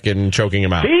back and choking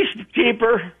him out.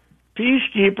 Peacekeeper.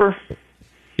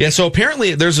 Yeah, so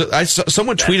apparently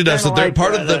someone tweeted us that they're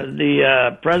part of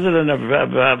the president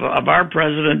of our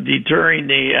president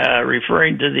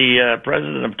referring to the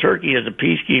president of Turkey as a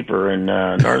peacekeeper in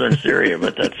northern Syria,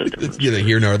 but that's a different neither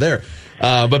here nor there.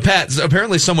 But Pat,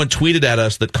 apparently someone tweeted at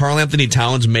us that Karl Anthony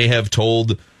Towns may have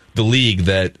told the league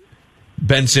that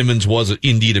Ben Simmons was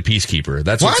indeed a peacekeeper.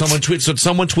 That's what someone tweeted. So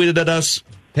someone tweeted at us,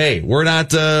 "Hey, we're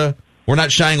not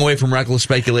shying away from reckless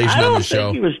speculation on the show." I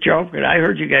don't think he was joking. I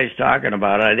heard you guys talking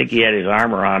about it. I think he had his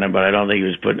armor on him, but I don't think he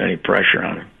was putting any pressure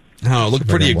on him. No, it looked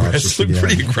pretty aggressive.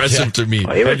 To me.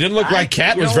 Well, it didn't look like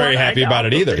Cat was very happy about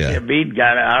it either. Embiid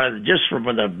got out of just from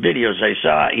the videos I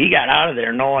saw. He got out of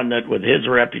there knowing that with his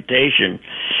reputation,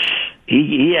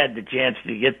 he had the chance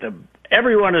to get the.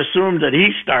 Everyone assumed that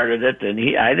he started it, and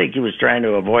I think he was trying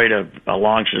to avoid a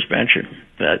long suspension.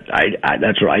 That's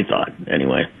what I thought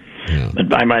anyway. Yeah.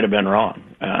 But I might have been wrong.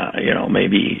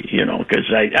 Maybe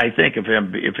because I think if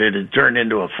it had turned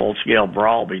into a full scale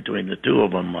brawl between the two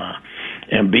of them,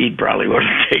 Embiid probably would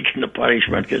have taken the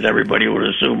punishment because everybody would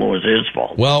assume it was his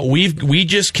fault. Well, we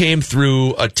just came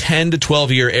through a 10 to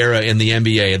 12 year era in the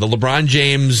NBA. The LeBron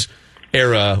James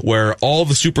era where all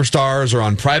the superstars are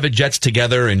on private jets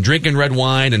together and drinking red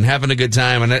wine and having a good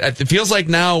time. And it feels like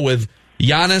now with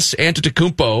Giannis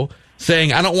Antetokounmpo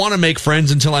saying, I don't want to make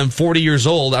friends until I'm 40 years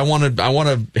old. I want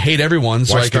to hate everyone.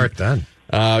 So Why start then?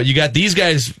 You got these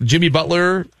guys, Jimmy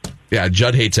Butler. Yeah,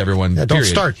 Judd hates everyone. Yeah, don't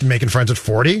start making friends at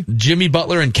 40. Jimmy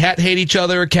Butler and Kat hate each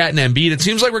other. Kat and Embiid. It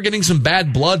seems like we're getting some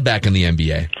bad blood back in the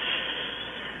NBA.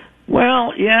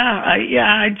 Well,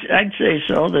 I'd say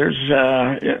so. There's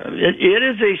it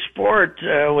is a sport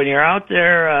when you're out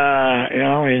there,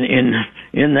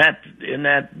 in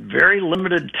that very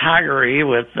limited tigery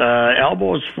with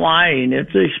elbows flying.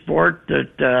 It's a sport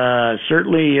that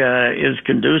certainly is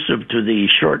conducive to the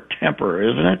short temper,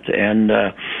 isn't it? And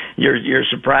you're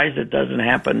surprised it doesn't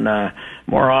happen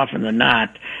more often than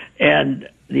not. And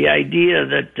the idea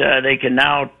that they can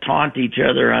now taunt each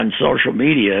other on social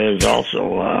media is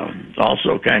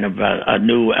also kind of a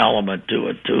new element to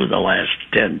it, too, the last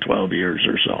 10, 12 years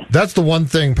or so. That's the one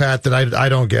thing, Pat, that I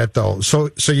don't get, though. So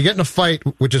you get in a fight,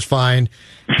 which is fine.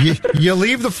 You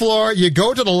leave the floor, you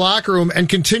go to the locker room, and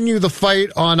continue the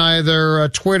fight on either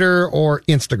Twitter or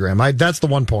Instagram. That's the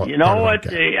one point. You know what?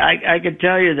 I can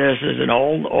tell you this as an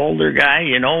older guy.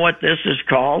 You know what this is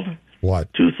called?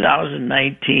 What?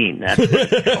 2019. That's what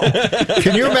it's called.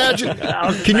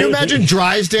 Can you imagine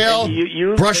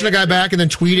Drysdale brushing a guy back and then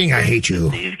tweeting, "I hate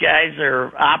you"? These guys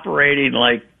are operating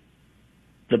like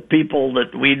the people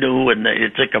that we knew, and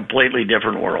it's a completely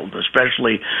different world.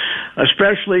 Especially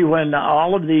when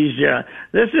all of these.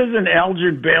 This isn't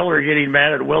Elgin Baylor getting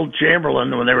mad at Wilt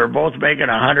Chamberlain when they were both making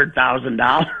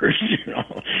 $100,000. You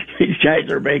know, these guys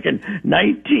are making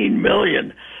 $19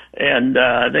 million. And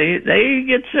they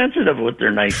get sensitive with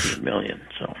their $19 million.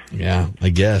 So yeah, I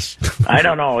guess I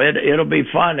don't know. It'll be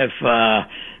fun if I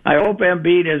hope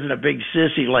Embiid isn't a big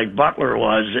sissy like Butler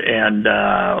was, and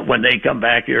when they come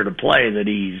back here to play, that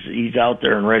he's out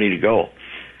there and ready to go.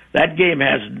 That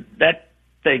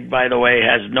thing, by the way,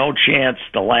 has no chance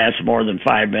to last more than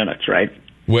 5 minutes, right?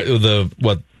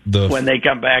 When they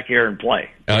come back here and play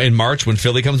in March when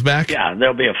Philly comes back? Yeah,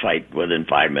 there'll be a fight within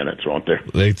 5 minutes, won't there?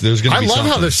 There's going to be I love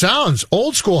something. how this sounds.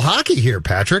 Old school hockey here,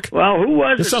 Patrick. Well, who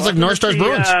was this it? Sounds like North Stars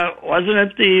Bruins. Wasn't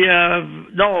it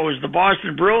no, it was the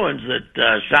Boston Bruins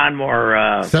that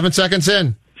Sonmore... 7 seconds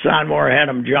in. Sonmore had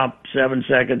him jump 7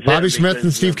 seconds Bobby Smith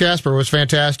and Steve Casper was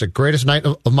fantastic. Greatest night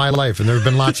of my life, and there have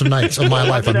been lots of nights of my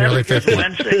life. I'm nearly 50.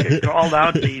 Wensick called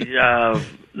out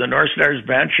the North Stars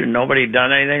bench, and nobody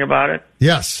done anything about it?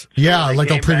 Yes. Yeah, like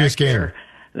the previous game.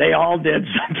 They all did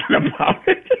something about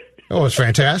it. Oh, it was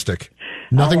fantastic.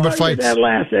 Nothing but fights. That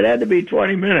last, it had to be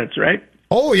 20 minutes, right?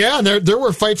 Oh yeah, and there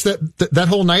were fights that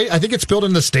whole night. I think it spilled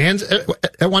in the stands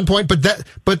at one point. But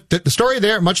the story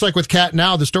there, much like with Cat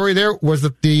now, the story there was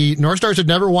that the North Stars had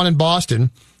never won in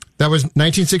Boston. That was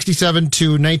 1967 to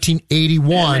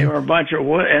 1981. And they were a bunch of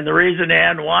and the reason they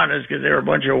hadn't won is because they were a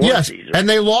bunch of wussies. Yes, right? and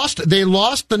they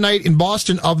lost the night in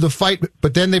Boston of the fight,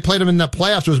 but then they played them in the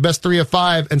playoffs. It was best 3 of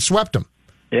 5 and swept them.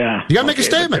 Yeah, you got to make a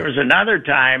statement. There was another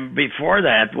time before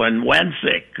that when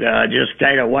Wensick just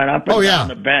kind of went up and down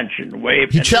the bench and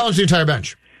waved. He challenged the entire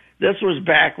bench. This was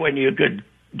back when you could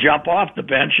jump off the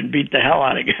bench and beat the hell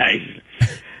out of guys.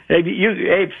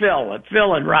 Hey,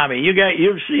 Phil and Rami,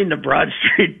 you've seen the Broad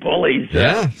Street Bullies.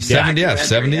 Yeah,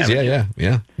 70s,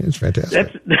 yeah. It's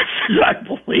fantastic. That's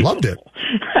unbelievable. Loved it.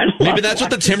 Maybe that's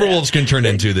what the Timberwolves can turn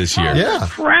into this year. Yeah,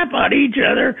 crap on each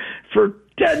other for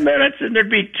 10 minutes, and there'd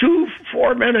be 2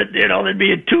 4-minute, there'd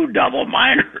be 2 double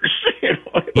minors.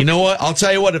 You know what? I'll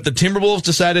tell you what, if the Timberwolves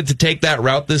decided to take that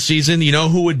route this season, you know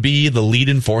who would be the lead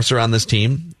enforcer on this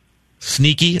team?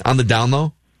 Sneaky on the down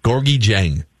low? Gorgie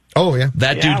Jang. Oh, yeah.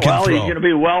 That dude can throw. He's going to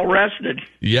be well rested.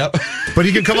 Yep. But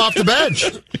he can come off the bench.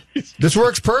 This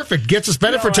works perfect. Get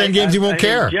suspended for 10 games, he won't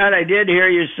care. Judd, I did hear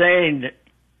you saying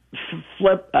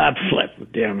Flip.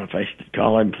 Damn, if I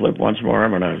call him Flip once more,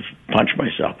 I'm going to punch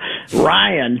myself.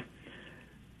 Ryan,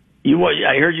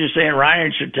 I heard you saying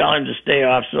Ryan should tell him to stay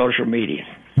off social media.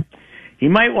 He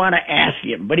might want to ask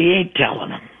him, but he ain't telling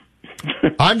him.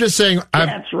 I'm just saying.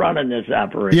 Cat's running this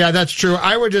operation. Yeah, that's true.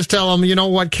 I would just tell him, you know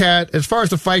what, Cat, as far as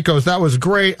the fight goes, that was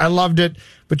great. I loved it.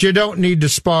 But you don't need to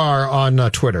spar on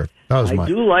Twitter. That was I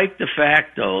do like the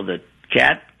fact, though, that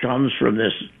Cat comes from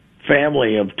this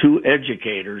family of 2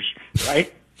 educators,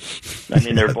 right? I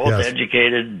mean, they're both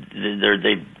educated.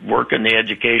 They work in the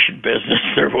education business.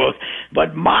 They're both,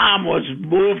 but Mom was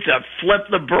moved to flip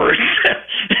the bird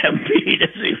to Embiid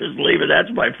as he was leaving.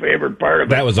 That's my favorite part of it.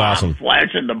 That was awesome.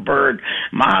 Flashing the bird.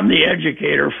 Mom, the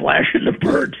educator, flashing the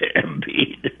bird to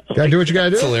Embiid. Gotta do what you gotta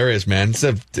do. It's hilarious, man. It's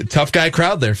a tough guy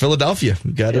crowd there, Philadelphia.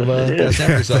 Got to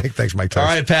stand for yourself. Thanks, Mike. All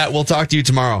right, Pat. We'll talk to you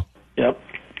tomorrow. Yep.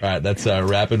 All right, that's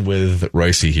Rapping with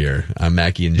Royce here. I'm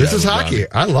Mackie and Jeff. This is hockey.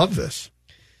 I love this.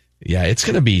 Yeah, it's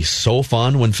going to be so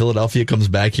fun when Philadelphia comes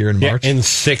back here in March. In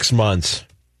 6 months.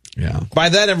 Yeah. By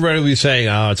then, everybody will be saying,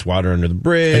 oh, it's water under the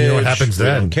bridge. And you know what happens we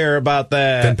then? Don't care about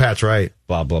that. Then Pat's right.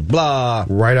 Blah, blah, blah.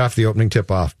 Right off the opening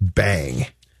tip-off. Bang.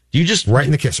 You just right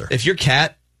in the kisser. If you're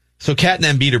Cat, so Cat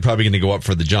and Embiid are probably going to go up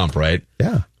for the jump, right?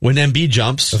 Yeah. When Embiid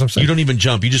jumps, you don't even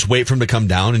jump. You just wait for him to come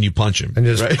down and you punch him. And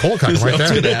just cold cut him right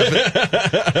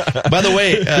there. By the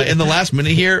way, in the last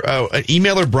minute here,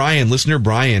 emailer Brian, listener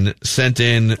Brian, sent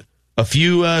in a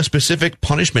few specific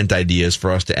punishment ideas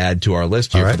for us to add to our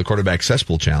list here for the quarterback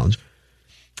cesspool challenge.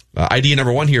 Idea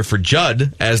number 1 here for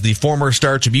Judd, as the former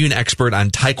Star Tribune expert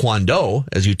on Taekwondo,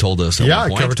 as you told us at one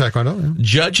point. I cover Taekwondo. Yeah.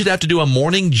 Judd should have to do a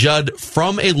morning Judd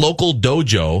from a local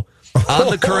dojo on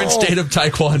the current state of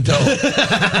Taekwondo.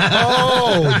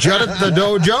 Oh, Judd at the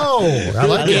dojo. I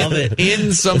love it.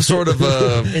 In some sort of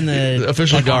in the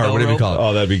official garb, whatever you call it.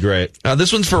 Oh, that'd be great.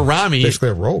 This one's for Rami. Basically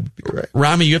a robe. Would be great.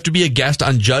 Rami, you have to be a guest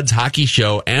on Judd's hockey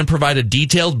show and provide a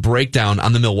detailed breakdown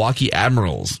on the Milwaukee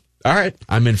Admirals. All right.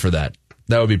 I'm in for that.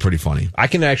 That would be pretty funny. I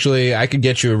could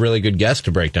get you a really good guest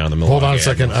to break down the Milwaukee Hold on a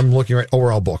second. Admirals. I'm looking right. Oh, we're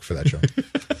all booked for that show.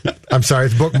 I'm sorry.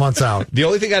 It's booked months out. The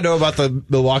only thing I know about the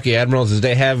Milwaukee Admirals is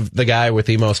they have the guy with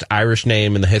the most Irish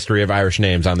name in the history of Irish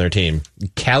names on their team.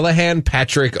 Callahan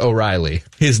Patrick O'Reilly.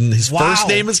 His first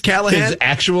name is Callahan? His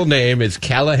actual name is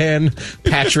Callahan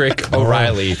Patrick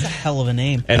O'Reilly. That's a hell of a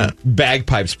name. And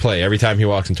bagpipes play every time he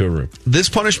walks into a room. This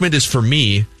punishment is for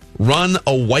me. Run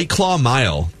a White Claw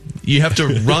mile. You have to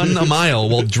run a mile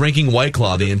while drinking White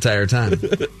Claw the entire time.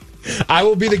 I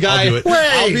will be the guy.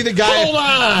 I'll be the guy. Hold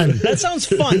on. That sounds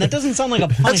fun. That doesn't sound like a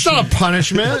punishment. That's not a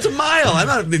punishment. That's a mile. I'm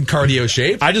not in cardio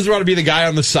shape. I just want to be the guy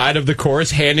on the side of the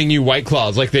course handing you White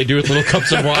Claws like they do with little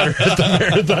cups of water at the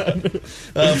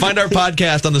marathon. Find our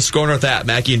podcast on the Score North app,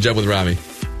 Mackie and Judd with Rami.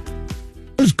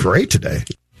 It was great today.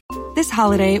 This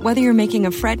holiday, whether you're making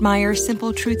a Fred Meyer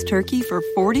Simple Truth Turkey for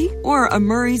 40 or a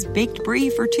Murray's Baked Brie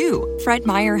for 2, Fred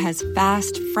Meyer has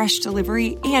fast, fresh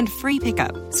delivery and free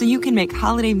pickup, so you can make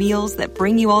holiday meals that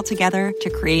bring you all together to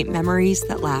create memories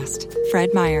that last.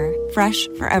 Fred Meyer, fresh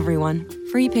for everyone.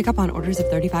 Free pickup on orders of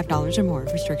 $35 or more.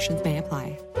 Restrictions may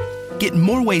apply. Get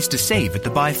more ways to save at the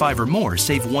Buy 5 or More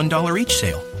Save $1 each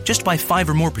sale. Just buy 5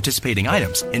 or more participating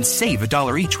items and save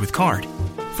 $1 each with card.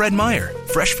 Fred Meyer,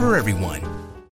 fresh for everyone.